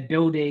 So they're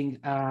building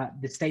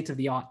the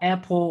state-of-the-art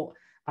airport.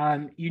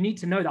 You need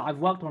to know that I've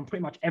worked on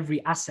pretty much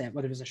every asset,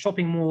 whether it's a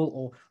shopping mall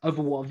or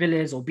overwater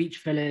villas or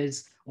beach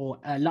villas or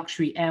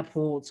luxury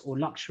airports or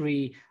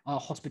luxury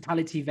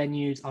hospitality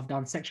venues. I've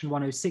done Section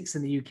 106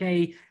 in the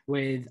UK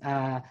with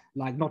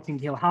like Notting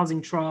Hill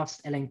Housing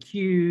Trust,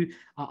 L&Q.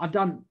 I've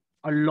done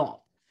a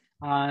lot.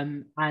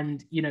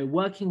 And, you know,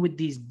 working with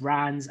these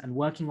brands and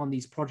working on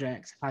these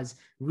projects has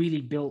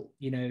really built,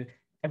 you know,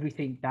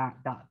 everything that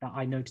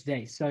I know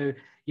today. So,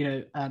 you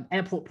know,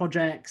 airport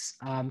projects,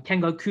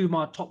 Kengo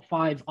Kumar, top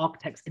 5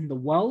 architects in the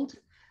world.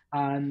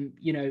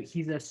 You know,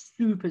 he's a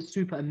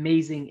super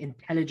amazing,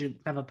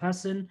 intelligent, clever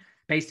person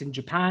based in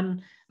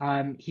Japan.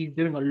 He's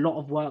doing a lot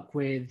of work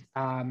with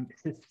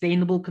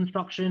sustainable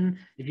construction.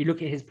 If you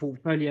look at his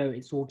portfolio,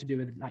 it's all to do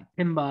with like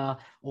timber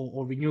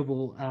or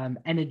renewable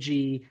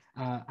energy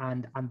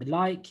and the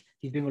like.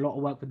 He's doing a lot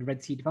of work with the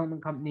Red Sea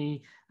Development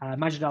Company.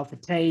 Majid Al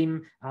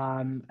Futtaim,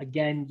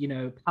 again, you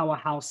know,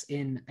 powerhouse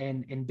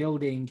in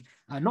building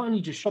not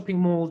only just shopping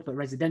malls, but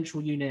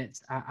residential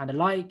units and the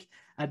like.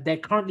 They're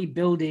currently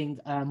building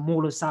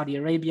Mall of Saudi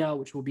Arabia,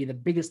 which will be the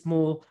biggest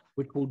mall,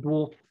 which will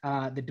dwarf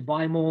the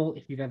Dubai Mall,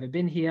 if you've ever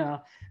been here,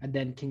 and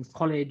then King's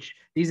College.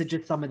 These are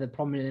just some of the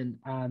prominent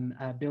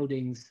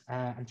buildings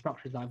and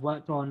structures that I've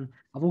worked on.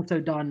 I've also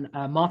done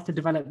master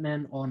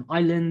development on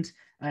island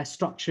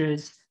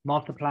structures,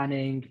 master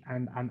planning,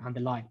 and the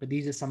like. But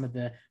these are some of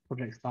the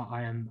projects that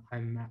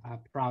I'm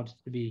proud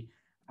to be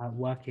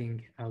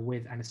working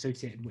with and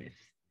associated with.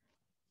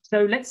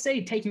 So let's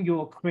say taking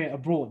your career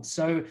abroad.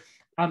 So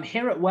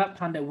here at Work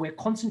Panda, we're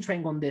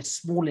concentrating on the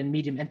small and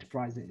medium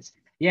enterprises.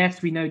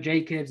 Yes, we know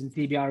Jacobs and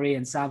CBRE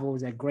and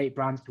Savills are great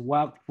brands to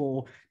work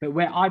for, but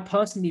where I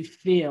personally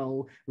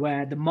feel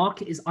where the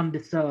market is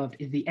underserved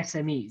is the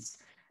SMEs,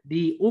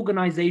 the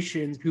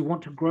organizations who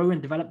want to grow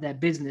and develop their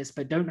business,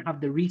 but don't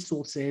have the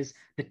resources,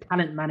 the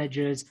talent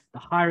managers, the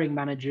hiring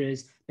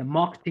managers, the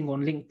marketing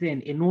on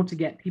LinkedIn in order to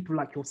get people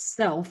like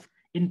yourself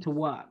into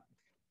work.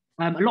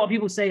 A lot of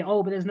people say,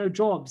 oh, but there's no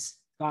jobs.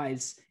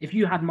 Guys, if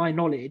you had my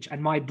knowledge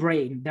and my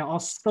brain, there are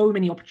so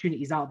many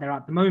opportunities out there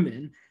at the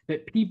moment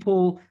that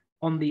people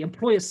on the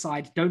employer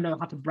side don't know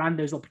how to brand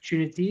those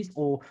opportunities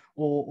or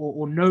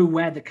know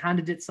where the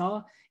candidates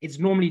are. It's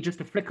normally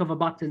just a flick of a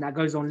button that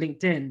goes on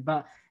LinkedIn,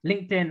 but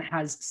LinkedIn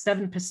has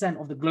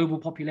 7% of the global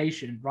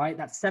population, right?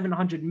 That's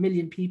 700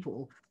 million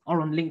people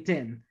are on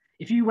LinkedIn.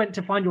 If you went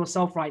to find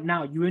yourself right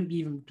now, you wouldn't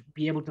even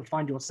be able to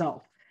find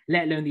yourself,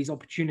 let alone these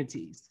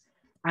opportunities.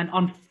 And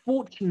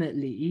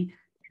unfortunately,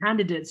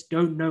 candidates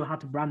don't know how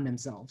to brand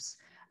themselves.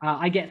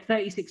 I get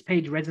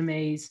 36-page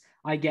resumes.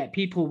 I get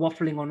people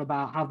waffling on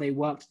about how they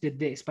worked, did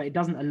this, but it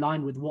doesn't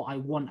align with what I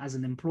want as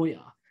an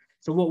employer.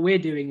 So what we're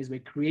doing is we're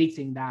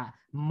creating that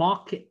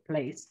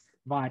marketplace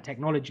via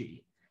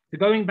technology. So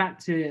going back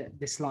to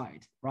this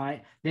slide,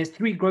 right? There's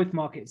 3 growth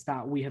markets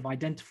that we have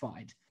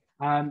identified.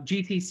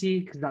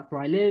 GCC, because that's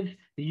where I live,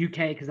 the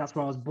UK, because that's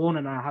where I was born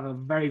and I have a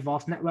very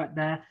vast network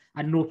there,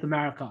 and North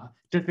America,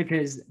 just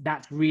because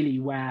that's really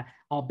where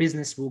our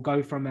business will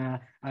go from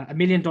a $1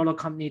 million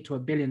company to a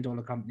 $1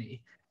 billion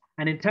company.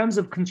 And in terms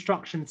of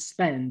construction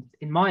spend,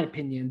 in my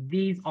opinion,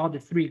 these are the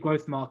 3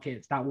 growth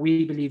markets that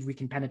we believe we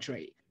can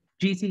penetrate.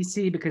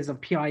 GCC because of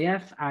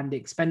PIF and the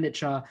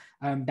expenditure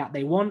that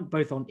they want,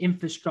 both on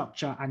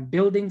infrastructure and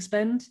building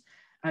spend.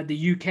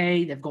 The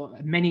UK, they've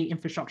got many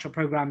infrastructure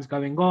programs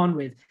going on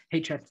with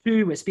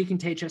HS2. We're speaking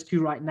to HS2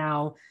 right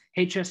now.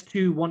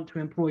 HS2 want to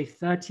employ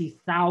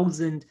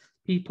 30,000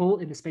 people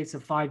in the space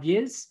of 5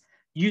 years.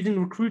 Using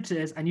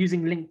recruiters and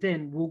using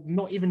LinkedIn will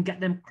not even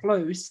get them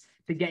close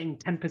to getting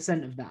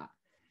 10% of that.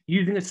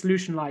 Using a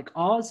solution like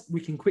ours,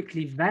 we can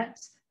quickly vet,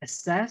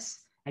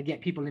 assess, and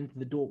get people into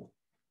the door.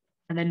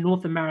 And then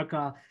North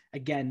America,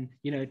 again,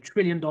 you know, $1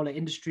 trillion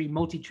industry,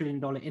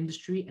 multi-trillion-dollar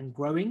industry and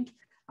growing.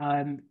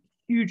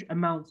 Huge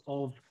amounts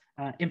of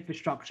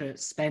infrastructure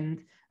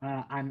spend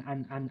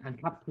and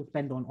capital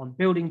spend on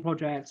building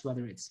projects,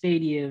 whether it's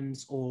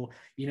stadiums or,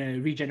 you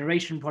know,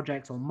 regeneration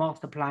projects or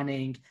master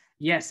planning.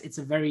 Yes, it's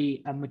a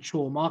very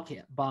mature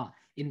market, but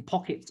in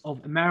pockets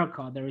of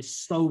America, there is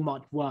so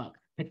much work,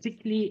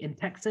 particularly in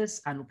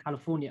Texas and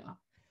California.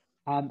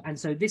 And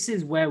so this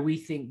is where we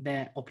think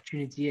their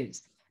opportunity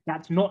is.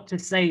 That's not to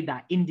say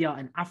that India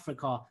and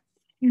Africa,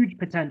 huge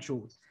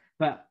potentials,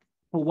 but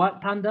for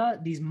Work Panda,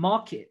 these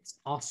markets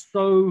are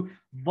so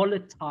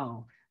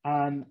volatile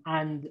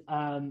and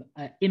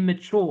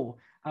immature,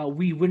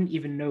 we wouldn't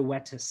even know where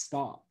to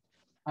start.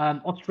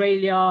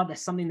 Australia,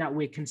 there's something that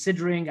we're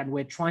considering and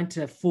we're trying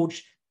to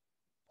forge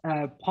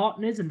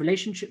partners and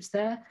relationships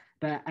there,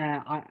 but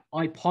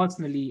I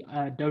personally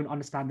don't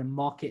understand the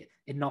market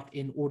enough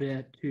in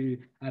order to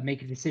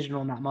make a decision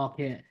on that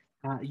market.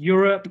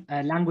 Europe,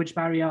 language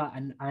barrier,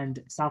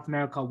 and South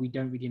America, we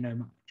don't really know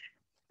much.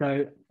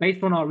 So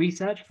based on our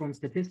research from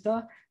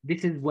Statista,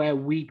 this is where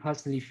we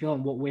personally feel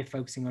and what we're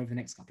focusing over the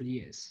next couple of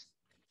years.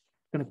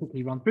 I'm going to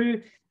quickly run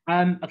through.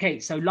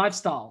 Okay, so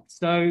lifestyle.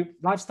 So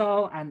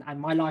lifestyle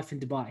and my life in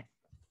Dubai.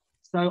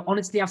 So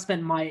honestly, I've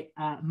spent my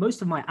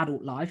most of my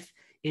adult life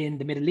in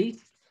the Middle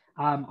East.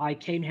 I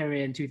came here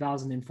in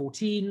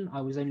 2014. I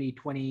was only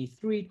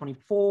 23,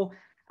 24,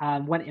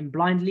 went in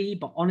blindly,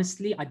 but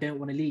honestly, I don't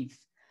want to leave.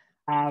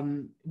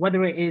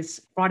 Whether it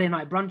is Friday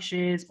night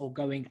brunches or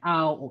going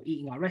out or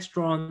eating at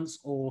restaurants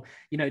or,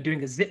 you know,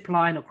 doing a zip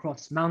line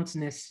across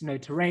mountainous, you know,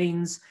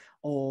 terrains,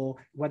 or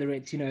whether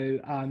it's, you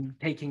know,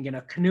 taking, you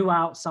know, canoe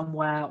out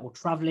somewhere or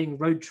traveling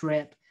road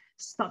trip,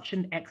 such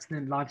an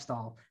excellent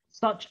lifestyle,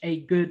 such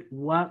a good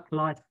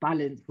work-life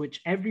balance,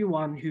 which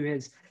everyone who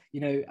has,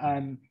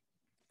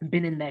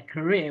 been in their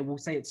career will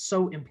say it's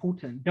so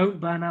important.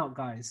 Don't burn out,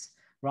 guys,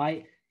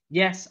 right?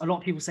 Yes, a lot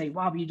of people say,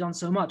 wow, but you've done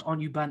so much.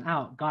 Aren't you burnt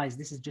out? Guys,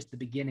 this is just the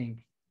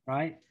beginning,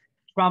 right?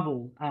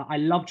 Travel. I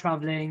love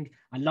traveling.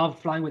 I love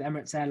flying with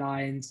Emirates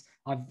Airlines.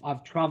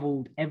 I've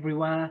traveled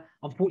everywhere.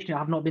 Unfortunately,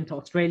 I've not been to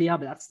Australia,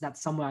 but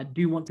that's somewhere I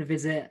do want to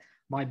visit.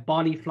 My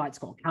Bali flights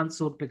got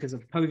cancelled because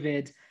of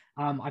COVID.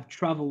 I've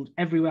traveled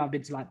everywhere. I've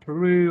been to like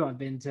Peru. I've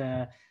been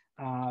to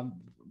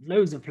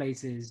loads of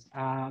places.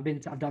 I've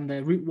done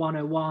the Route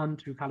 101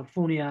 through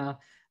California.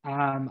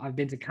 I've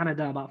been to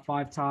Canada about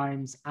 5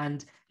 times,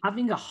 and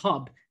having a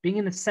hub, being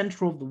in the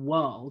center of the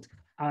world,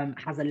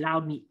 has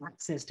allowed me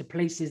access to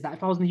places that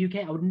if I was in the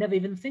UK, I would never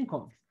even think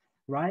of,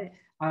 right?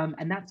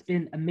 And that's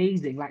been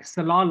amazing. Like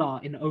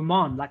Salalah in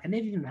Oman, like I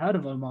never even heard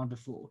of Oman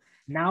before.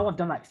 Now I've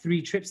done like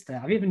 3 trips there.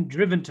 I've even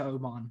driven to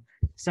Oman.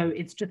 So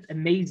it's just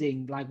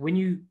amazing. Like when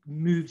you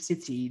move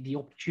city, the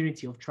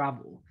opportunity of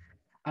travel.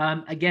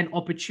 Again,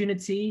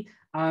 opportunity.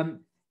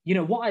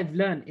 What I've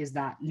learned is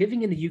that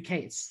living in the UK,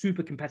 it's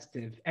super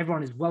competitive.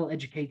 Everyone is well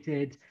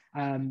educated.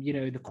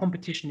 The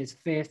competition is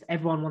fierce.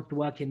 Everyone wants to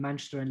work in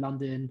Manchester and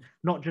London,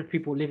 not just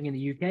people living in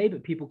the UK,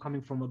 but people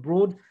coming from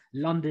abroad.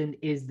 London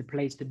is the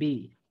place to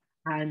be.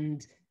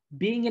 And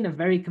being in a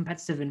very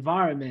competitive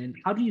environment,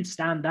 how do you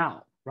stand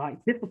out, right?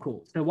 It's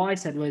difficult. So what I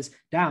said was,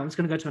 damn, I'm just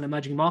going to go to an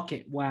emerging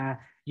market where,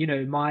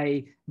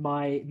 my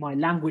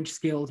language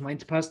skills, my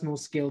interpersonal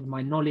skills,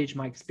 my knowledge,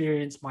 my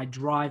experience, my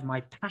drive,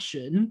 my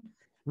passion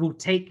will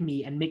take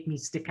me and make me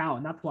stick out.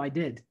 And that's what I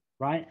did,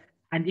 right?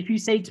 And if you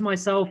say to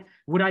myself,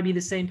 would I be the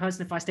same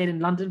person if I stayed in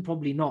London?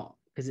 Probably not,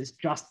 because it's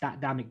just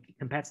that damn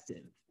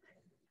competitive.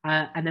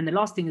 And then the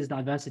last thing is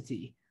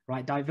diversity,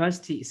 right?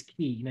 Diversity is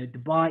key.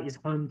 Dubai is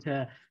home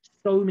to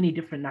so many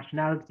different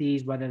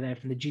nationalities, whether they're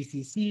from the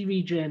GCC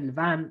region,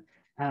 Levant,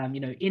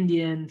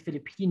 Indian,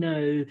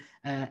 Filipino,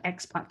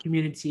 expat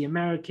community,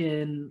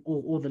 American,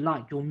 or the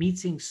like. You're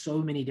meeting so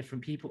many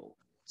different people.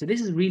 So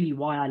this is really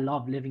why I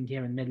love living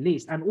here in the Middle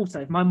East. And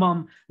also, if my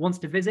mum wants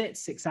to visit,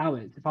 it's 6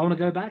 hours. If I want to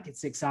go back, it's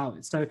 6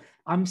 hours. So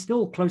I'm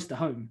still close to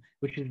home,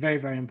 which is very,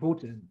 very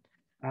important.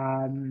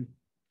 So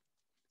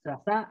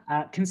that's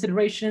that.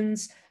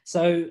 Considerations.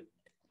 So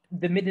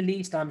the Middle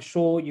East, I'm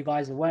sure you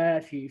guys are aware,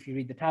 if you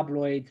read the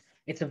tabloids,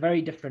 it's a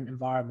very different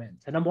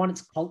environment. So number one,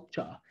 it's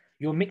culture.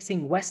 You're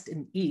mixing West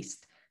and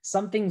East,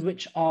 some things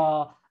which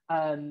are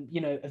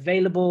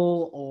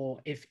available, or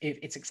if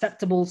it's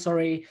acceptable,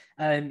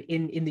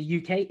 in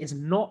the UK is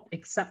not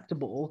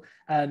acceptable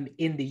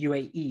in the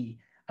UAE.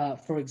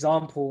 For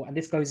example, and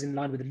this goes in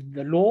line with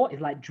the law,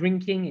 is like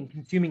drinking and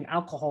consuming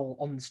alcohol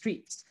on the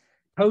streets.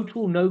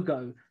 Total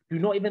no-go. Do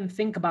not even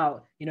think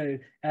about,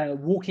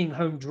 walking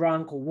home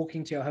drunk or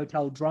walking to your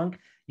hotel drunk.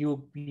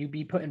 You'll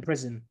be put in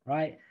prison,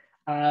 right?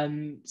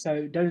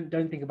 So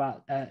don't think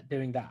about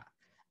doing that.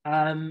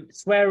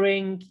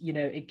 Swearing,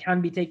 it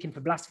can be taken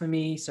for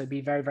blasphemy, so be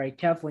very, very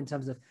careful in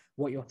terms of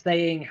what you're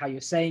saying, how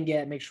you're saying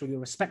it. Make sure you're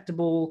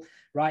respectable,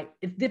 right?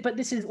 But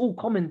this is all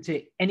common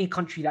to any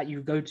country that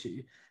you go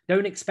to.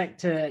 Don't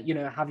expect to,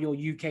 have your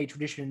UK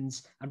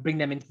traditions and bring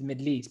them into the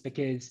Middle East,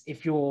 because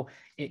if you're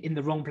in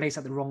the wrong place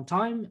at the wrong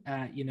time,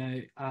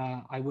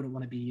 I wouldn't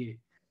want to be you.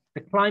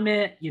 The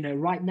climate,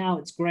 right now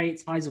it's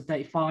great. Highs of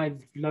 35,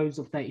 lows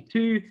of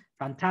 32,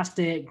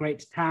 fantastic, great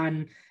to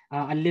tan.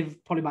 I live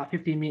probably about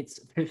 15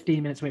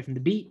 minutes away from the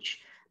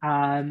beach.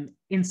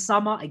 In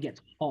summer, it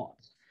gets hot.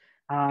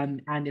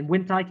 And in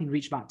winter, I can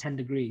reach about 10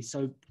 degrees.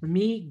 So for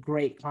me,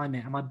 great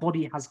climate, and my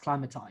body has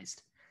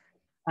climatized.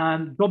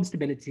 Job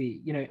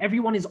stability,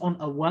 everyone is on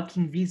a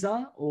working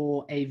visa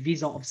or a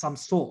visa of some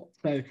sort.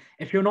 So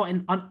if you're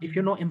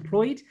not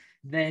employed,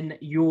 then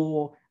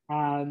your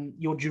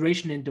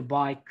duration in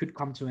Dubai could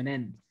come to an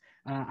end.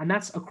 And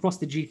that's across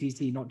the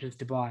GCC, not just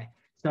Dubai.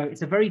 So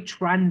it's a very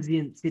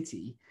transient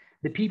city.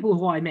 The people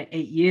who I met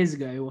 8 years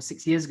ago or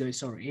 6 years ago,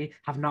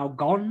 have now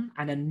gone,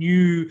 and a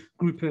new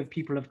group of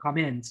people have come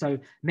in. So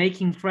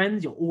making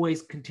friends, you're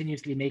always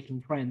continuously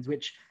making friends,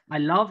 which I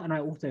love and I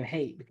also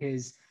hate,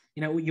 because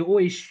you're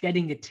always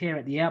shedding a tear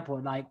at the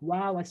airport, like,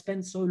 wow, I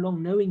spent so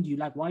long knowing you,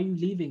 like, why are you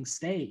leaving?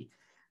 Stay.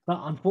 But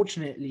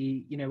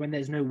unfortunately, when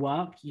there's no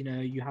work,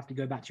 you have to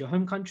go back to your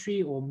home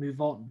country or move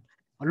on.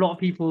 A lot of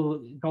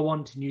people go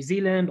on to New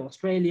Zealand,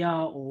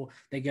 Australia, or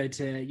they go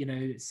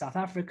to, South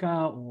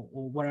Africa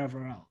or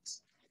wherever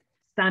else.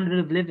 Standard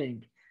of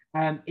living.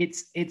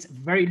 It's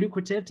very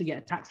lucrative to get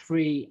a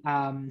tax-free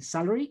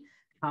salary.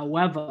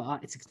 However,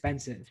 it's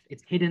expensive.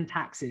 It's hidden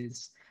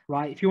taxes,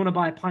 right? If you want to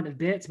buy a pint of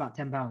beer, it's about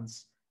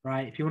 £10,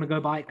 right? If you want to go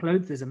buy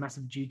clothes, there's a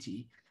massive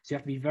duty. So you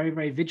have to be very,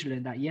 very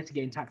vigilant that yes, you're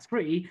getting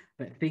tax-free,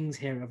 but things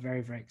here are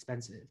very, very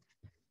expensive.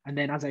 And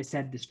then, as I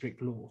said, the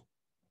strict law.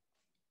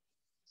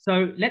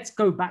 So let's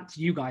go back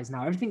to you guys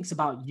now. Everything's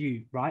about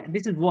you, right? And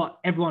this is what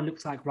everyone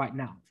looks like right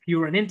now. If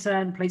you're an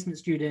intern, placement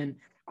student,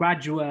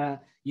 graduate,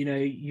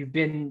 you've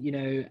been,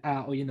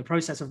 or you're in the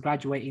process of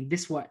graduating,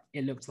 this is what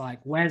it looks like.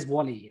 Where's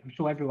Wally? I'm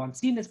sure everyone's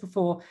seen this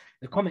before,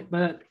 the comic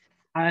book.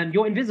 And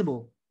you're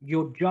invisible,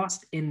 you're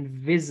just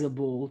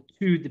invisible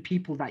to the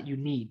people that you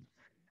need.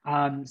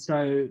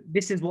 So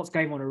this is what's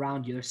going on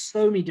around you. There's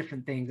so many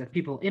different things. There's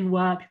people in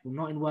work, people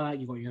not in work,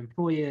 you've got your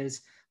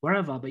employers,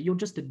 wherever, but you're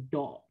just a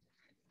dot.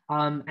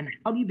 And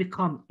how do you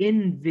become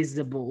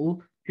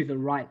invisible to the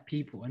right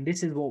people? And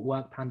this is what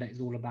Work Panda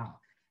is all about,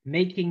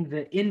 making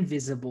the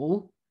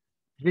invisible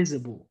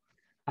visible.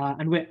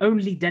 And we're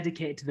only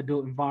dedicated to the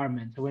built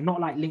environment. So we're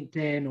not like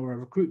LinkedIn or a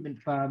recruitment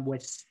firm. We're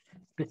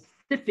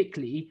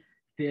specifically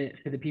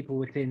for the people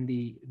within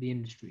the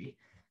industry.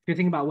 If you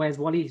think about where's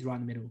Wally, he's right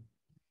in the middle.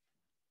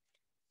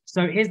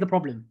 So here's the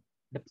problem.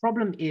 The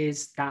problem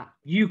is that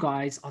you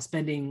guys are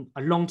spending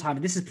a long time,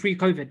 and this is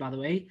pre-COVID, by the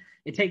way.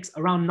 It takes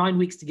around 9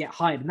 weeks to get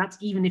hired, and that's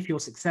even if you're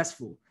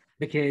successful,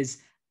 because,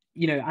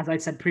 you know, as I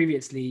said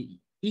previously,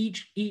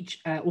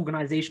 each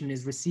organization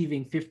is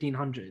receiving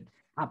 1,500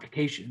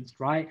 applications,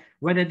 right?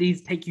 Whether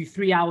these take you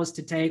 3 hours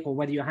to take, or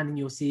whether you're handing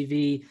your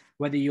CV,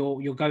 whether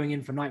you're going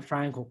in for Knight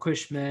Frank or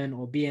Cushman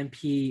or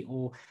BNP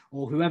or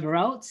whoever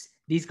else,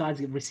 these guys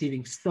are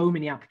receiving so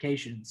many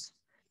applications.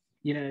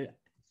 You know,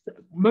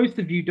 most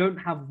of you don't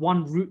have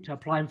one route to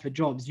applying for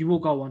jobs. You will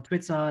go on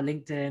Twitter,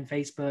 LinkedIn,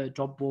 Facebook,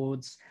 job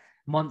boards,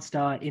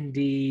 Monster,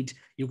 Indeed.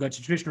 You'll go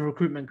to traditional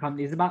recruitment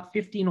companies. About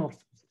 10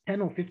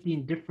 or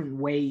 15 different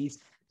ways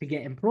to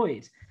get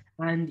employed,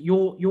 and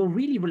you're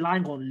really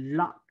relying on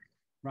luck,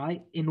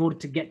 right, in order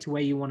to get to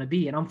where you want to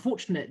be. And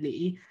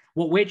unfortunately,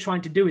 what we're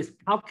trying to do is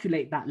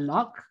calculate that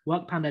luck.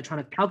 Work Panda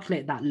trying to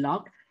calculate that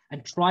luck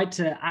and try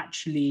to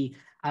actually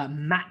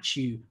match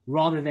you,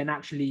 rather than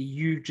actually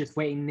you just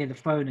waiting near the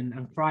phone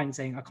and crying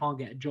saying, I can't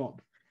get a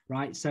job,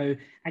 right? So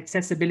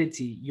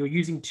accessibility, you're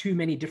using too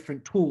many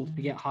different tools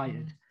to get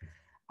hired.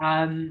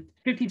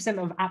 50%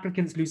 of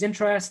applicants lose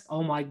interest.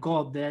 Oh my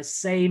God, the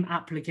same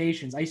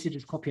applications. I used to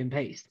just copy and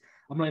paste.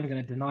 I'm not even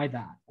going to deny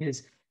that,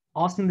 because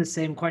asking the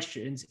same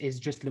questions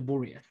is just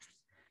laborious.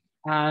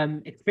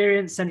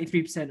 Experience,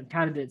 73% of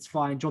candidates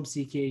find job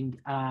seeking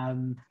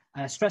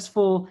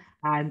stressful.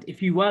 And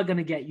if you were going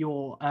to get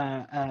your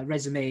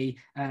resume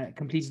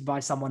completed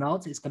by someone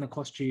else, it's going to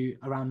cost you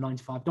around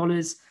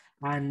 $95,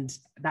 and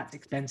that's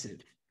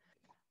expensive.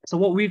 So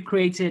what we've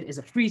created is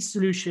a free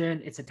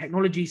solution. It's a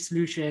technology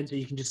solution. So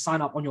you can just sign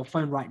up on your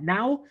phone right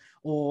now,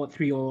 or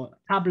through your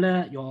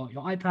tablet, your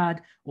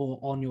iPad, or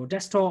on your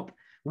desktop.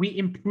 We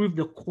improve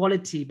the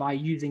quality by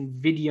using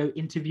video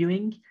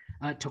interviewing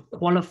to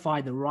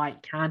qualify the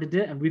right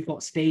candidate. And we've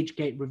got stage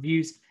gate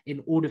reviews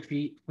in order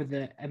for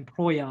the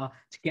employer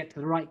to get to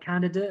the right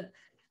candidate.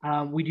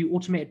 We do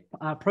automated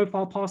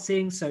profile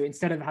passing. So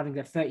instead of having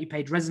a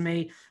 30-page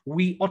resume,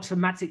 we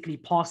automatically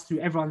pass through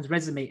everyone's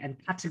resume and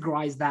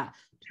categorize that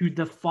to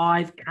the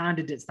 5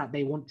 candidates that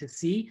they want to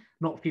see,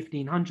 not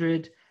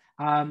 1,500.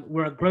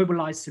 We're a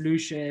globalized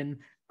solution.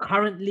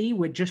 Currently,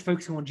 we're just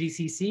focusing on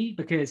GCC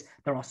because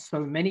there are so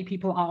many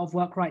people out of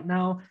work right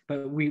now,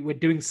 but we're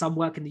doing some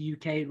work in the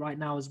UK right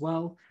now as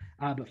well,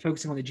 but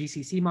focusing on the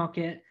GCC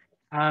market.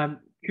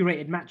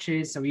 Curated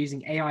matches, so we're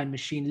using AI and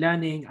machine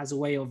learning as a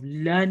way of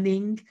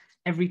learning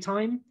every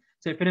time.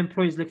 So if an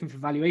employer is looking for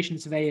valuation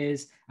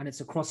surveyors and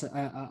it's across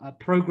a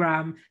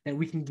program, then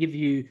we can give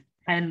you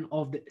 10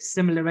 of the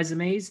similar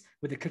resumes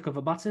with a click of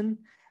a button.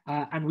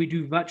 And we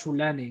do virtual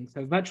learning.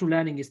 So virtual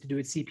learning is to do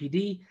with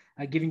CPD,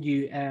 giving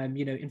you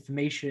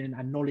information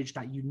and knowledge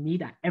that you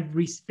need at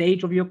every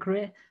stage of your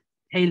career,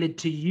 tailored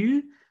to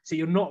you. So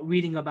you're not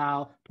reading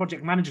about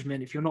project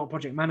management if you're not a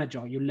project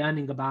manager. You're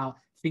learning about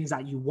things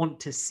that you want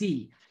to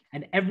see.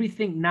 And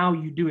everything now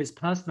you do is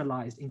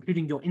personalized,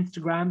 including your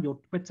Instagram, your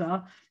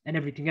Twitter, and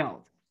everything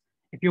else.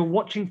 If you're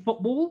watching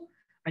football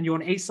and you're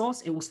on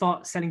ASOS, it will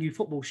start selling you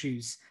football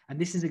shoes. And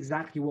this is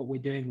exactly what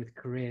we're doing with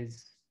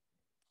careers.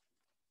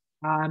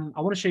 I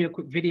want to show you a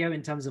quick video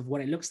in terms of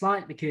what it looks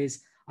like,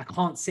 because I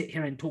can't sit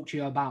here and talk to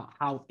you about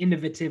how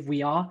innovative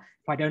we are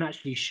if I don't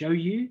actually show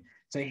you.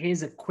 So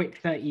here's a quick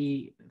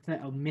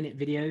 30-minute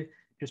video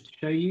just to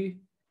show you.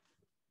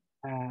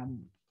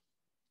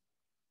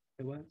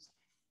 It works.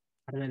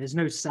 I don't know, there's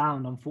no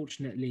sound,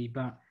 unfortunately,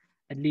 but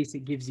at least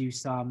it gives you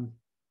some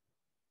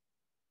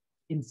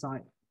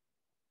insight.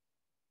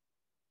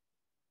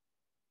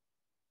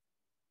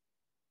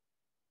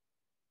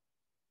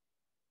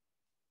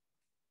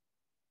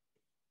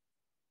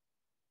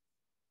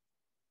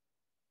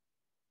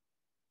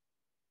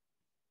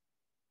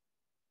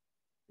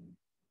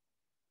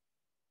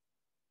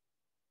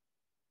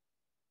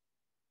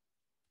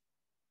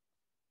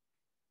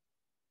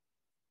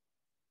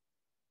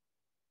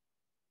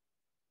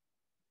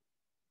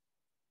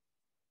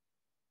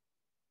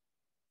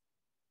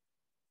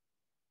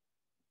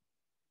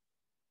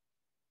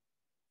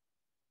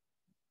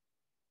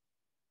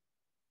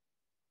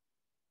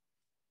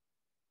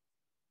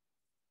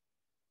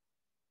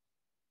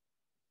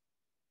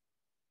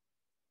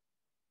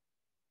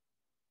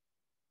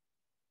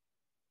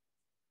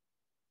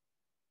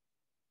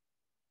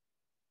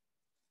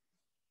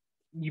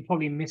 You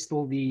probably missed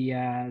all the,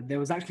 there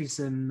was actually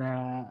some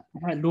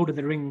Lord of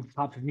the Rings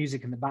type of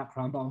music in the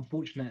background, but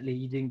unfortunately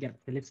you didn't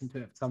get to listen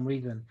to it for some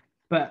reason.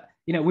 But,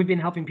 you know, we've been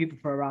helping people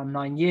for around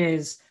 9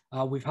 years.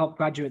 We've helped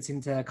graduates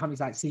into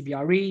companies like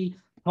CBRE.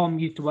 Tom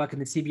used to work in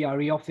the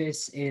CBRE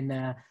office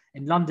in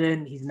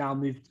London. He's now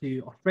moved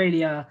to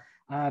Australia,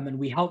 and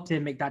we helped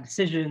him make that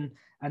decision.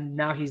 And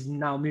now he's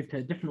moved to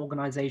a different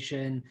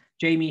organization.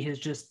 Jamie has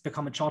just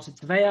become a chartered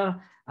surveyor.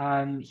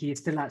 He is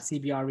still at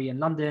CBRE in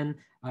London,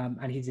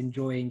 and he's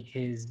enjoying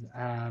his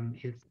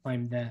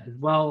time there as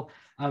well.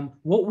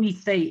 What we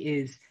say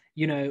is,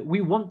 you know, we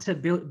want to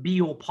be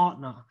your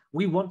partner.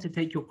 We want to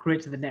take your career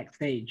to the next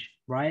stage,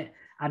 right?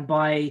 And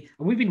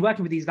we've been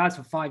working with these guys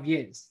for 5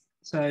 years.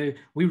 So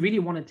we really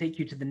want to take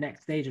you to the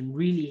next stage and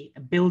really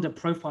build a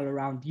profile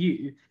around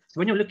you. So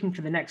when you're looking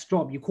for the next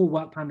job, you call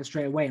Work Planner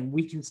straight away, and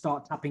we can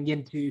start tapping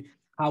into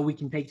how we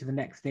can take you to the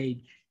next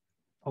stage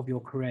of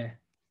your career.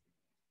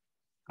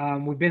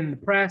 We've been in the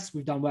press.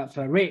 We've done work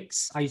for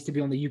RICS. I used to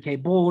be on the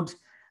UK board.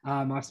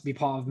 I used to be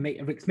part of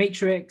RICS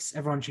Matrix.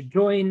 Everyone should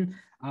join.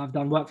 I've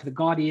done work for The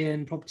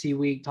Guardian, Property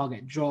Week,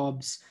 Target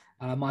Jobs,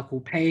 Michael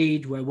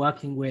Page. We're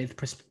working with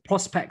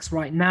prospects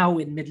right now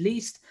in Middle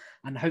East,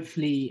 and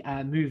hopefully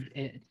move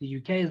to the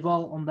UK as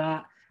well on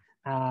that.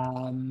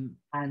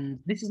 And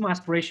this is my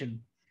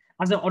aspiration.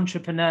 As an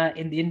entrepreneur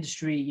in the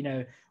industry, you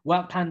know,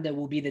 Work Panda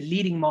will be the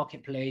leading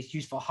marketplace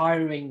used for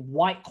hiring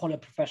white-collar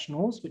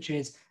professionals, which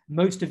is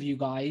most of you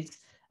guys,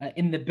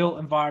 in the built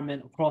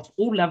environment across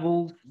all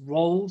levels,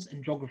 roles,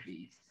 and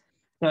geographies.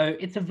 So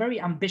it's a very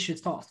ambitious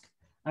task,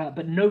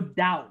 but no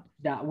doubt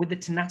that with the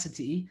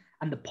tenacity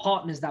and the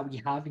partners that we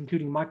have,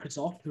 including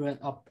Microsoft, who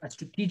are a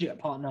strategic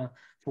partner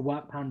for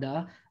Work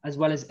Panda, as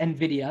well as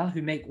NVIDIA,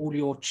 who make all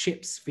your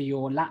chips for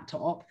your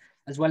laptop,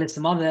 as well as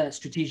some other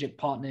strategic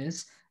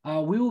partners,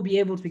 we will be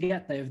able to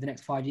get there over the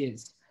next 5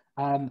 years.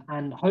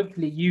 And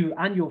hopefully you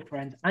and your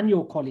friends and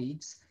your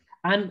colleagues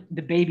and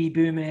the baby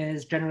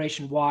boomers,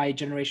 Generation Y,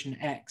 Generation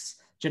X,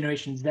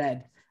 Generation Z,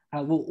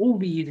 will all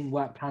be using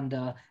Work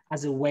Panda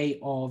as a way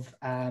of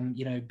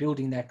you know,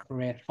 building their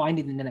career,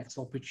 finding the next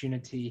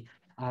opportunity,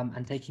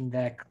 and taking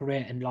their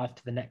career and life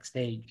to the next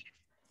stage.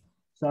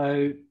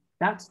 So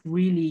that's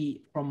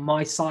really from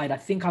my side. I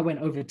think I went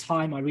over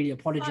time. I really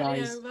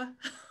apologize.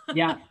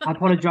 Yeah, I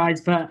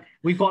apologize, but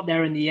we got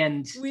there in the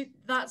end.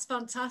 That's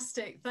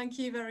fantastic. Thank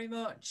you very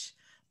much.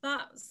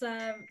 That's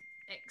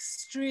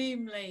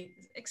extremely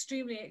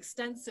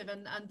extensive,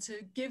 and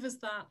to give us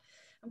that,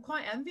 I'm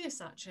quite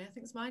envious actually. I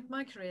think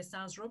my career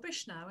sounds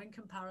rubbish now in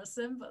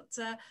comparison, but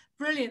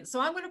brilliant.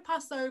 So I'm going to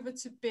pass over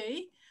to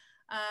B,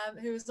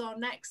 who is our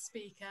next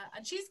speaker,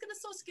 and she's going to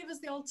sort of give us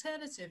the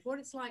alternative, what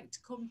it's like to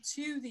come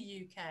to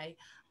the UK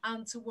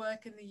and to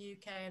work in the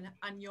UK,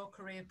 and your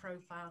career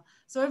profile.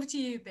 So over to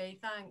you, B.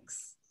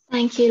 Thanks.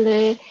 Thank you,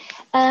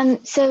 Lou.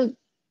 So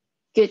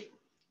good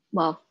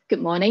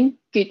morning,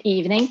 good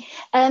evening.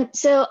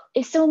 So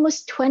it's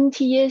almost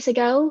 20 years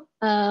ago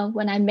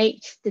when I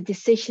made the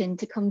decision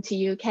to come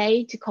to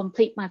UK to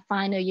complete my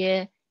final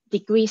year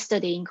degree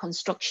study in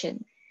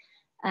construction.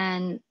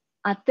 And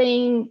I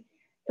think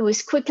it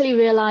was quickly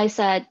realized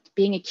that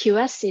being a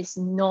QS is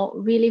not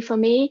really for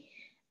me.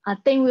 I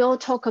think we all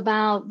talk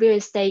about real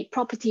estate,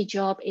 property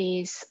job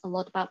is a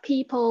lot about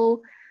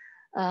people,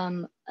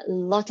 a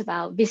lot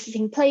about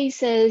visiting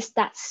places.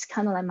 That's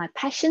kind of like my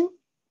passion.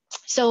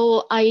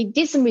 So I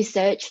did some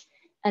research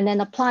and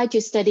then applied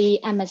to study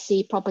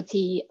MSc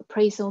Property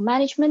Appraisal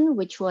Management,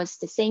 which was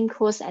the same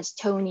course as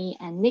Tony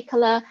and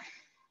Nicola.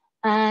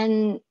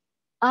 And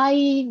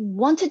I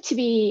wanted to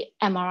be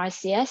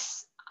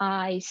MRICS.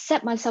 I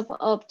set myself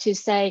up to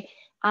say,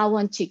 I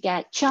want to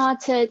get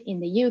chartered in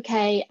the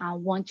UK. I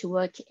want to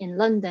work in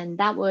London.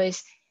 That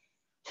was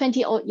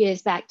 20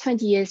 years back,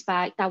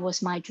 that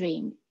was my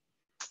dream.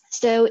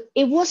 So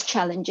it was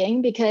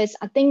challenging because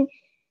I think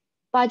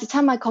by the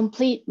time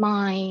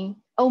I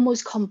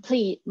almost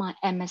complete my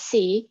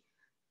MSc,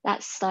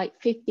 that's like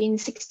 15,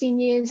 16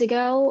 years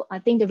ago. I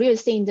think the real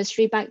estate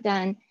industry back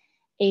then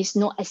is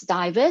not as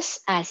diverse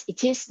as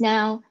it is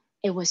now.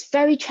 It was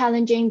very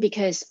challenging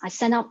because I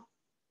sent out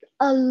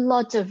a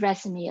lot of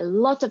resume, a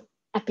lot of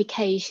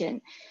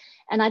application.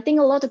 And I think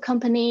a lot of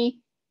company,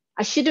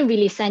 I shouldn't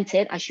really send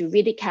it. I should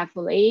read it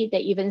carefully. They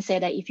even say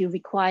that if you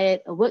require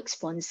a work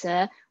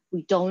sponsor,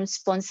 we don't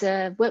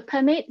sponsor work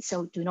permit,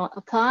 so do not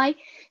apply.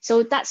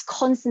 So that's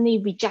constantly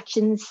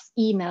rejections,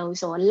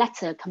 emails or a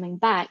letter coming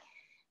back.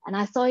 And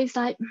I thought, it's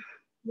like,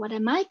 what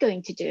am I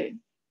going to do?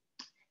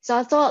 So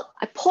I thought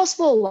I paused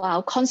for a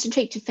while,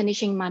 concentrate to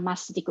finishing my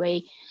master's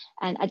degree.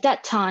 And at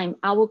that time,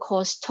 our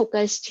course took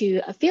us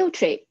to a field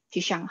trip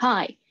to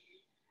Shanghai.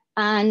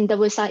 And there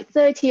was like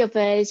 30 of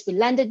us. We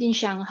landed in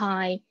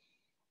Shanghai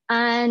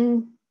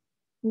and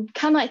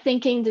kind of like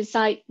thinking this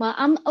like, well,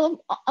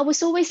 I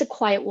was always a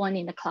quiet one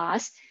in the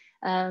class,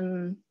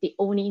 the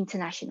only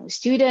international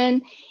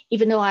student,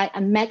 even though I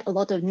met a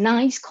lot of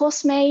nice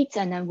classmates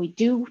and then we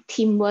do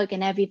teamwork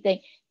and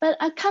everything, but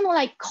I kind of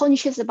like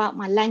conscious about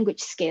my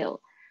language skill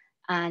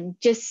and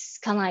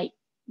just kind of like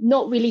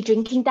not really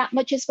drinking that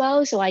much as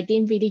well. So I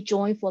didn't really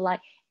join for like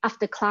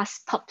after class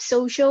pub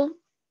social.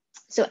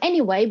 So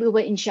anyway, we were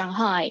in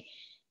Shanghai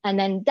And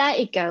then there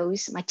it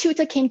goes. My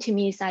tutor came to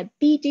me and said,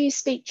 B, do you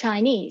speak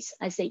Chinese?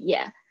 I said,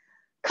 yeah.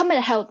 Come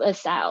and help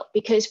us out,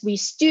 because we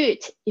stood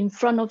in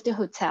front of the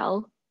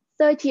hotel,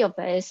 30 of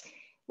us,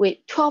 with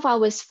 12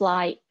 hours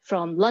flight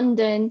from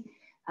London,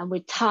 and we're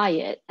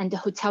tired, and the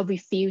hotel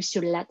refused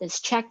to let us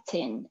check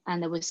in,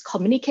 and there was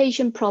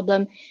communication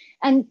problem.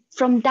 And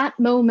from that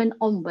moment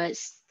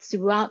onwards,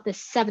 throughout the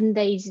 7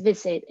 days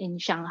visit in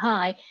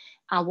Shanghai,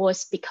 I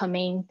was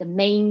becoming the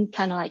main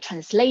kind of like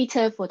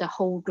translator for the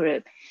whole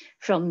group,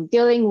 from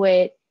dealing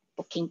with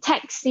booking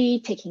taxi,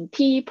 taking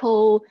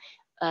people,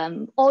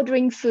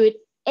 ordering food,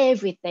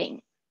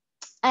 everything.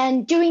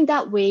 And during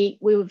that week,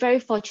 we were very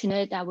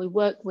fortunate that we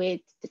worked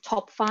with the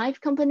top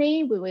 5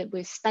 company. We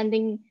were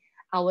spending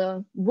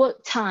our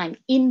work time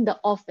in the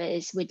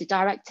office with the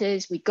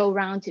directors. We go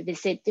around to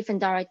visit different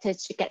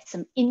directors to get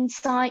some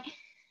insight.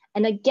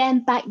 And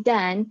again, back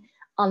then,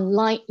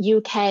 unlike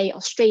UK,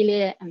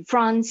 Australia, and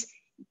France,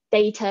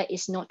 data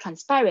is not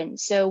transparent.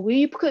 So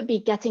we could be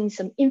getting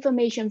some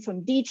information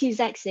from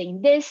DTZ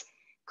saying this,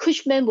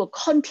 Cushman will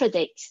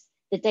contradict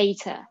the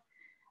data.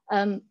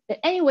 But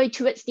anyway,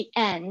 towards the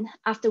end,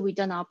 after we've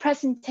done our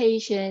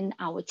presentation,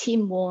 our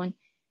team won,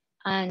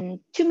 and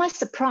to my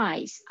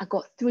surprise, I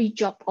got 3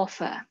 job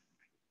offers.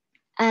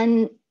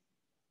 And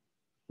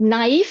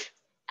naive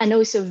and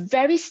also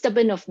very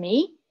stubborn of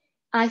me,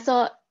 I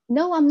thought,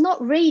 no, I'm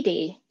not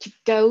ready to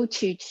go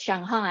to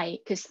Shanghai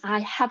because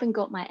I haven't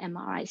got my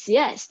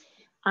MRICS.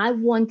 I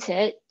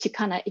wanted to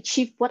kind of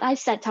achieve what I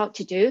set out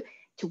to do,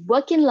 to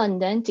work in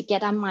London, to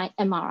get on my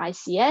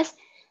MRICS.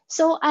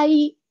 So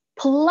I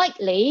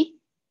politely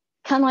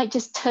kind of like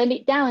just turn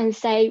it down and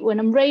say, when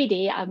I'm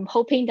ready, I'm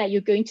hoping that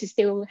you're going to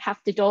still have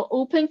the door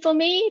open for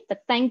me,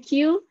 but thank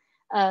you.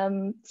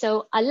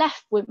 So I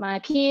left with my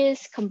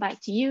peers, come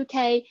back to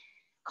UK,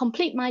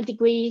 complete my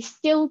degree,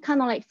 still kind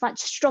of like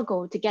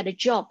struggle to get a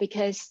job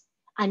because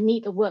I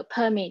need a work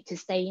permit to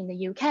stay in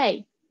the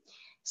UK.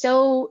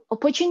 So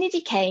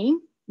opportunity came.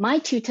 My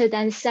tutor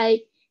then said,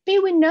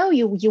 "But we know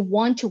you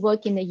want to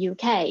work in the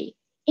UK.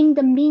 In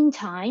the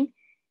meantime,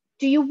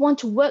 do you want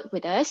to work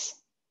with us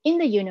in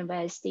the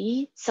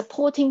university,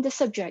 supporting the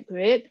subject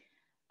group?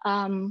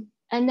 And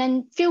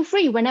then feel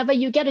free, whenever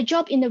you get a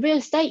job in the real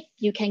estate,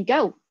 you can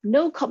go.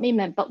 No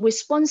commitment, but we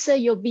sponsor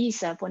your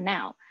visa for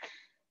now."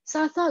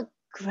 So I thought,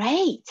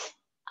 great,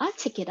 I'll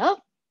take it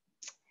up.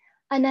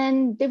 And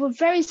then they were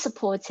very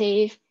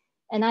supportive.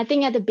 And I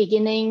think at the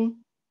beginning,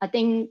 I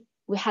think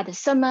we had a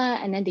summer,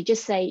 and then they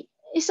just say,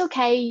 it's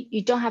okay,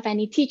 you don't have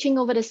any teaching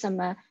over the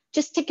summer.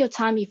 Just take your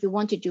time. If you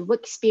want to do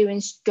work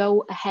experience,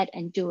 go ahead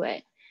and do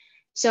it.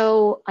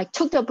 So I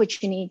took the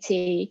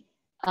opportunity,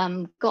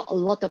 got a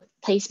lot of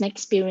placement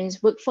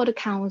experience, worked for the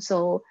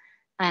council.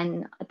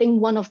 And I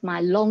think one of my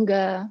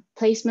longer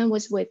placement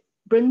was with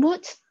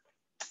Brentwood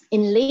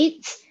in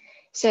Leeds.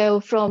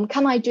 So from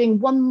kind of like doing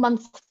 1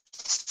 month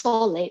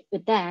solid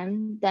with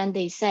them, then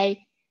they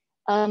say,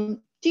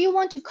 do you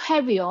want to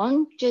carry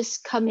on?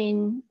 Just come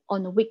in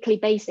on a weekly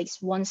basis,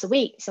 once a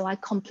week. So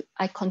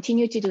I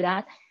continue to do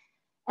that.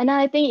 And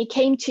I think it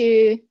came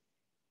to,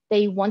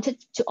 they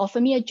wanted to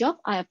offer me a job.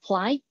 I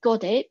applied,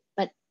 got it,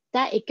 but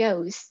there it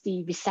goes,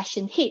 the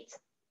recession hit.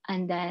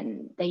 And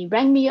then they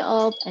rang me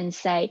up and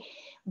say,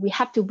 we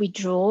have to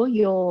withdraw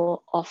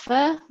your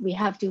offer. We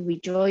have to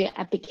withdraw your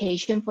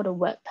application for the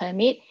work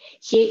permit.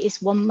 Here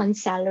is 1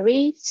 month's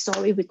salary.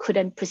 Sorry, we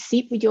couldn't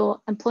proceed with your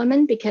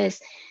employment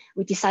because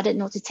we decided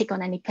not to take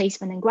on any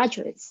placement and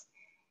graduates.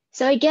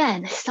 So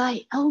again, it's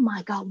like, oh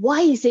my God,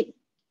 why is it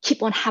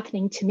keep on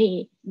happening to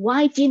me?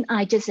 Why didn't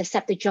I just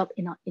accept the job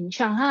in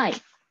Shanghai?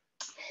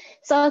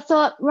 So I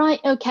thought, right,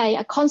 okay,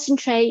 I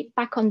concentrate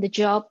back on the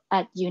job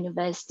at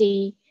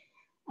university.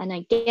 And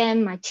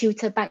again, my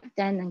tutor back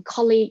then and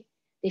colleague,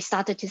 they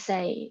started to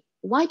say,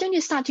 why don't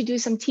you start to do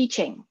some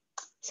teaching?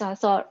 So I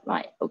thought,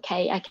 right,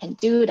 okay, I can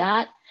do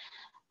that.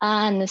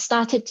 And I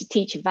started to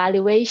teach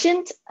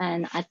evaluation.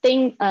 And I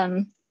think,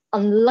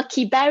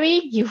 unlucky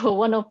Barry, you were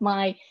one of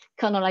my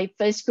kind of like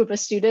first group of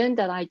students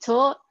that I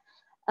taught.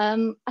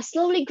 I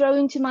slowly grow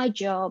into my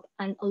job,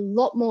 and a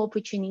lot more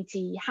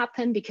opportunity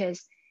happened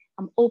because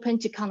I'm open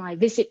to kind of like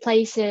visit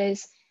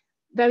places.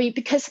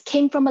 Because I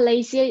came from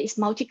Malaysia, it's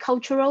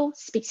multicultural,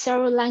 speak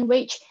several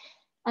language.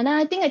 And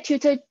I think a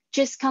tutor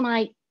just kind of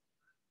like,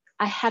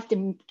 I have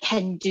the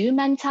can-do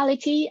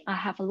mentality. I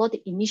have a lot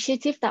of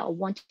initiative that I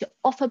want to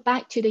offer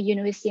back to the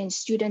university and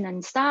student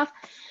and staff.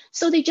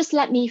 So they just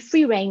let me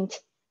free rein.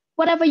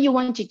 Whatever you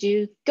want to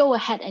do, go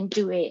ahead and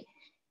do it.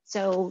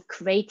 So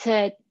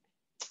created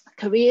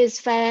careers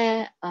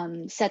fair,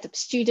 set up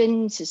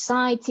student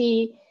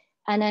society,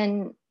 and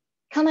then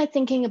kind of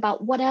thinking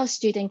about what else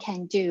student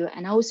can do.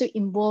 And also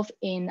involved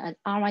in an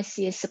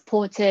RICS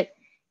supported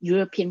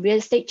European Real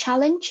Estate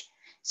Challenge.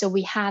 So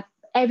we have,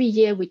 every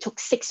year we took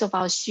 6 of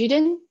our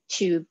students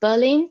to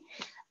Berlin,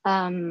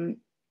 and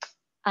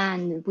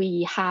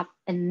we have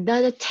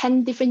another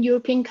 10 different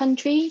European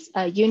countries,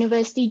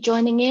 university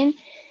joining in.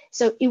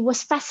 So it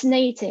was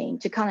fascinating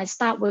to kind of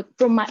start with,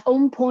 from my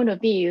own point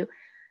of view,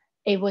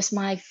 it was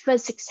my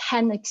first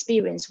hand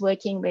experience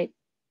working with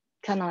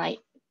kind of like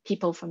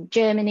people from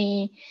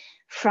Germany,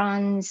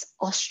 France,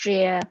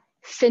 Austria,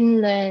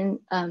 Finland,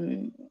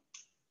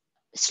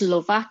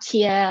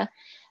 Slovakia,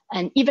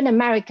 and even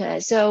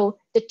America. So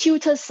the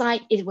tutor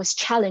side, it was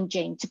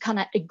challenging to kind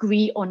of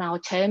agree on our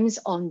terms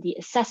on the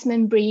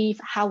assessment brief,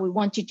 how we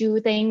want to do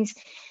things.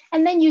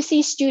 And then you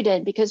see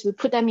students, because we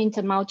put them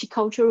into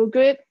multicultural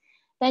group,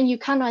 then you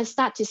kind of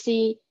start to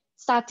see,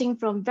 starting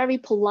from very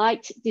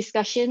polite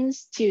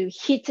discussions to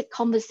heated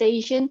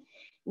conversation.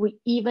 We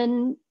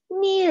even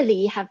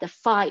nearly have the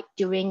fight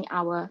during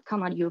our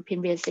kind of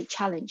European Real Estate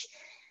Challenge.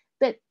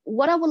 But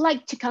what I would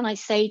like to kind of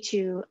say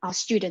to our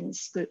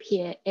students group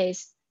here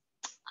is,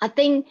 I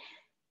think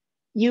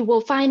you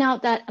will find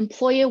out that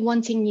employer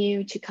wanting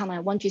you to kind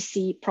of want to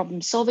see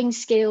problem solving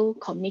skill,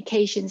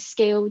 communication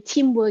skill,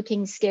 team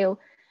working skill.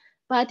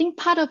 But I think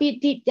part of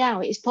it deep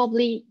down is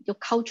probably your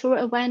cultural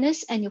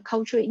awareness and your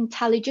cultural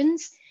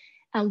intelligence.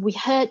 And we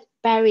heard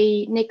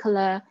Barry,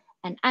 Nicola,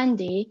 and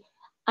Andy,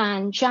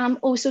 and Jam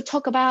also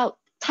talk about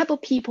type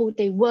of people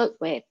they work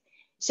with.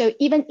 So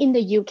even in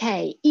the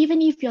UK, even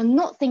if you're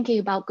not thinking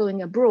about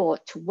going abroad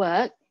to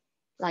work,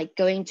 like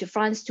going to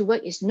France to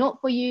work is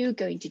not for you,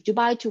 going to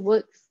Dubai to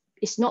work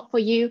is not for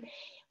you.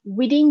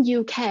 Within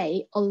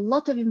UK, a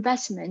lot of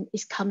investment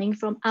is coming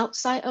from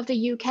outside of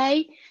the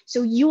UK.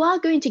 So you are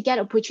going to get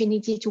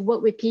opportunity to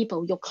work with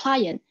people. Your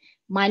client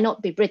might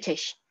not be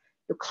British.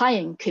 Your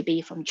client could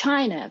be from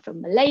China,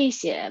 from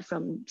Malaysia,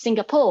 from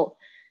Singapore.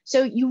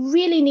 So you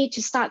really need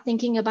to start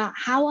thinking about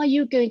how are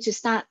you going to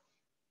start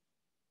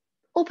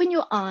open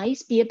your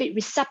eyes, be a bit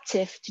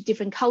receptive to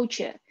different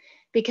culture,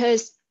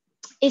 because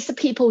it's a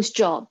people's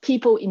job,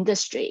 people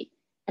industry.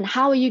 And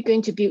how are you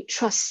going to build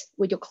trust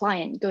with your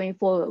client going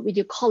forward, with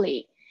your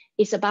colleague?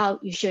 It's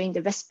about you showing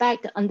the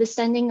respect, the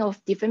understanding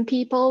of different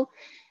people.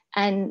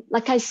 And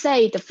like I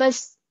say, the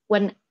first,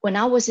 when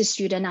I was a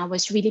student, I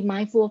was really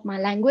mindful of my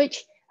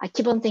language. I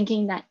keep on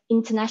thinking that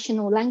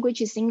international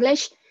language is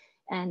English,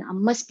 and I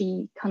must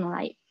be kind of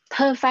like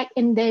perfect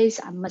in this.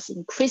 I must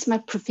increase my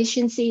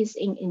proficiencies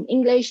in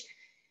English.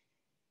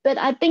 But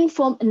I think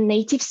from a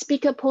native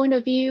speaker point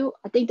of view,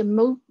 I think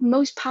the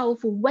most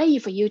powerful way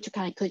for you to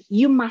kind of,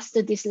 you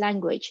master this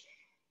language,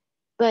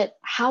 but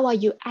how are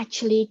you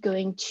actually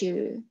going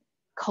to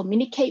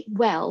communicate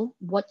well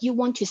what you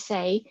want to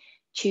say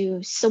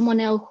to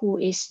someone else who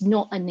is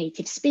not a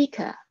native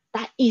speaker?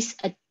 That is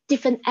a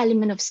different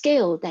element of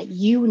skill that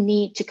you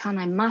need to kind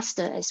of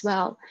master as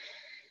well.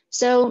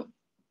 So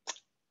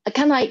I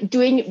kind of like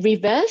doing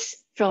reverse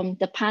from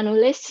the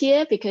panelists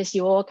here, because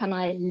you all kind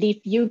of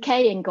leave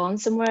UK and gone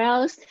somewhere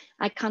else.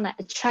 I kind of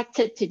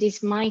attracted to this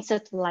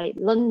mindset like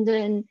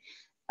London,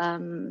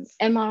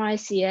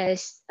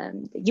 MRICS,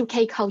 the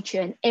UK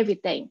culture and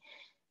everything.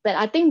 But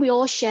I think we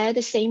all share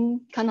the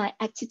same kind of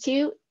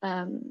attitude,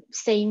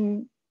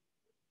 same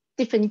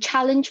different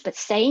challenge, but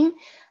same,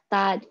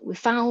 that we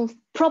found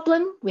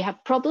problem, we have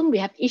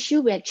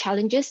issue, we have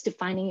challenges to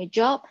finding a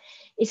job.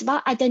 It's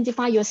about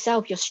identify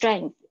yourself, your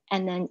strength,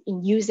 and then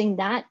in using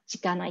that to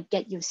kind of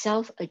get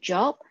yourself a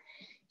job.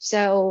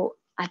 So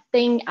I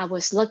think I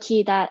was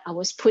lucky that I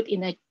was put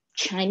in a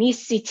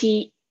Chinese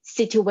city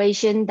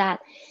situation that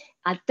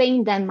I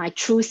think then my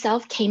true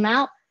self came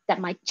out,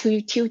 that my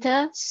two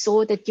tutors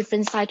saw the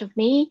different side of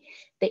me.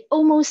 They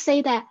almost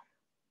say that,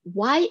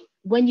 why,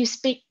 when you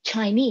speak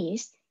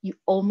Chinese, you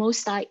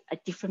almost like a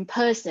different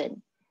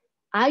person.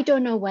 I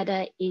don't know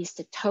whether it's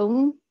the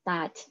tone,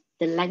 that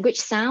the language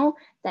sound,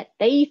 that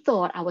they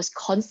thought I was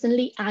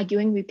constantly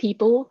arguing with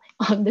people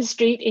on the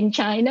street in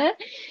China.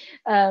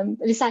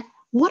 It's like,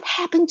 what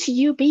happened to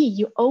you, B?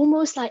 You're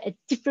almost like a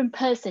different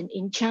person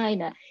in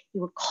China.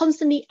 You were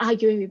constantly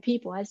arguing with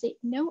people. I said,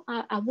 no,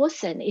 I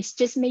wasn't. It's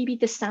just maybe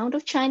the sound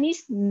of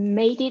Chinese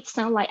made it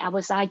sound like I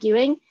was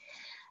arguing.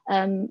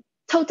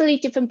 Totally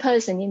different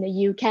person in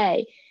the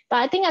UK. But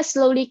I think I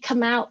slowly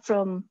come out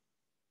from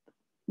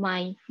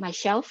my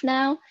shelf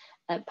now,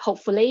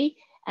 hopefully.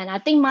 And I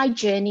think my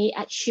journey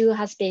at SHU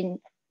has been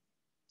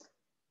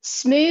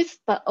smooth,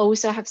 but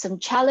also have some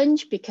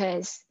challenge,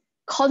 because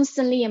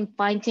constantly I'm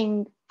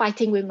fighting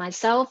with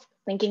myself,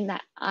 thinking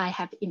that I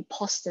have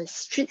imposter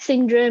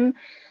syndrome.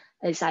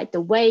 It's like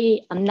the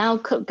way I'm now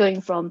going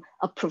from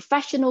a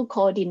professional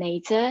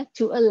coordinator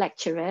to a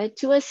lecturer,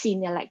 to a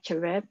senior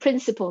lecturer,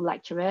 principal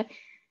lecturer,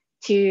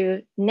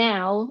 to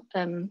now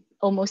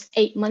almost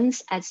 8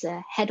 months as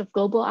a head of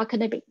global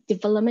academic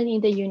development in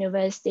the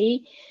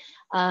university.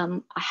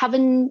 I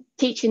haven't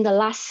taught in the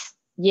last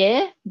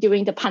year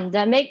during the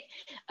pandemic.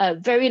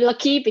 Very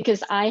lucky,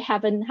 because I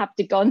haven't had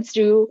to gone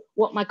through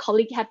what my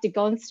colleague had to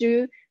gone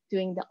through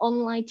doing the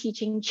online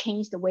teaching,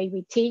 change the way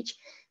we teach.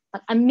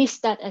 But I miss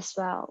that as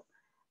well.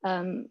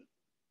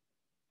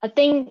 I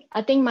think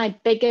my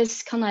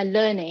biggest kind of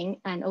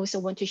learning, and also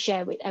want to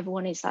share with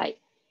everyone, is like,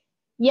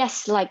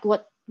 yes, like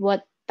what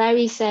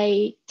Barry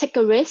say, take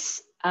a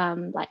risk.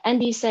 Like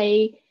Andy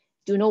say,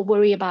 do not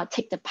worry about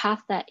take the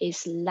path that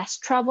is less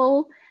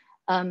travel.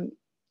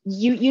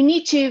 You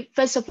need to,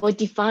 first of all,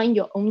 define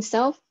your own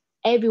self.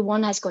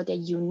 Everyone has got their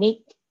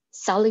unique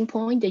selling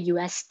point, the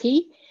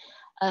USP.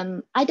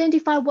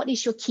 Identify what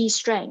is your key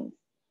strength.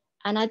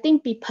 And I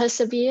think be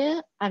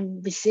persevere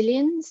and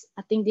resilience.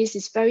 I think this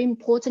is very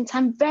important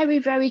time, very,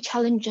 very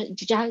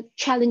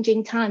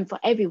challenging time for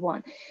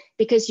everyone,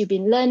 because you've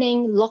been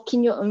learning, locked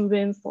in your own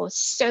room for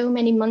so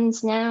many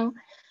months now.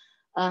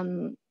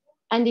 And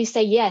they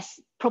say, yes,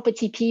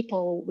 property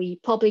people, we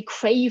probably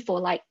crave for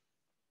like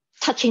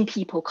touching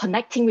people,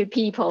 connecting with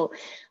people.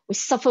 We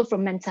suffer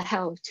from mental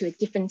health to a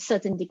different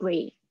certain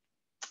degree.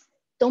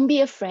 Don't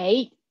be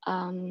afraid,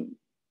 and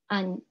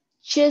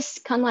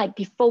just kind of like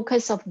be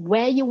focused of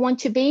where you want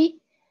to be.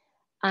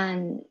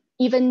 And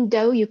even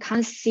though you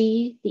can't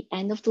see the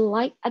end of the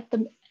light at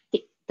the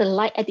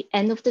light at the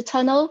end of the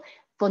tunnel,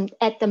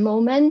 at the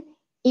moment,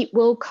 it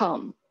will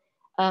come.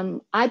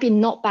 I've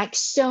been knocked back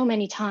so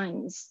many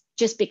times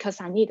just because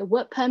I need a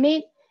work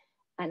permit.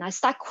 And I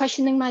start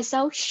questioning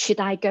myself, should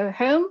I go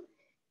home?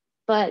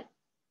 But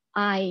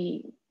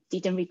I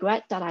didn't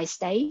regret that I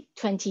stayed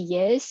 20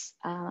 years.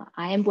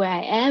 I am where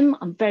I am.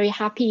 I'm very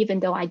happy,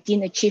 even though I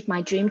didn't achieve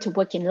my dream to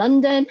work in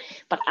London,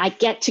 but I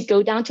get to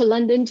go down to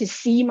London to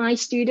see my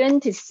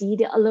students, to see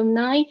the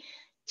alumni,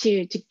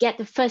 to get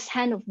the first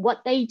hand of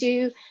what they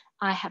do.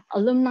 I have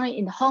alumni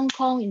in Hong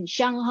Kong, in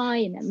Shanghai,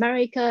 in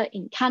America,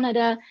 in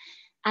Canada.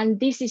 And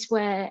this is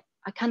where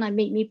I kind of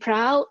make me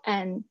proud.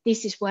 And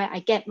this is where I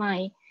get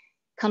my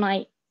kind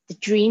of the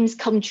dreams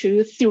come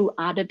true through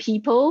other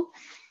people.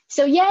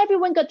 So yeah,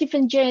 everyone got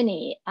different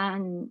journey,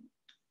 and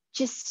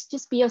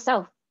just be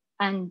yourself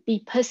and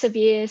be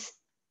perseverous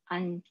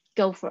and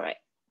go for it.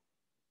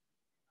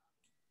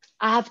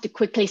 I have to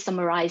quickly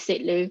summarize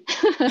it, Lou.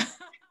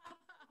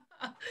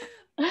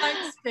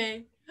 Thanks,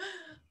 Bea.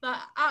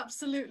 That's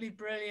absolutely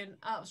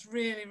brilliant. That was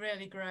really,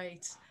 really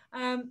great.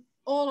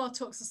 All our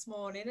talks this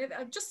morning,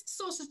 just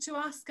sort of to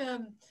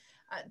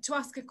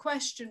ask a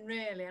question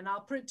really, and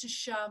I'll put it to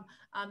Sham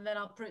and then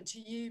I'll put it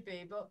to you,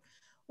 Bea. But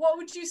what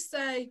would you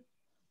say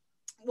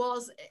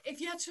was,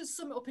 if you had to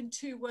sum it up in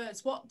 2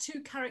 words, what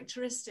 2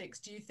 characteristics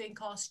do you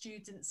think our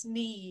students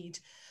need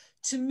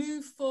to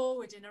move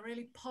forward in a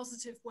really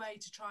positive way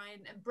to try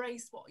and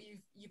embrace what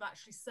you've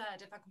actually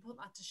said? If I can put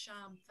that to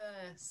Sham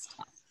first.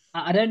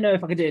 I don't know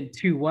if I could do it in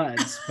 2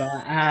 words,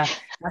 but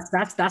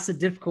that's a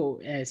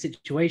difficult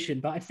situation.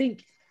 But I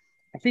think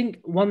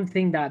one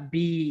thing that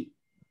Bea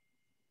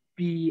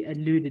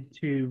alluded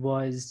to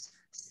was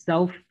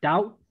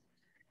self-doubt.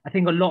 I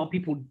think a lot of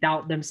people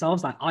doubt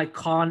themselves, like, I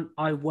can't,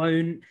 I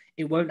won't,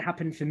 it won't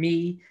happen for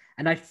me.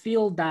 And I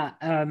feel that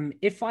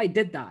if I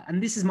did that,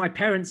 and this is my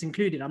parents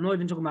included, I'm not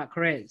even talking about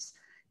careers.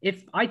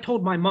 If I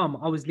told my mum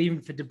I was leaving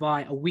for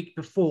Dubai a week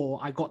before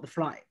I got the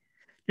flight,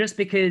 just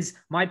because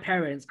my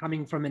parents,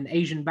 coming from an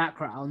Asian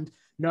background,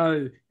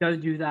 no,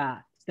 don't do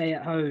that, stay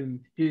at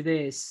home, do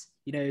this,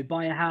 you know,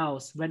 buy a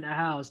house, rent a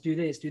house, do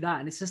this, do that.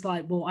 And it's just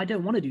like, well, I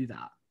don't want to do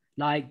that.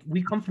 Like,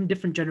 we come from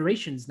different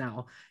generations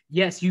now.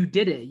 Yes, you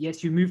did it.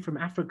 Yes, you moved from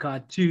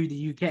Africa to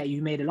the UK.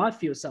 You made a life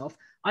for yourself.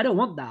 I don't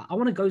want that. I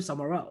want to go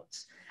somewhere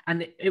else.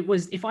 And it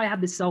was, if I had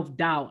the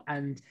self-doubt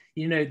and,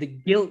 you know, the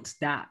guilt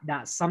that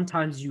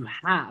sometimes you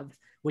have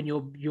when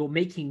you're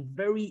making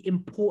very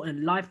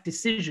important life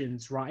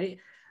decisions, right?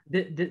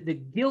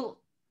 The guilt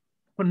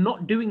for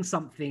not doing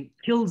something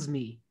kills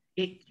me.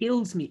 It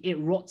kills me. It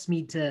rots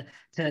me to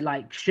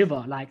like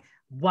shiver, like,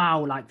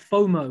 wow, like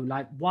FOMO,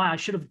 like, why I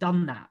should have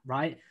done that,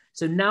 right?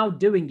 So now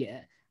doing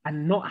it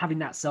and not having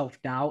that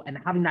self-doubt and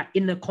having that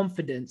inner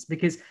confidence,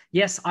 because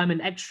yes, I'm an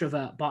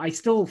extrovert, but I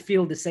still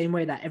feel the same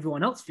way that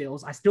everyone else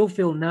feels. I still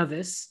feel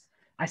nervous.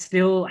 I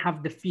still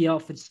have the fear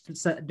for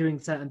doing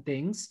certain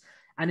things.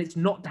 And it's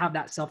not to have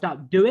that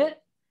self-doubt. Do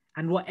it.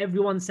 And what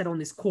everyone said on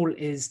this call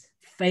is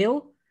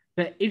fail.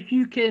 But if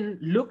you can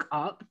look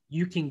up,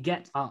 you can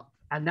get up.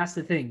 And that's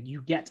the thing.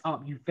 You get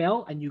up, you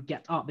fail and you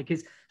get up,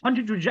 because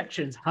 100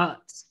 rejections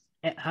hurts.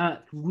 It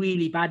hurts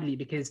really badly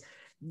because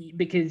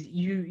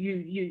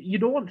you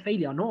don't want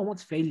failure. No one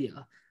wants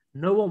failure.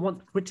 No one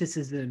wants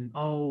criticism.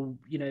 Oh,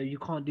 you know, you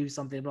can't do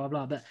something, blah,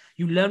 blah. But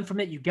you learn from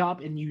it, you get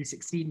up and you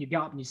succeed, and you get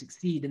up and you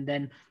succeed. And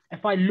then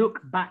if I look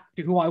back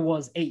to who I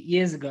was 8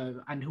 years ago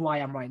and who I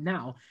am right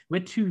now,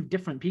 we're 2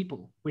 different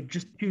people. We're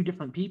just 2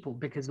 different people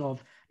because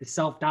of the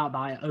self-doubt that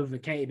I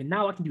overcame. And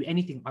now I can do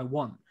anything I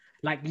want.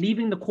 Like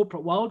leaving the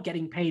corporate world,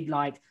 getting paid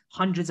like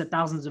hundreds of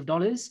thousands of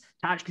dollars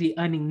to actually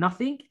earning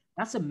nothing,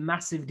 that's a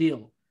massive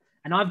deal.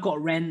 And I've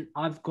got rent,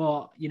 I've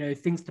got, you know,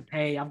 things to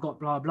pay, I've got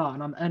blah, blah,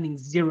 and I'm earning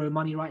 0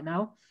 money right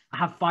now. I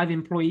have 5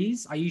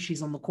 employees,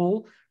 Ayushi's on the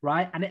call,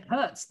 right? And it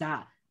hurts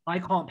that I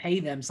can't pay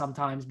them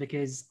sometimes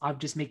because I've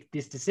just made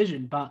this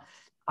decision, but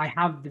I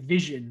have the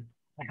vision,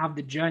 I have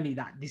the journey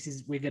that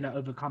we're going to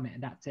overcome it,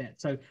 and that's it.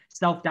 So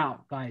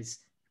self-doubt, guys,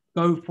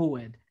 go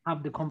forward,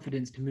 have the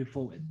confidence to move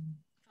forward.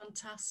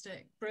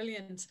 Fantastic,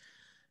 brilliant.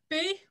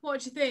 Bea,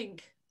 what do you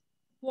think?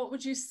 What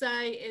would you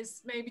say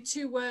is maybe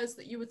 2 words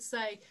that you would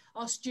say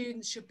our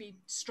students should be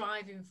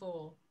striving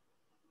for?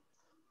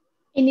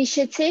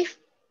 Initiative,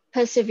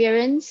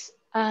 perseverance.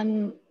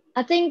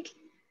 I think,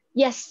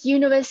 yes,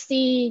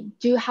 university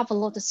do have a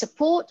lot of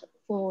support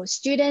for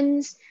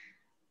students,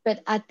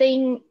 but I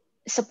think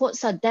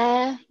supports are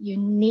there. You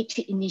need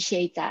to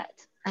initiate that.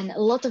 And a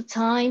lot of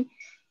time,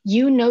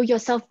 you know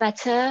yourself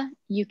better,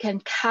 you can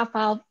carve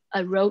out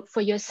a road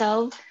for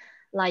yourself.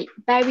 Like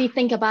Barry,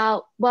 think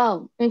about,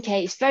 well,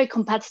 okay, it's very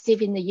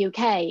competitive in the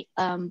UK,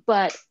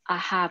 but I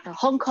have a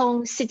Hong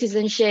Kong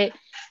citizenship.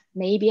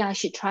 Maybe I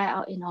should try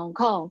out in Hong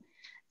Kong.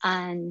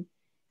 And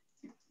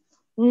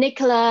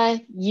Nicola,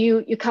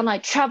 you kind of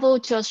like travel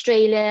to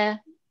Australia,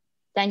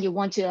 then you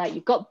want to like, you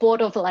got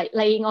bored of like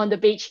laying on the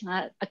beach.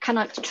 I kind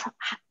of,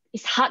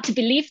 it's hard to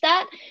believe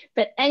that.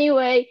 But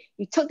anyway,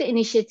 you took the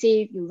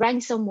initiative, you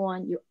rang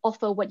someone, you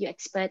offer what you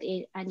expert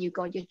in, and you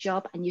got your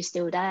job and you're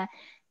still there.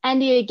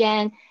 Andy,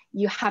 again,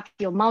 you have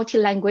your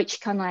multi-language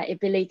kind of like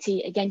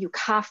ability. Again, you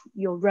carve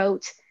your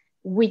road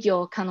with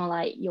your kind of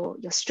like your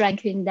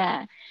strength in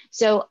there.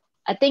 So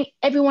I think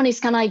everyone is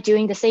kind of like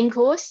doing the same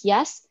course,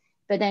 yes.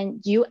 But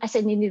then you as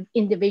an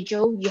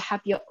individual, you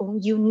have your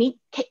own unique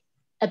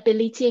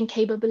ability and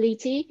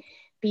capability.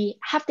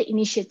 Have the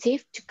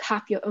initiative to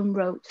carve your own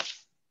road.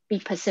 Be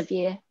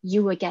persevere,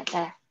 you will get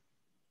there.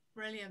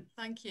 Brilliant,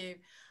 thank you.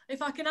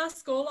 If I can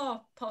ask all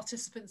our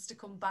participants to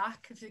come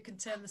back, if you can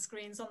turn the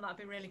screens on, that'd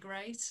be really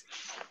great.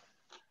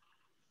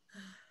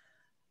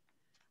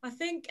 I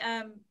think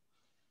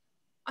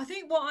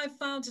what I've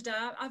found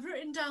out, I've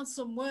written down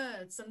some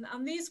words,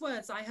 and these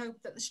words I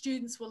hope that the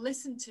students will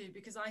listen to,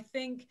 because I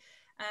think,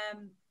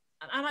 and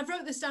I've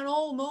wrote this down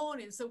all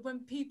morning, so when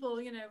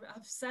people, you know,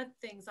 have said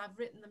things, I've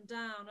written them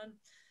down,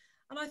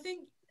 and I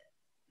think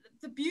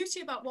the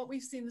beauty about what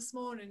we've seen this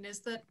morning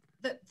is that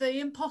the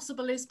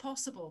impossible is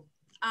possible.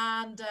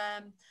 And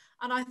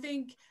I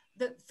think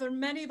that for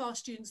many of our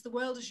students, the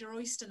world is your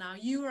oyster now.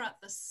 You are at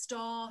the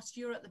start,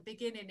 you're at the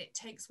beginning. It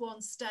takes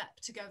one step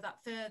to go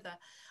that further.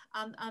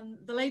 And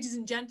the ladies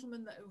and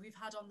gentlemen that we've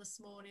had on this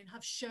morning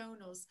have shown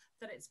us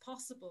that it's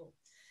possible.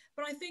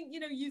 But I think, you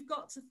know, you've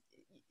got to,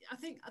 I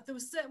think there were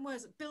certain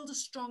words, build a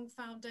strong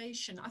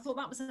foundation. I thought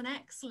that was an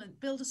excellent,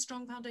 build a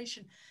strong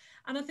foundation.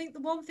 And I think the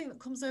one thing that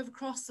comes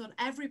across on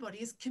everybody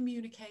is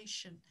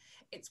communication.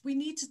 We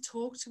need to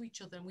talk to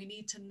each other, and we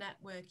need to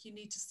network. You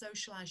need to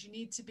socialize. You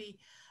need to be,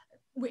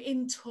 we're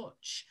in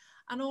touch.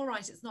 And all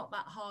right, it's not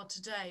that hard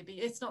today, but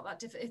it's not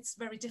that it's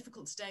very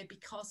difficult today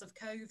because of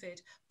COVID,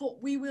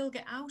 but we will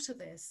get out of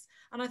this.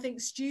 And I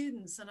think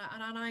students, and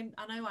I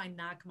know I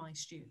nag my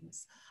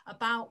students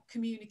about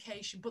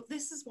communication, but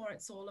this is what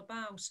it's all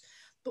about.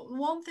 But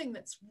one thing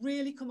that's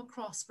really come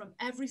across from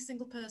every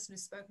single person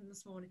who's spoken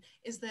this morning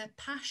is their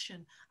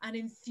passion and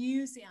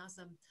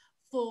enthusiasm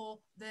for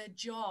their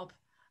job.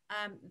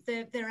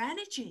 Their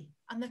energy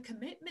and their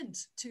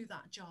commitment to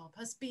that job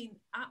has been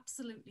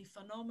absolutely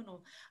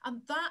phenomenal.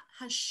 And that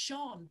has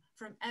shone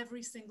from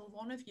every single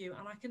one of you.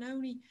 And I can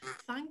only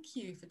thank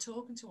you for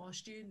talking to our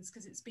students,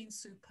 because it's been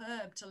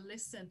superb to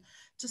listen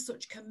to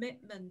such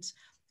commitment.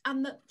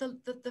 And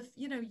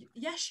you know,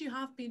 yes, you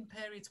have been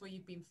periods where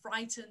you've been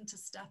frightened to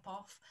step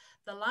off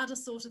the ladder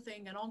sort of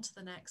thing and on to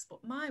the next.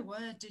 But my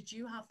word, did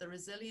you have the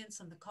resilience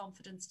and the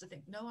confidence to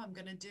think, no, I'm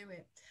going to do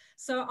it.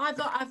 So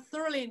I've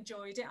thoroughly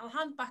enjoyed it. I'll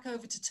hand back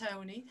over to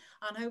Tony,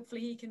 and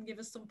hopefully he can give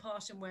us some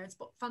parting words.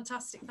 But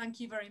fantastic. Thank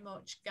you very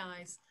much,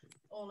 guys,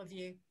 all of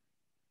you.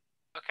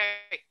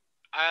 Okay.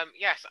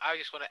 Yes, I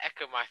just want to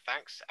echo my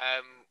thanks.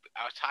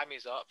 Our time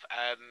is up.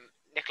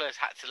 Nicola's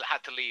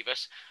had to leave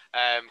us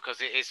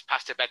because it is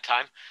past her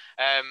bedtime.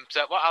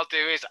 So what I'll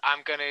do is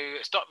I'm going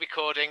to stop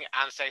recording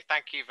and say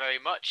thank you very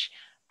much.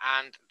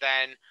 And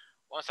then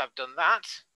once I've done that,